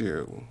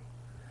issue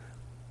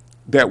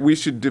that we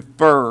should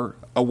defer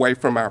away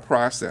from our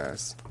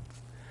process.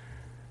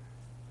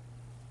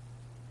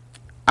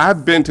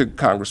 I've been to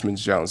Congressman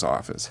Jones'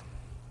 office,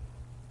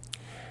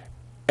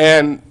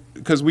 and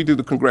because we do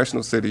the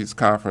Congressional Cities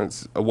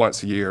Conference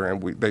once a year,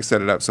 and they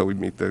set it up so we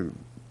meet the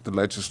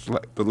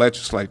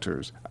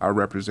legislators, our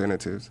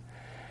representatives.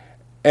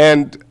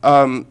 And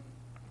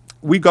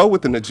we go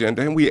with an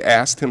agenda, and we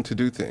asked him to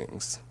do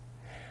things.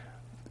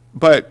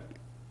 But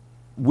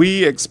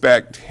we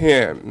expect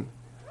him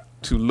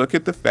to look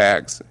at the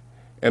facts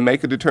and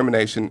make a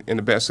determination in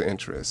the best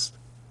interest.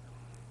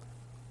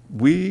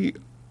 We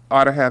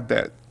ought to have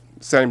that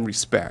same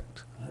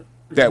respect,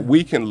 that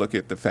we can look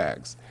at the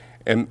facts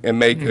and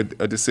make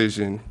a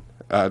decision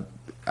out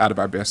of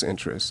our best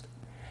interest.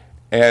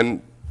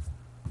 And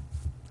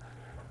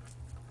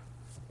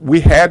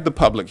we had the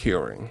public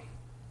hearing,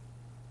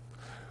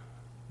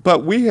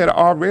 but we had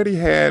already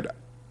had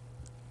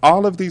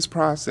all of these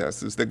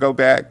processes that go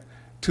back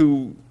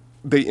to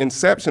the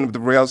inception of the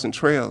Rails and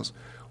Trails,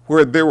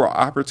 where there were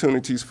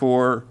opportunities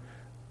for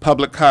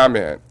public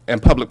comment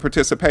and public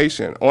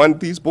participation on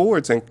these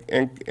boards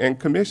and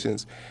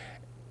commissions.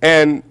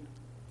 And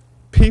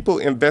people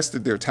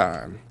invested their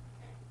time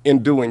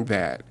in doing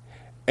that.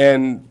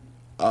 And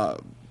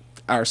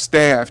our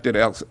staff did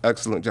an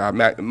excellent job,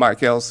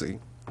 Mike Elsey.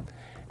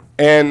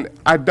 And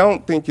I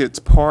don't think it's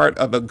part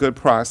of a good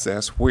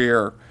process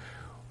where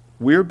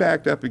we're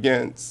backed up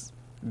against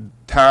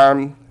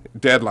time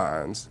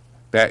deadlines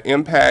that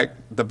impact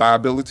the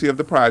viability of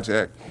the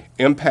project,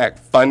 impact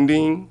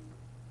funding,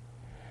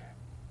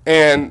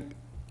 and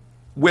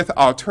with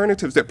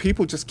alternatives that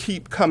people just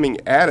keep coming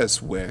at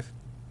us with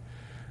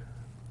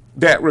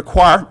that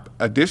require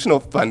additional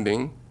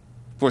funding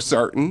for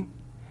certain,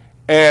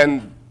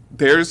 and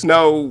there's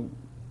no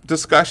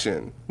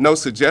discussion, no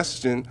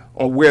suggestion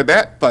on where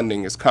that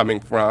funding is coming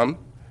from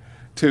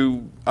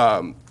to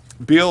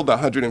build a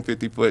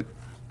 150-foot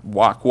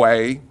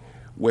walkway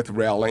with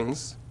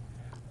railings.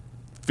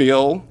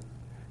 Phil,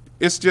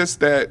 it's just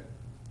that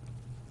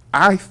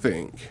I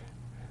think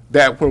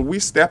that when we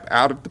step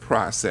out of the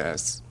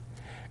process,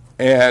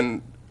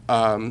 and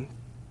I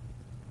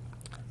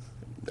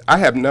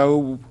have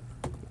no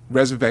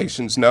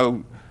reservations,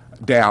 no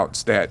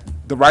doubts that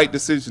the right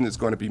decision is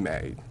going to be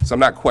made. So I'm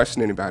not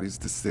questioning anybody's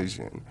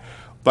decision.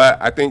 But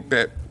I think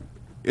that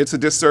it's a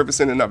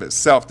disservice in and of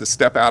itself to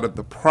step out of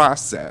the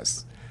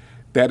process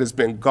that has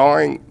been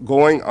going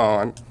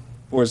on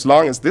for as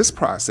long as this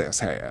process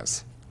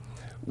has,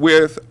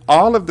 with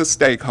all of the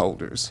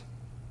stakeholders.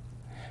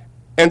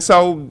 And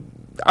so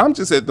I'm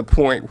just at the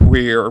point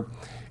where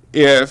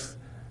if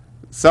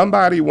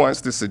somebody wants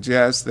to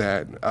suggest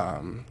that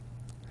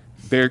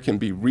there can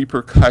be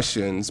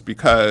repercussions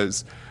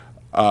because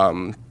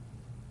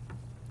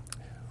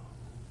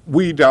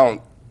we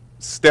don't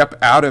step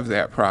out of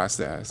that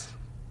process,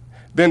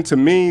 then to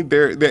me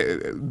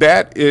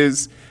that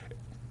is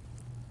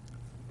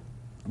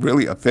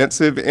really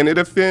offensive, and it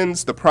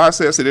offends the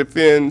process. It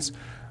offends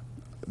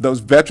those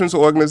veterans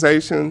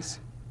organizations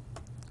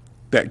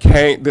that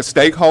came, the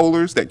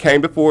stakeholders that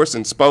came before us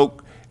and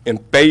spoke in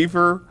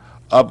favor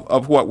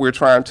of what we're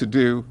trying to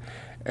do.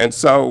 And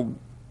so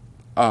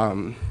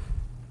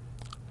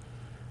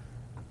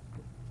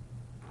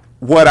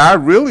what I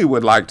really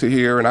would like to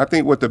hear, and I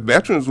think what the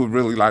veterans would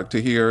really like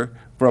to hear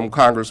from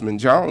Congressman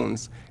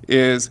Jones,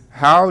 is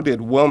how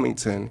did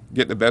Wilmington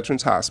get the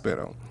Veterans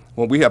Hospital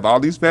when we have all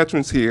these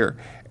veterans here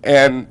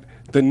and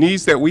the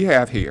needs that we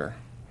have here,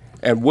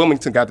 and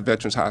Wilmington got the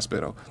Veterans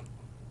Hospital?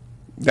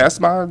 That's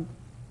my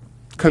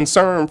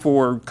concern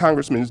for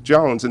Congressman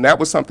Jones, and that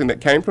was something that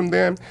came from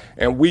them.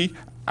 And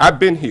I've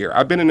been here.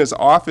 I've been in his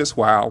office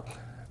while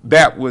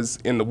that was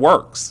in the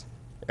works,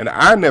 and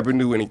I never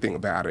knew anything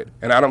about it.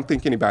 And I don't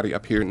think anybody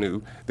up here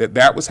knew that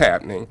that was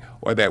happening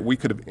or that we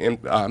could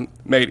have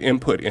made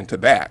input into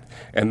that.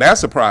 And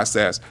that's a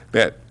process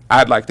that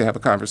I'd like to have a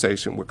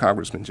conversation with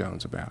Congressman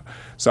Jones about.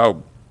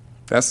 So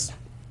that's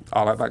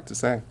all I'd like to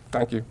say.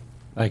 Thank you.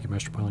 Thank you,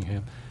 Mr.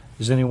 Willingham.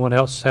 Does anyone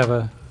else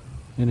have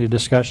any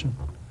discussion?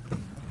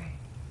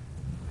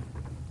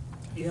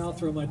 Yeah, I'll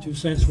throw my 2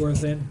 cents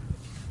worth in.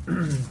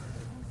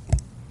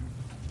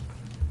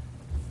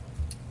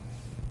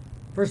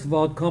 First of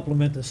all,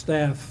 compliment the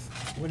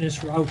staff. When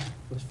this route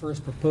was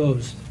first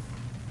proposed,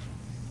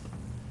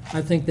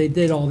 I think they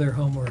did all their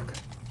homework.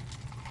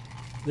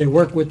 They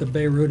worked with the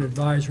Beirut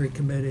Advisory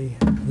Committee,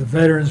 the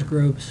veterans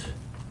groups,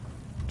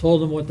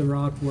 told them what the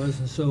route was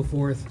and so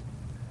forth,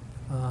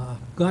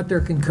 got their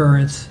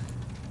concurrence,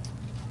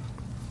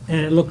 and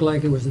it looked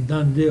like it was a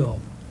done deal.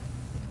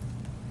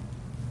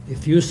 A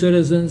few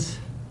citizens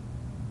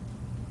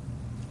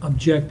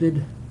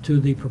objected to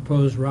the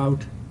proposed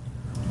route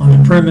on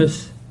the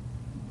premise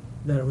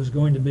that it was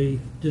going to be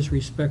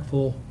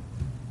disrespectful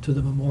to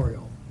the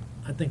memorial.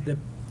 I think that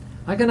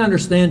I can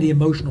understand the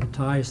emotional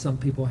ties some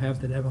people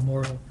have to that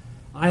memorial.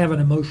 I have an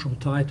emotional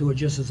tie to it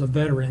just as a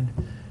veteran,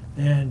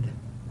 and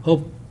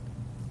hope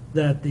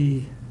that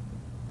the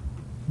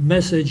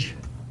message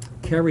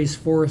carries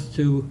forth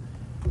to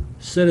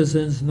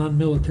citizens,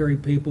 non-military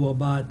people,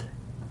 about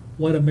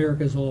what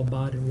America is all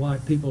about and why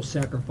people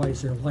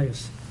sacrifice their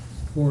lives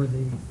for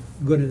the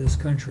good of this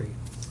country.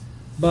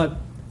 But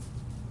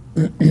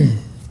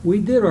we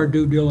did our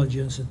due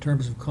diligence in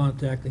terms of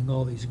contacting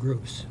all these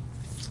groups.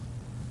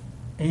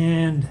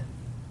 And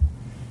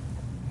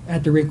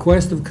at the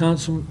request of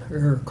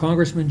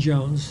Congressman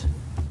Jones,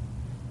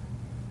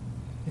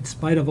 in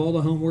spite of all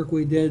the homework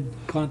we did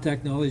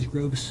contacting all these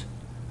groups,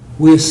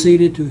 we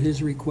acceded to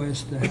his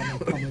request to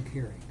have a public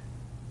hearing.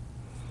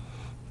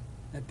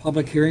 That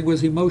public hearing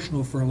was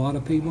emotional for a lot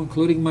of people,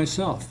 including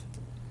myself.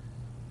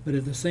 But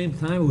at the same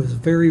time, it was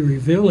very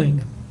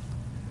revealing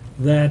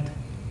that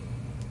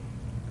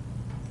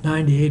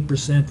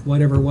 98%,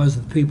 whatever it was,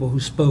 of the people who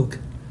spoke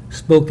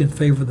in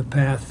favor of the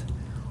path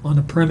on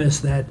the premise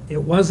that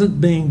it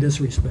wasn't being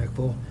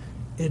disrespectful.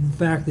 In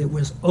fact, it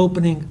was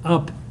opening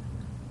up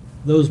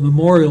those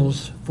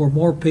memorials for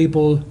more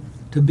people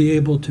to be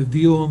able to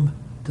view them,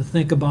 to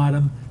think about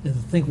them, and to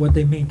think what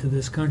they mean to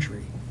this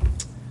country.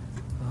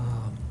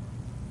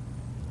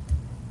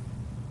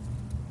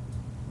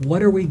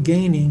 What are we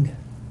gaining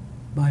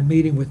by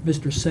meeting with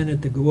Mr.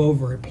 Senate to go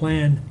over a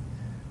plan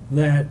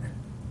that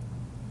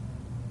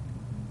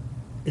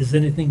is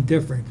anything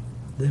different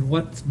than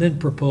what's been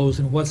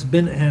proposed and what's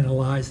been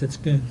analyzed that's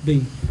going to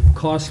be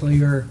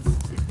costlier,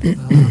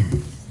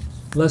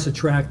 less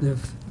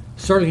attractive,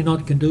 certainly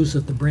not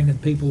conducive to bringing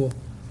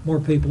more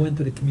people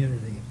into the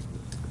community?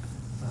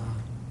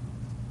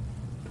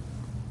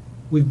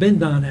 We've been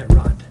down that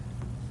route.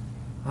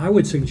 I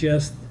would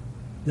suggest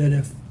that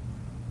if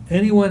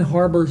anyone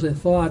harbors a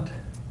thought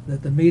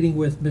that the meeting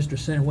with Mr.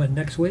 Senate, when,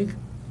 next week?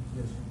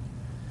 Yes.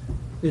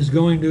 Is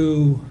going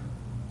to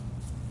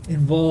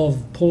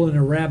involve pulling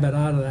a rabbit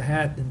out of the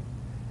hat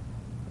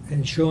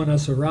and showing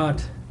us a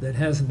route that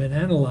hasn't been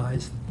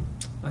analyzed,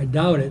 I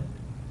doubt it.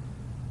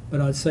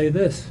 But I'd say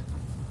this: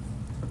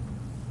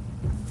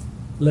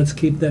 let's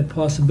keep that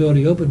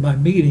possibility open by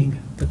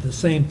meeting, but at the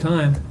same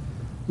time,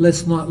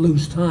 let's not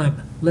lose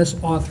time. Let's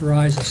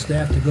authorize the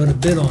staff to go to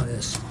bid on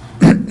this.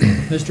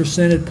 Mr.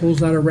 Senate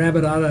pulls out a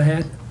rabbit out of the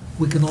hat,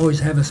 we can always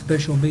have a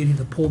special meeting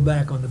to pull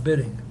back on the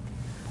bidding.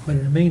 But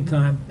in the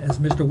meantime, as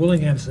Mr.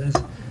 Willingham says,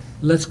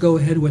 let's go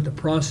ahead with the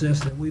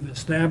process that we've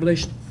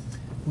established.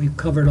 We've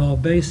covered all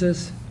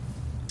bases.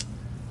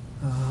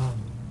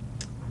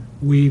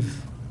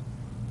 We've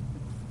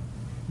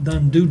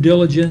done due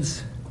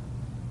diligence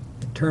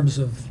in terms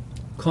of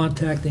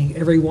contacting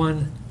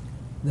everyone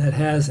that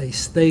has a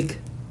stake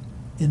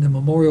in the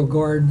Memorial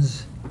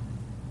Gardens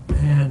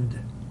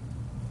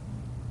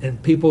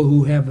and people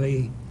who have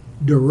a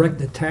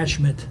direct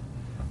attachment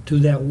to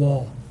that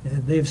wall.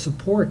 And they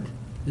support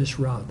this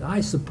route.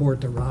 I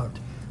support the route.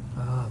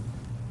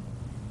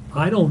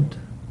 I don't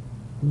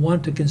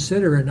want to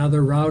consider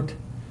another route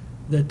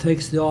that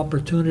takes the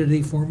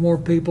opportunity for more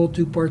people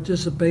to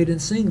participate in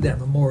seeing that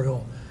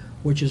memorial,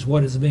 which is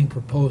what is being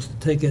proposed, to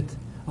take it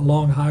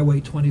along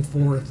Highway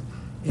 24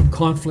 in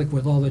conflict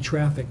with all the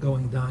traffic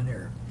going down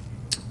there.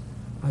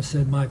 I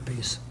said my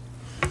piece.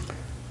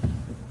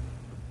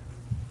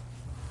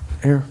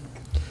 Here,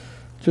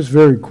 just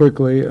very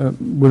quickly,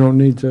 we don't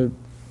need to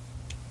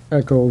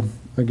echo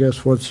I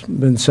guess, what's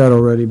been said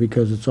already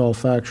because it's all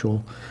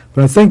factual.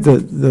 But I think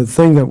that the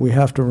thing that we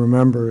have to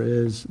remember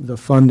is the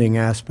funding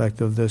aspect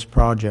of this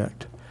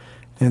project,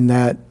 and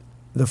that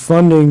the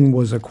funding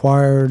was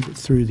acquired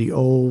through the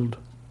old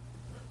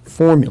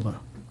formula,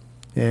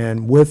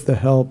 and with the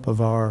help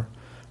of our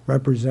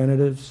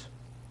representatives,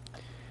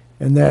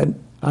 and that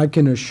I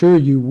can assure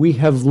you, we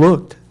have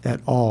looked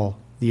at all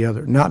the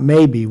other, not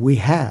maybe, we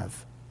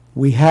have.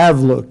 We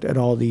have looked at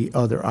all the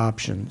other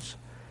options.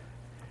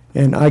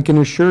 And I can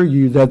assure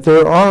you that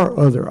there are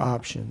other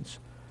options.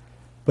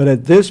 But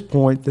at this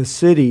point, the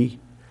city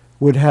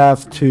would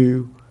have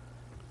to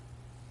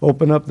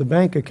open up the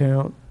bank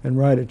account and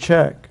write a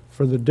check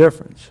for the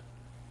difference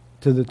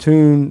to the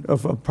tune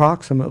of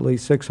approximately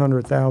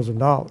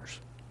 $600,000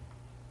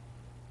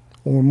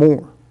 or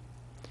more.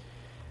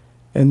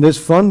 And this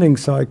funding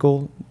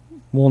cycle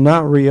will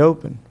not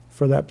reopen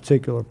for that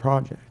particular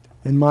project,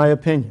 in my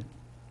opinion.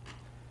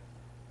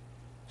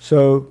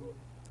 So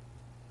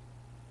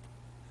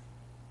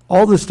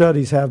all the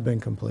studies have been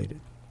completed.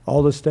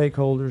 All the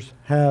stakeholders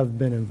have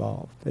been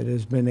involved. It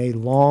has been a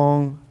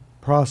long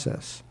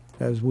process,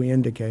 as we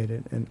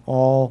indicated, and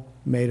all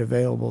made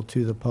available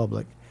to the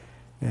public.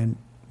 And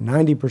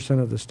 90%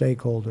 of the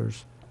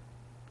stakeholders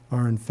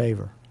are in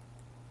favor.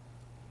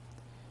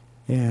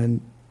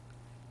 And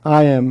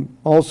I am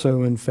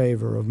also in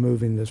favor of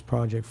moving this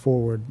project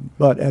forward,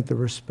 but at the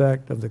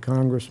respect of the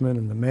congressman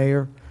and the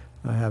mayor,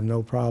 I have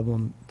no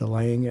problem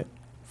delaying it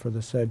for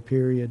the said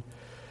period.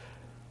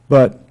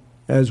 But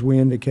as we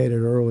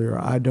indicated earlier,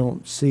 I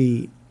don't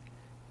see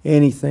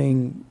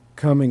anything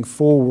coming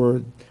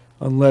forward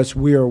unless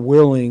we are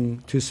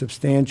willing to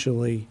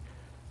substantially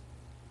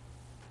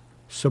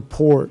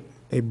support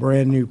a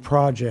brand-new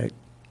project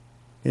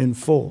in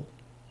full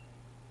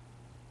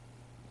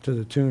to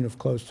the tune of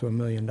close to $1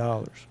 million.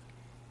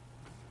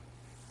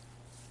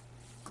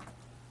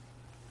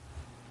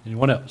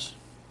 Anyone else?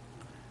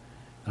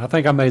 And I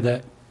think I made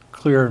that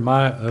clear in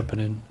my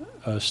opening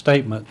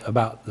statement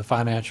about the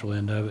financial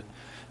end of it.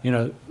 You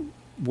know,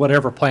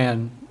 whatever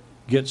plan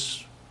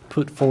gets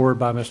put forward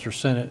by Mr.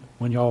 Senate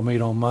when y'all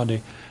meet on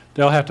Monday,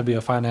 there'll have to be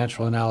a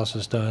financial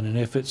analysis done, and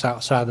if it's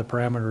outside the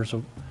parameters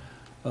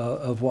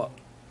of what,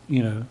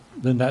 you know,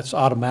 then that's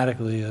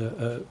automatically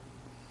a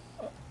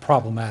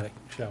problematic,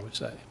 shall we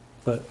say.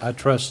 But I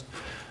trust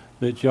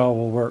that y'all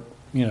will work,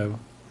 you know,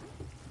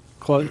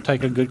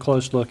 take a good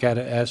close look at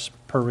it as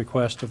per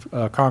request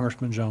of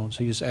Congressman Jones.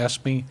 He's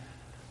asked me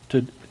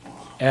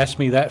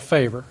that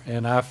favor,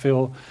 and I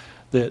feel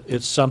that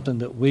it's something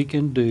that we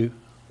can do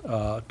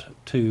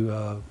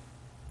to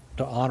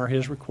honor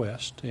his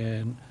request,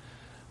 and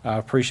I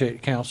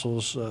appreciate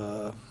council's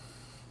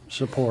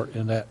support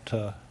in that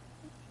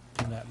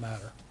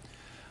matter.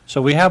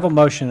 So we have a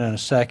motion and a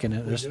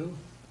second. We do?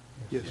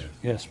 Yes.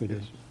 Yes, we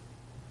do.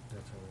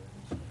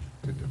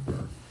 To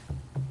defer.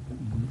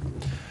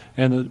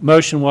 And the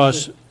motion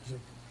was,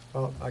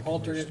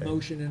 Alternate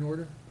motion in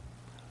order?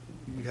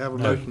 You have a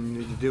motion you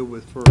need to deal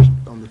with first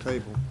on the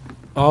table.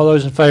 all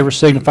those in favor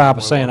signify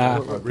by saying aye.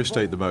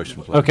 Restate the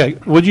motion, please. Okay,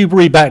 would you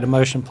read back the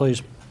motion,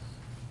 please?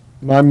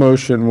 My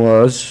motion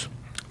was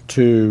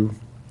to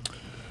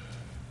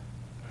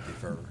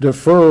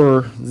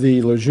defer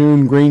the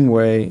Lejeune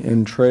Greenway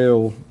and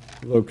Trail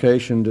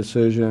location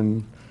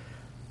decision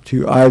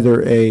to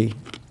either a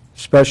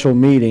special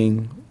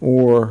meeting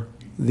or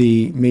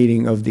the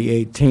meeting of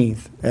the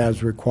 18th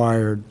as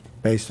required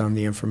based on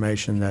the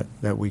information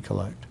that we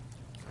collect.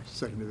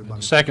 Seconded by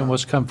Mr. Second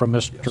was come from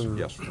Mr.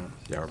 Yes, sir.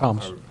 Yeah,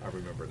 Thomas. I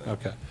remember that.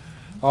 Okay.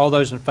 All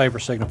those in favor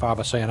signify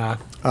by saying aye.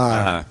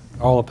 Aye.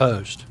 All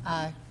opposed?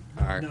 Aye.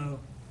 No.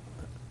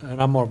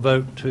 And I'm going to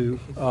vote to,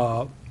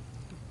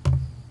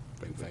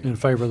 in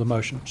favor of the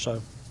motion,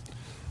 so.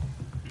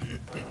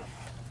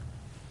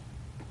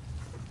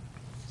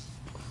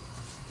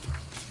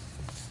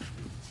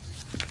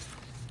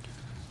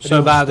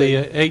 So by the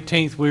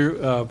 18th,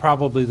 we're,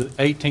 probably the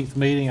 18th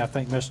meeting, I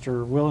think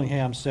Mr.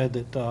 Willingham said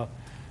that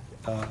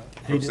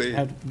he didn't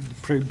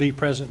have to be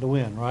present to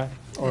win, right?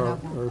 Or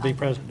be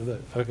present to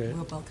vote, okay.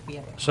 We'll both be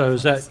at it. So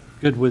is that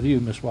good with you,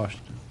 Ms.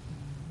 Washington?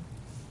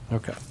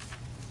 Okay.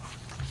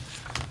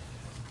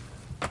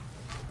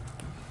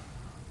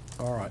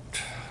 All right.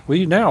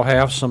 We now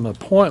have some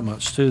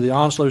appointments to the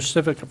Onslow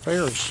Civic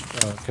Affairs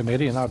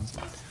Committee, and how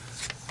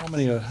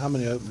many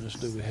openings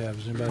do we have?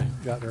 Has anybody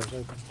got theirs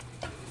open?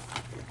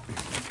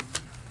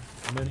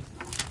 How many?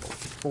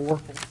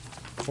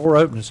 Four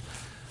openings.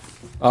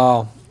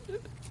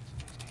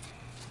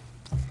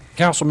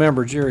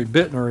 Councilmember Jerry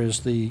Bittner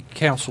is the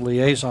council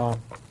liaison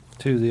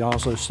to the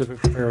Onslow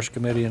Civic Affairs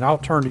Committee, and I'll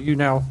turn to you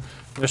now,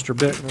 Mr.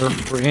 Bittner,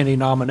 for any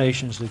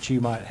nominations that you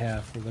might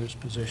have for those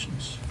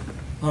positions.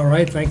 All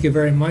right, thank you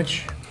very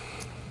much.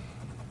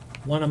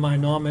 One of my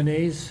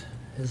nominees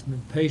has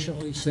been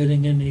patiently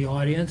sitting in the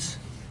audience,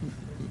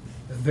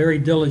 a very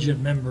diligent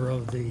member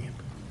of the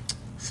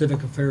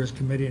Civic Affairs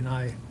Committee, and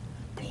I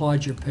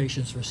applaud your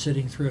patience for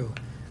sitting through,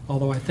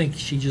 although I think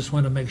she just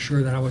wanted to make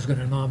sure that I was going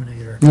to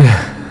nominate her,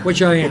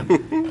 which I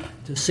am,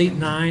 to seat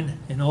 9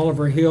 in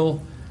Oliver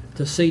Hill,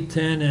 to seat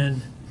 10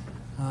 in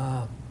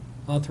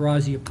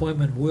Authorize the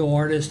appointment of Will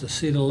Artist to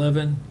seat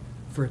 11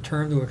 for a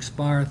term to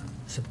expire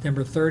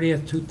September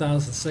 30th,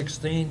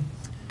 2016,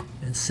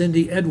 and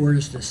Cindy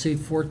Edwards to seat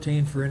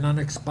 14 for an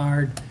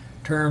unexpired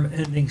term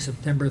ending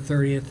September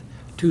 30th,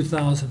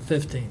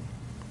 2015.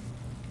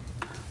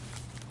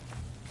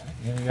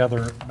 Any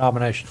other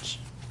nominations?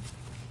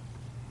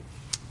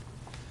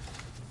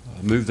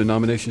 Move the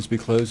nominations be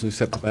closed and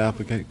accepted by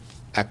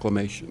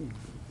acclamation.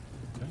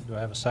 Okay, do I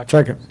have a second?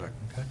 Second.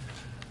 Okay.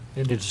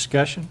 Any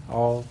discussion?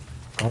 All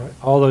right.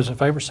 All those in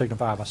favor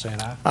signify by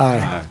saying aye.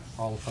 Aye.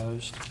 All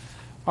opposed?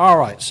 All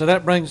right, so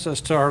that brings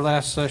us to our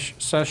last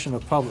session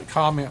of public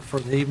comment for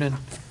the evening.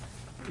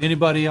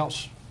 Anybody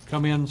else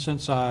come in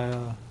since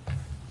I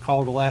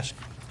called the last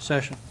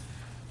session?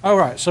 All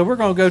right, so we're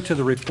going to go to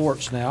the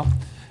reports now,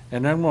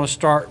 and I'm going to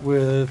start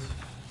with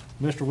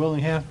Mr.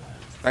 Willingham.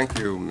 Thank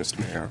you, Mr.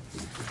 Mayor.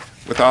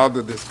 With all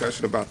the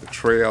discussion about the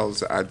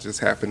trails, I just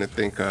happened to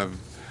think of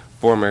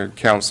former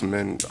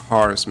Councilman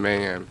Horace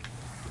Mann,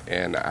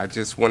 and I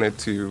just wanted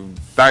to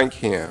thank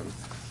him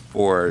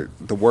for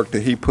the work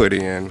that he put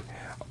in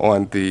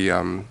on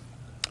the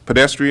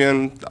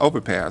pedestrian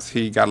overpass.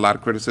 He got a lot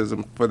of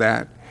criticism for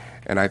that,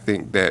 and I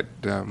think that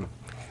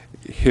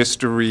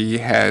history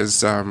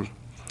has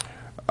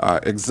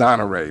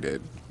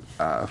exonerated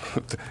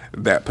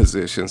that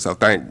position. So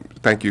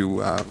thank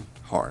you,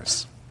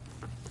 Horace.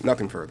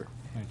 Nothing further.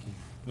 Thank you.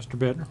 Mr.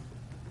 Bittner?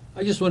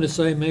 I just want to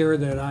say, Mayor,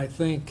 that I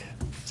think,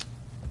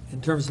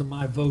 in terms of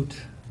my vote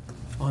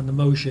on the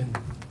motion,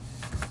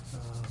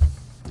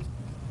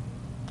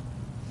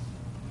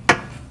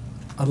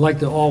 I'd like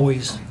to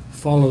always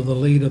follow the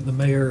lead of the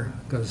mayor,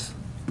 because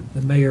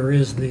the mayor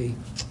is the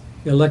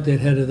elected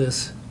head of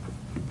this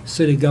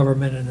city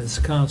government and its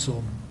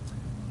council.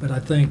 But I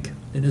think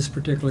in this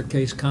particular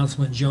case,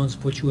 Councilman Jones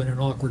put you in an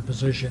awkward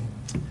position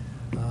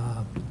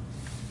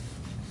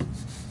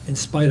in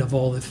spite of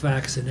all the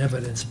facts and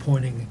evidence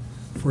pointing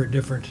for a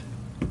different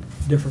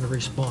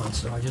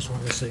response. So I just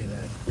wanted to say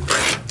that.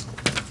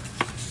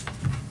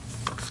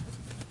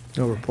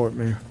 No report,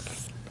 Mayor.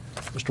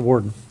 Mr.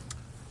 Warden?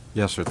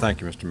 Yes, sir.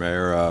 Thank you, Mr.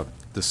 Mayor.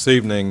 This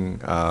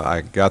evening,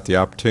 I got the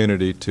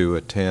opportunity to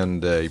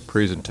attend a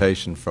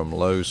presentation from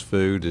Lowe's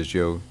Food. As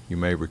you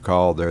may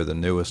recall, they're the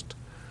newest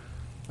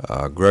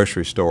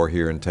grocery store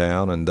here in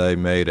town, and they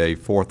made a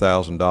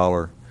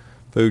 $4,000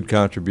 food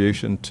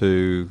contribution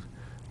to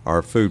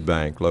our food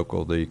bank,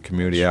 the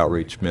Community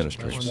Outreach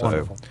Ministry.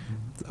 So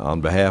on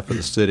behalf of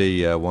the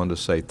city, I wanted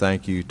to say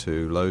thank you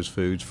to Lowe's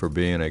Foods for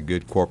being a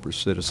good corporate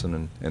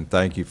citizen, and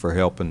thank you for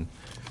helping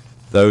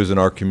those in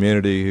our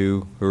community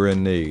who are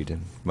in need,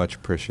 and much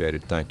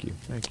appreciated. Thank you.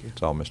 Thank you.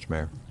 That's all, Mr.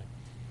 Mayor.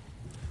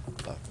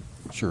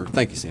 Sure.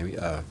 Thank you, Sammy.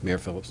 Mayor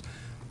Phillips.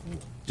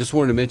 Just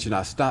wanted to mention,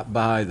 I stopped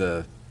by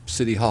the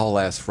City Hall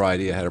last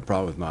Friday. I had a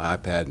problem with my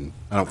iPad, and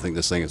I don't think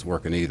this thing is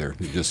working either.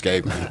 You just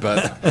gave me.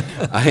 But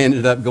I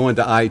ended up going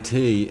to IT,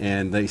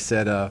 and they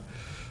said,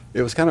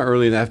 it was kind of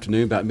early in the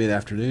afternoon, about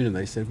mid-afternoon, and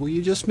they said, well,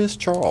 you just missed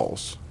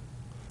Charles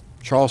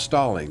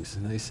Stallings.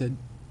 And they said,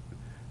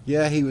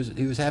 yeah, he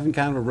was having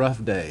kind of a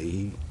rough day.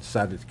 He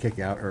decided to kick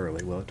out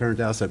early. Well, it turns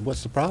out, I said,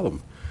 what's the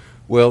problem?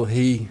 Well,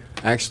 he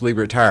actually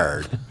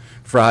retired.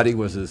 Friday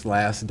was his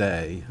last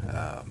day.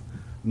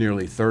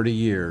 Nearly 30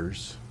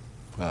 years.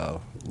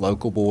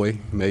 Local boy,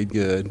 made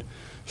good.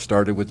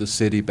 Started with the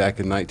city back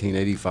in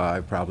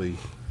 1985, probably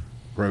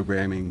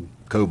programming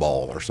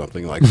COBOL or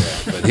something like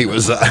that. But he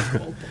was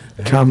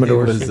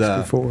Commodore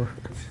 64.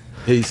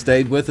 He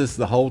stayed with us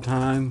the whole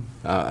time.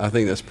 I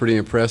think that's pretty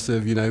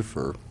impressive,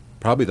 for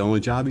probably the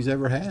only job he's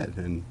ever had.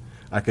 And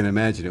I can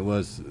imagine it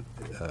was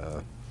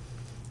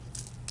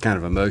kind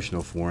of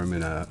emotional for him,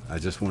 and I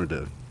just wanted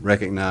to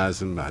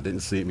recognize him. I didn't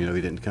see him,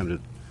 he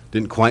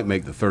didn't quite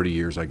make the 30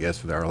 years, I guess,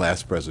 for our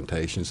last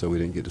presentation, so we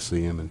didn't get to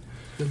see him. And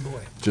Good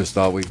boy. just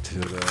thought we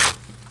could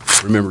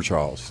remember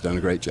Charles. He's done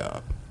a great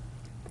job.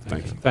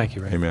 Thank you. Thank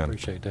you, Ray. Amen.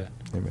 Appreciate that.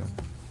 Amen.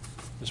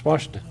 Ms.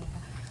 Washington?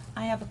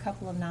 I have a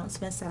couple of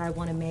announcements that I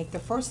want to make. The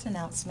first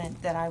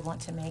announcement that I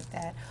want to make,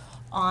 that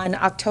on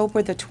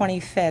October the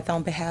 25th,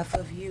 on behalf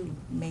of you,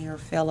 Mayor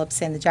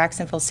Phillips, and the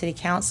Jacksonville City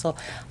Council,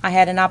 I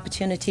had an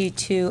opportunity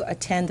to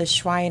attend the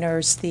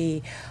Shriners,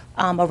 the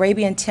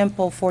Arabian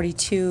Temple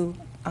 42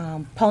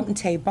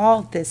 Potentate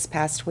Ball this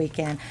past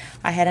weekend.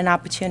 I had an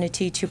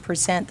opportunity to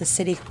present the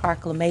city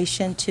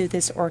proclamation to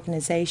this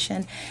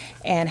organization,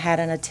 and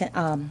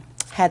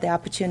had the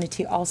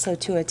opportunity also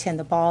to attend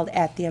the ball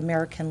at the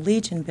American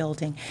Legion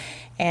building.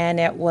 And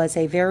it was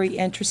a very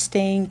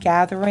interesting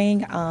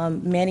gathering.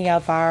 Many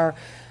of our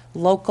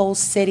local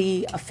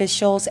city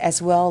officials,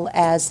 as well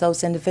as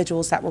those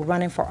individuals that were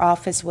running for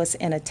office, was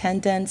in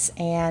attendance.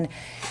 And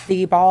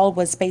the ball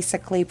was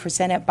basically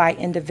presented by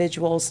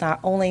individuals not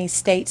only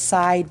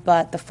stateside,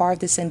 but the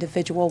farthest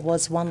individual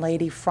was one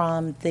lady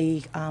from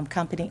the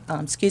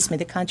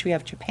the country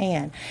of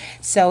Japan.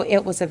 So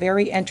it was a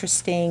very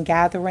interesting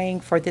gathering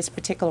for this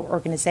particular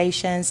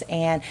organizations,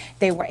 and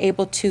they were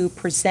able to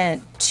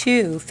present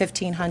two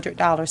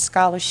 $1,500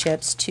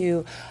 scholarships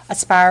to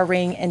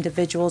aspiring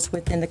individuals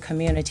within the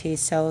community. opportunity,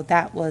 so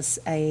that was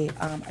a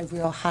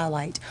real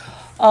highlight.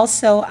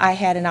 Also, I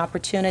had an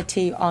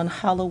opportunity on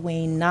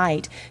Halloween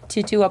night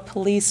to do a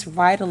police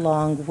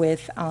ride-along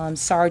with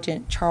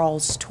Sergeant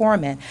Charles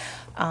Torman.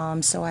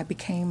 So I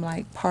became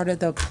like part of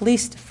the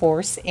police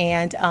force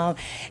and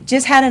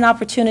just had an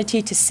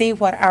opportunity to see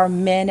what our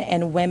men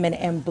and women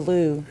in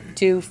blue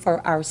do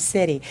for our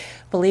city.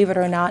 Believe it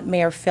or not,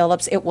 Mayor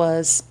Phillips, it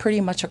was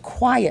pretty much a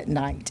quiet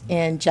night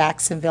in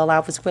Jacksonville. I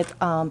was with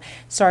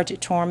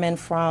Sergeant Torman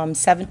from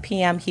 7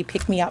 p.m. He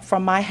picked me up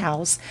from my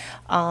house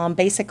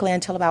basically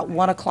until about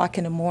 1 o'clock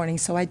in the morning.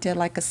 So I did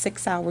like a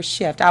 6-hour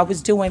shift. I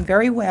was doing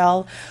very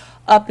well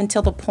up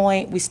until the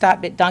point we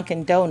stopped at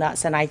Dunkin'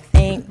 Donuts, and I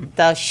think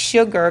the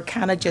sugar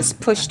kind of just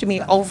pushed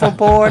me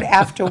overboard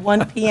after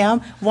 1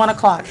 p.m., 1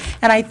 o'clock.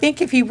 And I think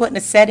if he wouldn't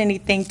have said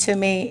anything to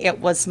me, it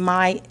was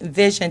my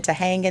vision to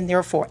hang in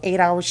there for an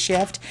 8-hour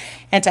shift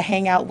and to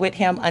hang out with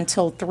him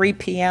until 3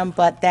 p.m.,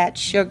 but that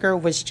sugar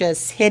was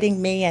just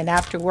hitting me, and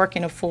after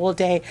working a full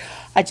day,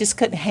 I just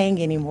couldn't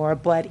hang anymore.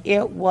 But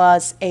it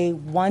was a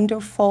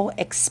wonderful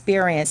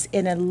experience.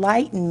 It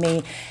enlightened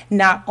me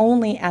not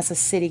only as a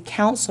city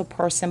council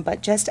person,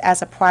 but just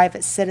as a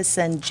private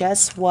citizen,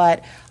 just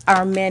what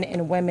our men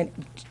and women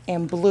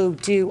in blue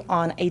do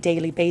on a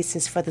daily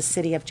basis for the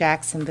city of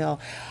Jacksonville.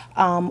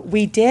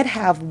 We did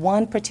have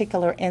one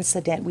particular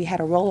incident. We had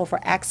a rollover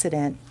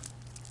accident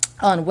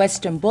on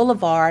Western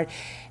Boulevard,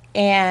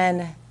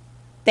 and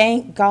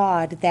thank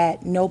God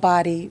that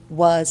nobody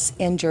was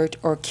injured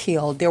or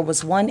killed. There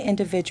was one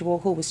individual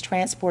who was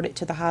transported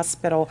to the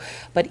hospital,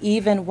 but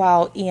even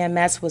while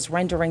EMS was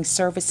rendering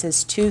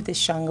services to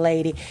this young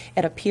lady,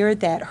 it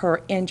appeared that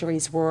her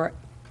injuries were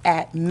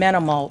at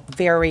minimal,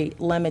 very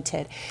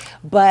limited.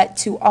 But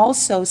to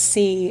also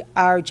see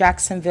our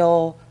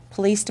Jacksonville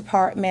Police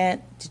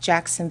Department, the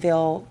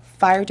Jacksonville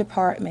Fire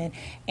Department,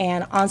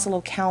 and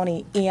Onslow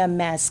County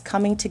EMS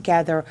coming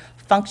together,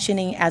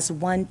 functioning as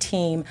one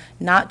team,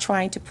 not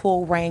trying to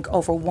pull rank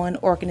over one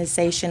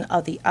organization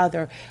or the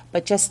other,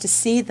 but just to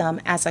see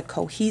them as a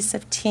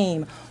cohesive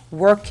team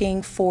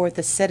working for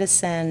the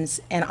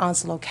citizens in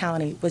Onslow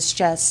County was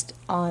just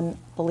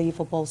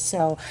unbelievable.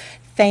 So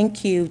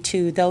thank you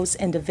to those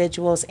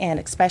individuals, and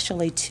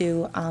especially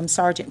to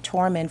Sergeant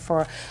Torman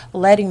for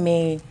letting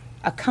me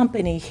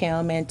accompany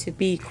him and to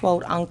be,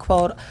 quote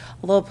unquote, a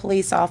little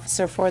police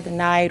officer for the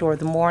night or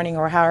the morning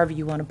or however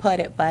you want to put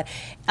it. But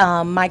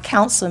my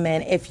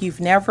councilman, if you've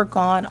never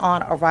gone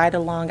on a ride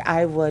along,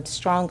 I would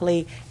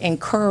strongly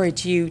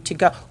encourage you to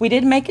go. We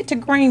didn't make it to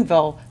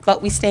Greenville,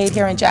 but we stayed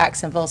here in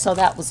Jacksonville, so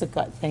that was a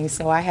good thing.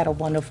 So I had a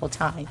wonderful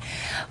time.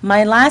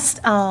 My last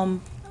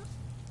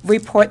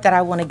report that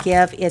I want to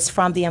give is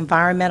from the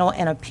Environmental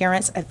and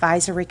Appearance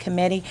Advisory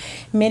Committee.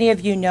 Many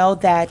of you know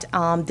that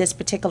this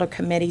particular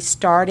committee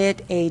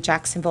started a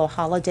Jacksonville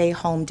holiday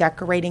home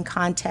decorating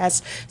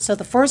contest. So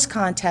the first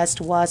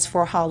contest was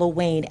for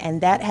Halloween,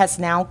 and that has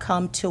now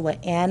come to an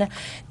end.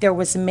 There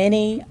was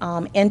many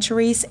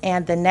entries,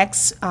 and the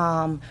next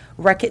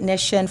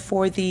recognition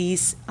for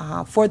these,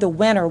 for the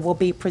winner, will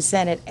be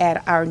presented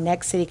at our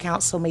next City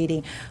Council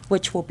meeting,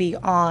 which will be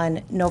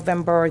on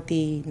November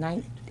the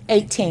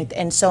 18th.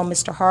 And so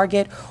Mr.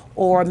 Hargett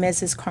or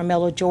Mrs.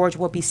 Carmelo George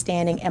will be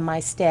standing in my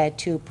stead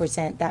to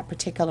present that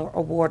particular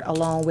award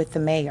along with the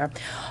mayor.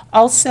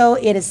 Also,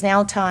 it is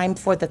now time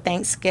for the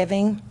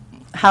Thanksgiving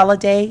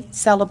holiday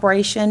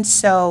celebration.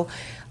 So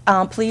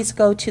please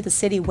go to the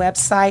city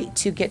website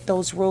to get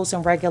those rules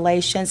and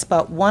regulations.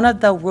 But one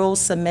of the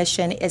rules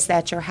submission is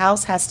that your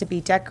house has to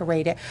be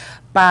decorated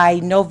by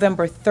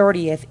November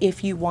 30th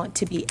if you want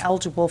to be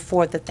eligible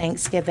for the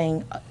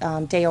Thanksgiving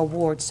Day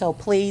Award. So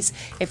please,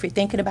 if you're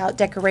thinking about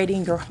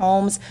decorating your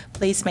homes,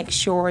 please make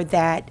sure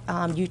that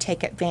you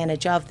take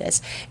advantage of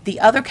this. The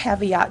other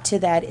caveat to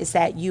that is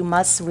that you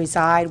must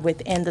reside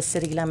within the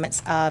city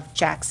limits of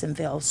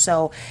Jacksonville.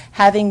 So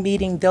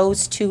meeting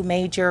those two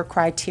major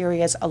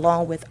criterias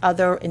along with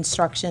other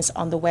instructions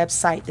on the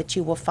website that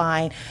you will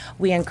find,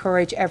 we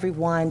encourage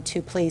everyone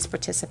to please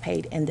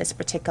participate in this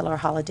particular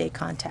holiday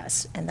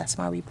contest. And that's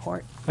my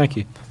report. Thank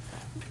you.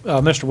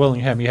 Mr.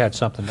 Willingham, you had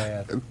something to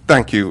add.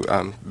 Thank you,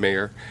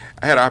 Mayor.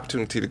 I had an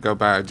opportunity to go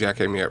by Jack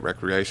Amiette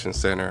Recreation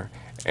Center,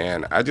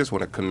 and I just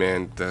want to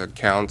commend the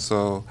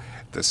council,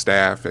 the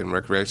staff, and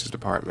Recreation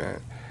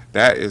Department.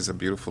 That is a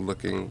beautiful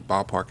looking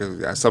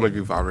ballpark. Some of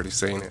you have already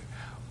seen it,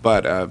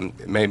 but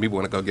it made me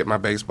want to go get my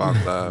baseball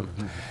glove.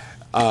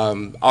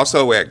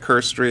 Also at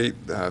Kerr Street,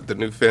 the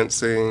new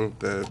fencing,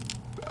 the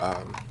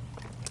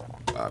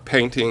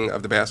painting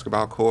of the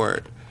basketball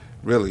court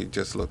really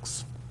just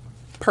looks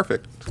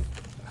perfect.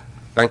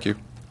 Thank you.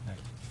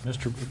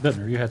 Mr.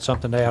 Bittner, you had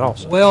something to add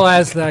also. Well,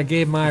 as I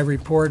gave my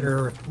report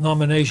or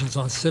nominations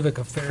on civic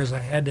affairs, I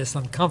had this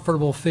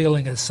uncomfortable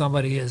feeling as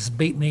somebody has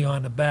beat me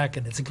on the back,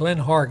 and it's Glenn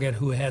Hargett,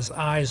 who has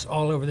eyes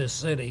all over this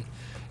city.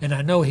 And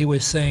I know he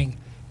was saying,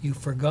 you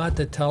forgot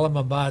to tell him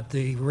about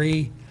the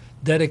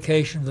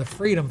rededication of the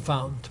Freedom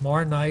Fountain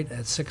tomorrow night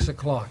at 6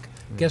 o'clock.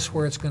 Guess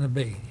where it's going to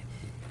be?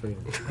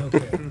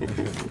 Okay.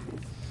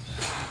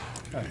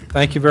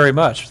 Thank you very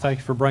much. Thank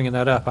you for bringing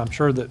that up. I'm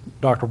sure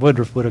that Dr.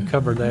 Woodruff would have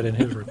covered that in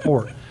his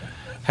report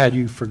had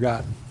you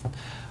forgotten.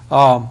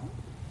 Mine's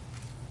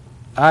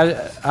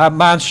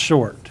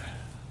short,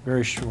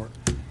 very short.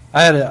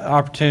 I had an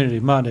opportunity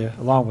Monday,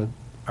 along with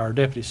our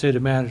Deputy City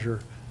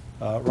Manager,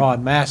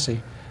 Ron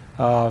Massey,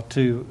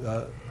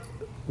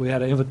 we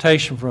had an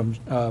invitation from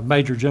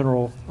Major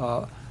General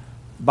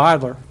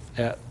Beidler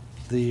at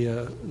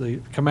the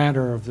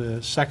commander of the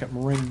 2nd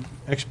Marine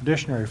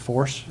Expeditionary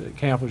Force at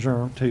Camp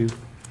Lejeune to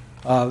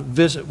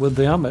visit with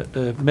them at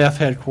the MEF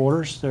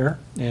headquarters there.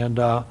 And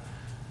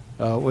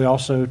we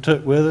also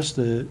took with us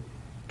the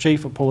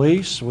Chief of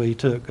Police. We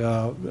took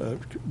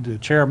the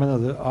Chairman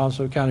of the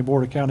Onslow County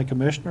Board of County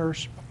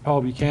Commissioners,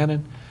 Paul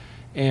Buchanan,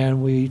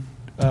 and we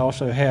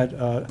also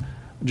had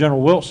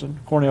General Wilson,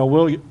 Cornell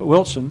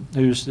Wilson,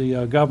 who's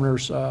the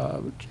governor's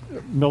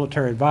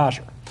military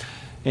advisor.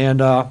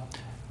 And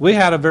we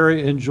had a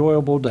very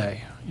enjoyable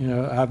day. You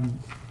know,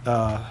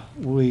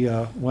 we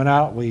went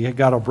out, we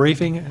got a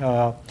briefing,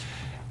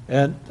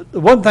 and the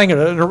one thing,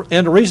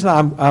 and the reason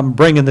I'm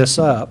bringing this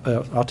up,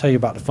 I'll tell you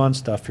about the fun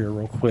stuff here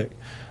real quick.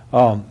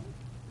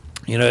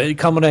 You know, it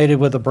culminated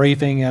with a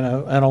briefing and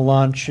a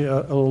lunch,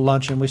 a little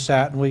luncheon. We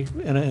sat and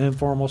in an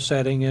informal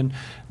setting, and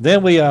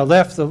then we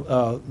left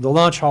the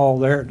lunch hall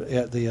there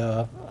at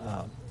the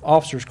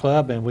Officers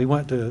Club, and we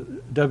went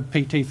to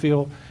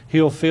WPT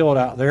Hill Field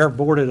out there,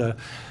 boarded a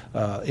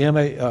I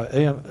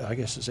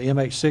guess it's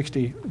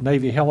MH-60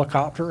 Navy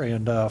helicopter,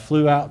 and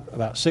flew out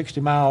about 60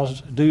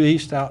 miles due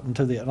east out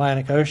into the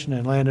Atlantic Ocean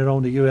and landed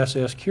on the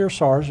USS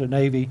Kearsarge, a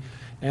Navy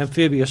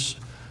amphibious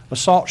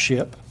assault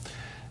ship.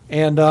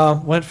 And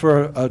went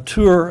for a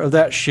tour of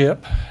that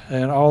ship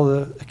and all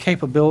the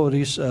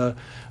capabilities that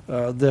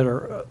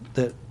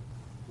the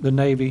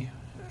Navy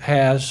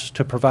has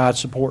to provide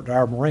support to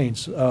our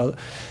Marines.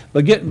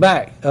 But getting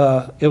back,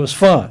 it was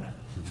fun,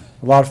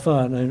 a lot of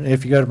fun. And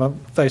if you go to my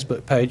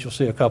Facebook page, you'll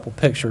see a couple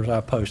pictures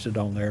I posted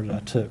on there that I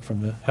took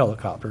from the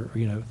helicopter.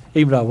 You know,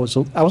 even though I was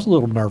a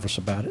little nervous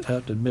about it, I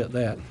have to admit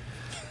that.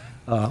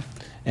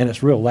 And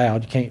it's real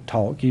loud. You can't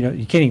talk. You know,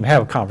 you can't even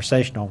have a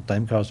conversation on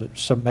them because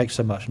it makes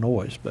so much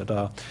noise.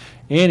 But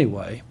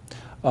anyway,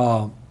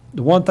 the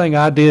one thing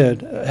I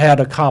had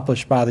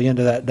accomplished by the end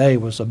of that day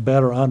was a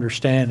better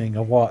understanding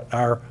of what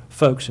our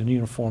folks in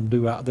uniform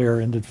do out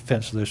there in the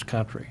defense of this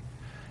country.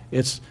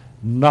 It's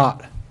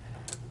not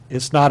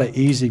an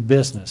easy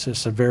business.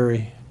 It's a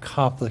very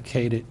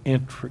complicated,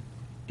 a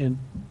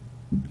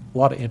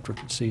lot of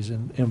intricacies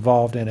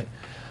involved in it.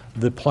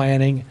 The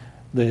planning,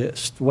 the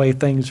way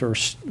things are,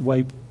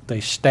 way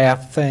they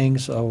staff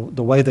things,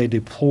 the way they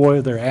deploy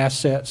their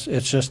assets.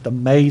 It's just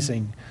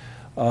amazing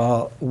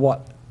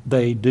what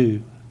they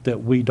do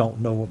that we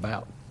don't know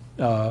about.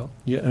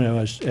 You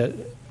know,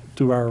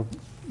 through our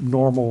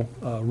normal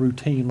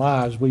routine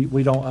lives,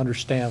 we don't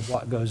understand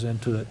what goes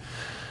into it.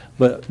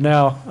 But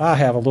now I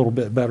have a little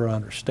bit better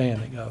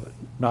understanding of it.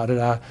 Not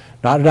that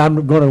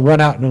I'm going to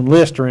run out and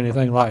enlist or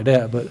anything like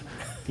that, but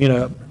you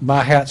know,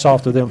 my hat's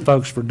off to them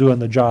folks for doing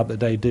the job that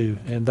they do,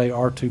 and they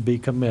are to be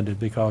commended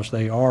because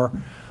they are,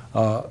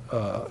 you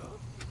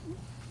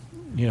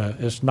know,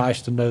 it's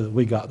nice to know that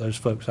we got those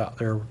folks out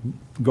there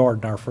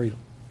guarding our freedom.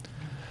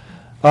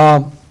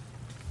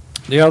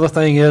 The other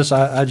thing is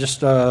I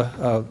just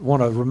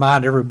want to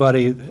remind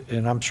everybody,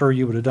 and I'm sure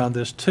you would have done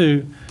this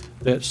too,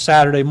 that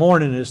Saturday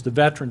morning is the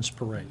Veterans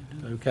Parade.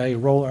 Okay,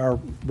 our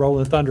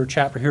Rolling Thunder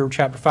Chapter Hero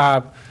Chapter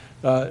 5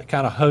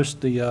 kind of hosts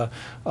the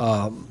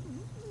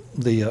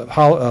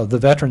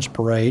Veterans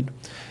Parade,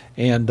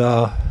 and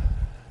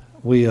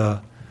we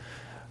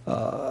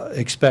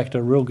expect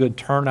a real good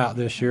turnout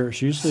this year.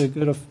 It's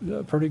usually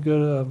a pretty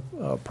good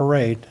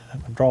parade.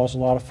 It draws a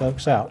lot of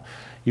folks out.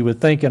 You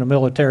would think in a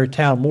military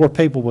town more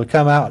people would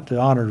come out to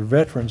honor the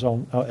veterans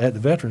at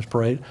the Veterans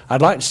Parade.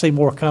 I'd like to see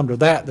more come to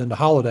that than the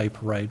holiday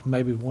parade.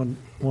 Maybe one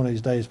of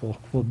these days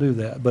we'll do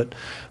that. But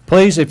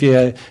please, if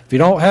you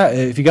don't have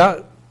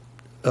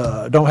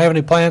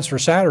any plans for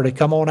Saturday,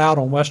 come on out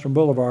on Western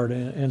Boulevard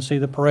and see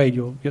the parade.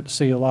 You'll get to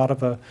see a lot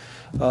of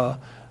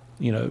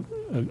you know,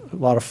 a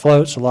lot of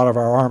floats, a lot of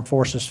our armed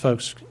forces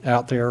folks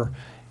out there,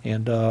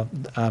 and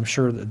I'm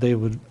sure that they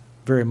would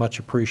very much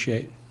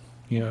appreciate,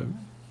 you know,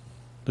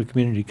 the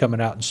community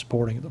coming out and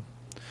supporting them.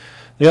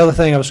 The other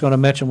thing I was going to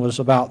mention was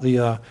about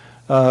the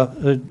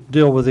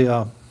deal with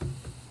the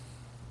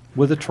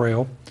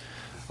trail.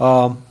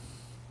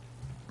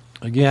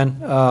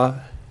 Again,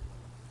 I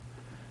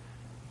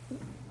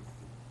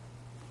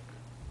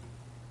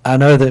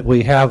know that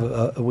we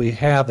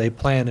have a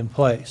plan in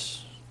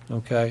place,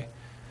 okay,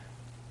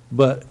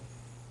 but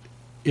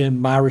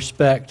in my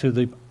respect to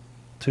the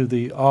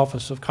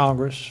office of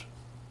Congress,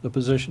 the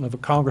position of a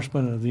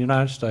congressman of the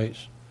United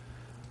States,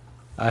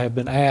 I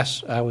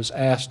was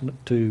asked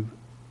to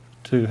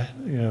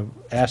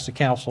ask the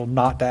council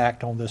not to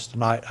act on this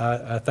tonight.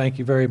 I thank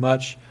you very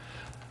much.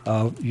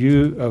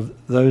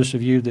 Those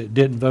of you that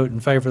didn't vote in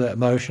favor of that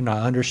motion,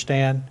 I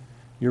understand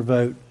your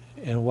vote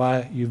and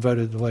why you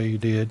voted the way you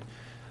did.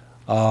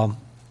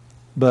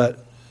 But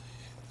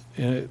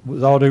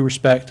with all due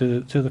respect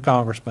to the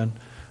congressman,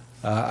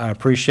 I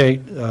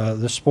appreciate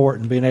the support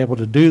in being able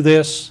to do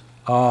this.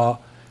 But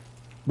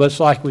it's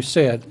like we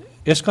said,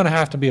 it's going to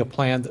have to be a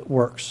plan that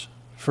works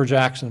for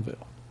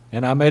Jacksonville.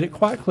 And I made it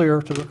quite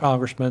clear to the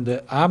congressman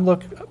that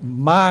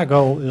my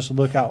goal is to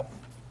look out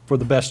for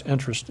the best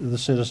interest of the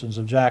citizens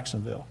of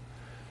Jacksonville.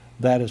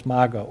 That is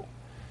my goal.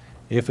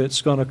 If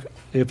it's going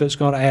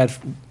to add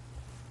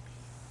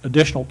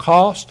additional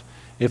cost,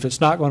 if it's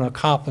not going to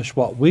accomplish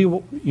what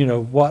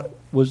what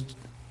was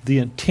the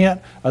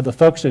intent of the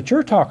folks that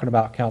you're talking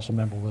about,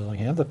 Councilmember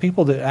Willingham, the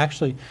people that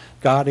actually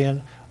got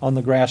in on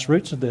the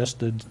grassroots of this,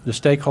 the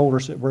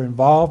stakeholders that were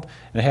involved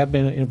and have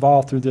been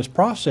involved through this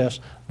process,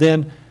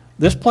 then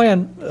this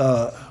plan,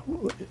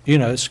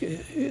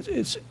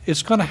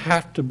 it's going to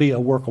have to be a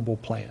workable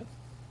plan,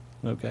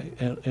 okay,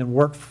 and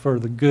work for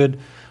the good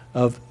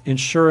of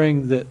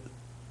ensuring that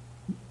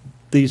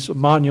these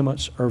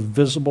monuments are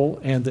visible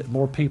and that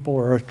more people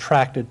are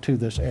attracted to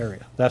this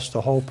area. That's the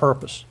whole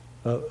purpose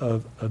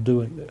of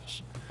doing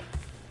this.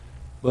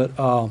 But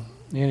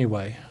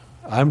anyway,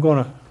 I'm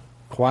going to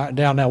quiet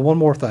down now. One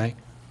more thing,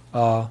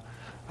 I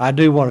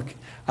do want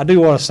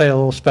to say a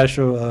little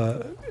special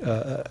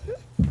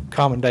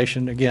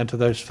commendation again to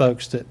those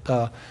folks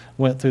that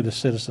went through the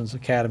Citizens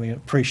Academy. I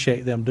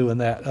appreciate them doing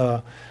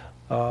that.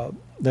 I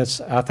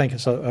think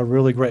it's a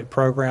really great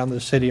program the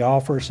city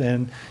offers,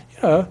 and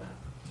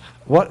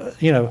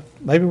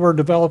maybe we're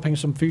developing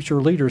some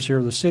future leaders here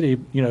of the city.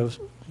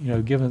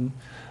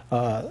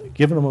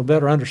 Giving them a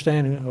better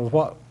understanding of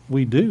what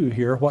we do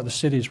here, what the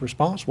city is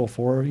responsible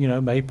for,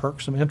 may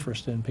perk some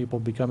interest in people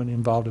becoming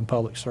involved in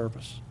public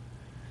service.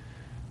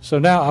 So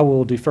now I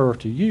will defer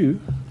to you,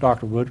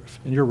 Dr. Woodruff,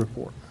 in your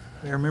report.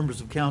 Mayor, members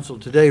of council,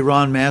 today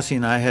Ron Massey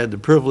and I had the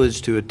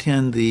privilege to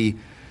attend the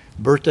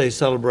birthday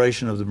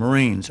celebration of the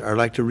Marines. I'd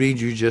like to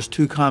read you just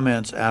two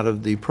comments out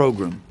of the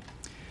program.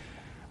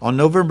 On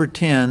November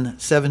 10,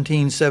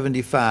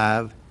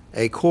 1775,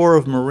 a Corps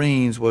of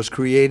Marines was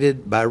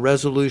created by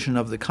resolution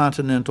of the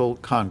Continental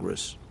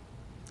Congress.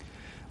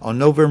 On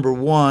November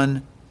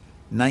 1,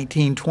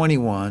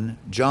 1921,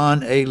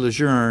 John A.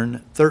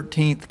 Lejeune,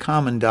 13th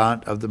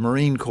Commandant of the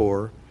Marine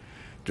Corps,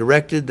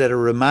 directed that a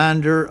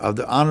reminder of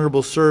the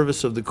honorable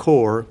service of the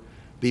Corps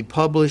be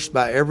published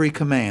by every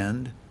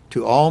command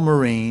to all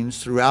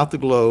Marines throughout the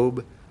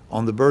globe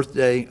on the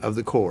birthday of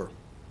the Corps.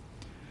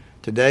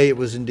 Today, it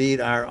was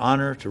indeed our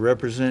honor to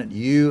represent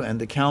you and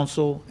the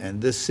council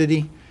and this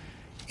city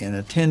in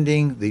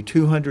attending the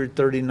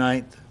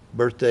 239th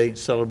birthday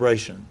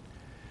celebration.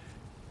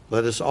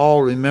 Let us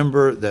all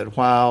remember that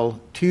while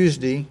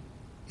Tuesday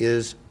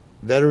is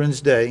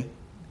Veterans Day,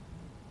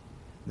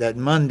 that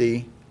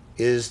Monday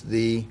is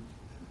the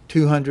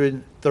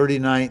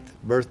 239th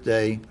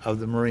birthday of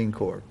the Marine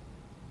Corps.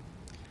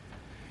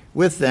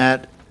 With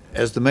that,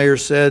 as the mayor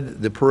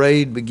said, the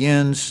parade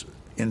begins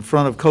in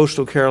front of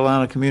Coastal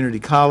Carolina Community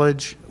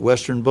College,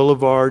 Western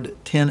Boulevard,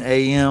 10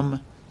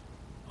 a.m.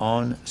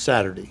 on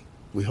Saturday.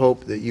 We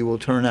hope that you will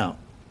turn out.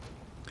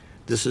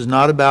 This is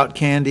not about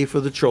candy for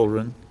the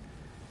children.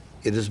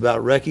 It is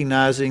about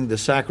recognizing the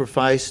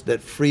sacrifice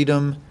that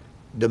freedom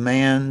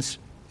demands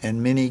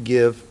and many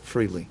give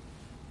freely.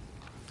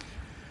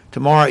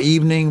 Tomorrow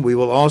evening, we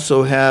will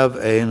also have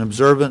an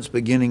observance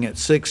beginning at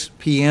 6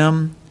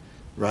 p.m.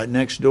 right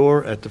next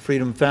door at the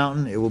Freedom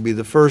Fountain. It will be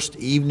the first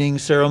evening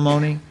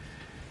ceremony.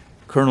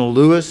 Colonel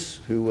Lewis,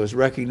 who was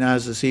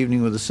recognized this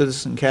evening with the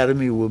Citizen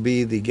Academy, will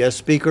be the guest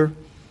speaker,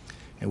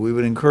 and we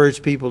would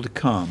encourage people to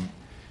come.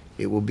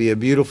 It will be a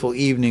beautiful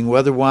evening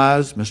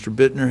weather-wise. Mr.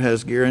 Bittner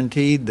has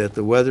guaranteed that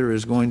the weather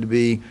is going to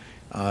be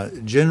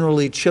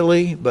generally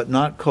chilly but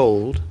not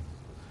cold,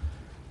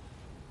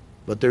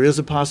 but there is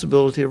a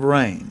possibility of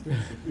rain.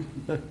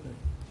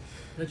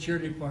 That's your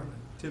department.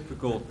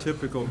 Typical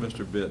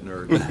Mr.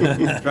 Bittner,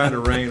 trying to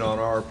rain on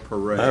our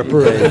parade. Our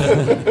parade.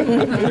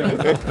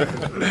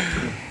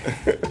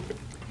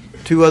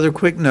 Two other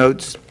quick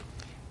notes.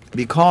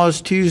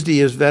 Because Tuesday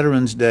is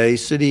Veterans Day,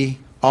 city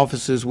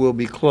offices will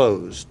be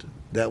closed.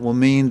 That will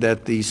mean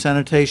that the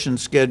sanitation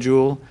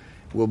schedule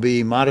will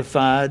be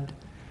modified.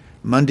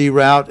 Monday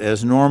route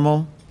as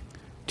normal.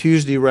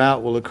 Tuesday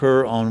route will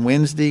occur on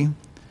Wednesday.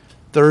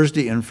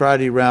 Thursday and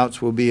Friday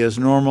routes will be as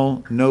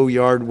normal. No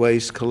yard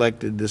waste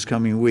collected this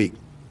coming week.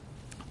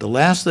 The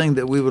last thing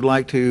that we would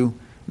like to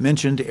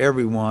mention to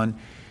everyone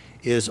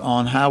is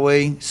on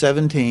Highway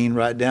 17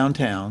 right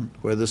downtown,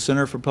 where the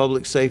Center for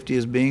Public Safety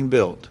is being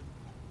built,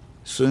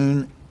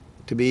 soon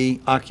to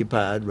be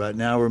occupied. Right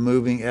now we're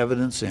moving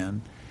evidence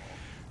in.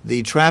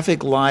 The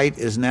traffic light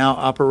is now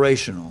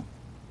operational.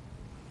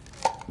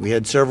 We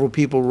had several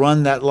people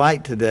run that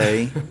light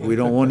today. We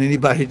don't want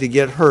anybody to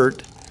get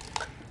hurt,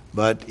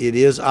 but it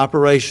is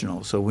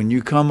operational. So when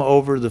you come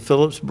over the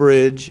Phillips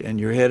Bridge and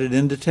you're headed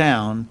into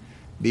town,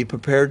 be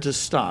prepared to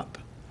stop.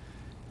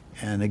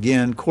 And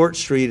again, Court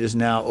Street is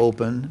now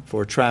open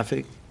for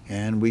traffic,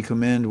 and we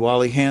commend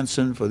Wally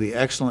Hanson for the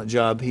excellent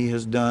job he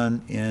has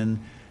done in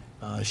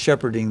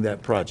shepherding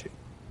that project.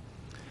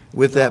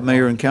 With that,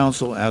 Mayor and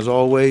Council, as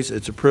always,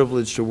 it's a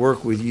privilege to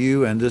work with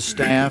you and this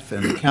staff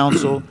and the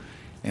council,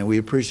 and we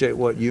appreciate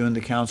what you and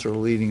the council are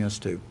leading us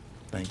to.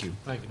 Thank you.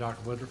 Thank you,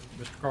 Dr. Woodruff.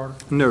 Mr. Carter?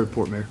 No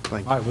report, Mayor.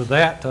 Thank you. All right, with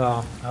that,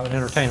 I would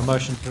entertain a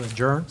motion to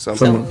adjourn. So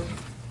So moved.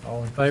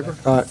 All in favor?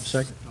 All right.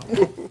 Second.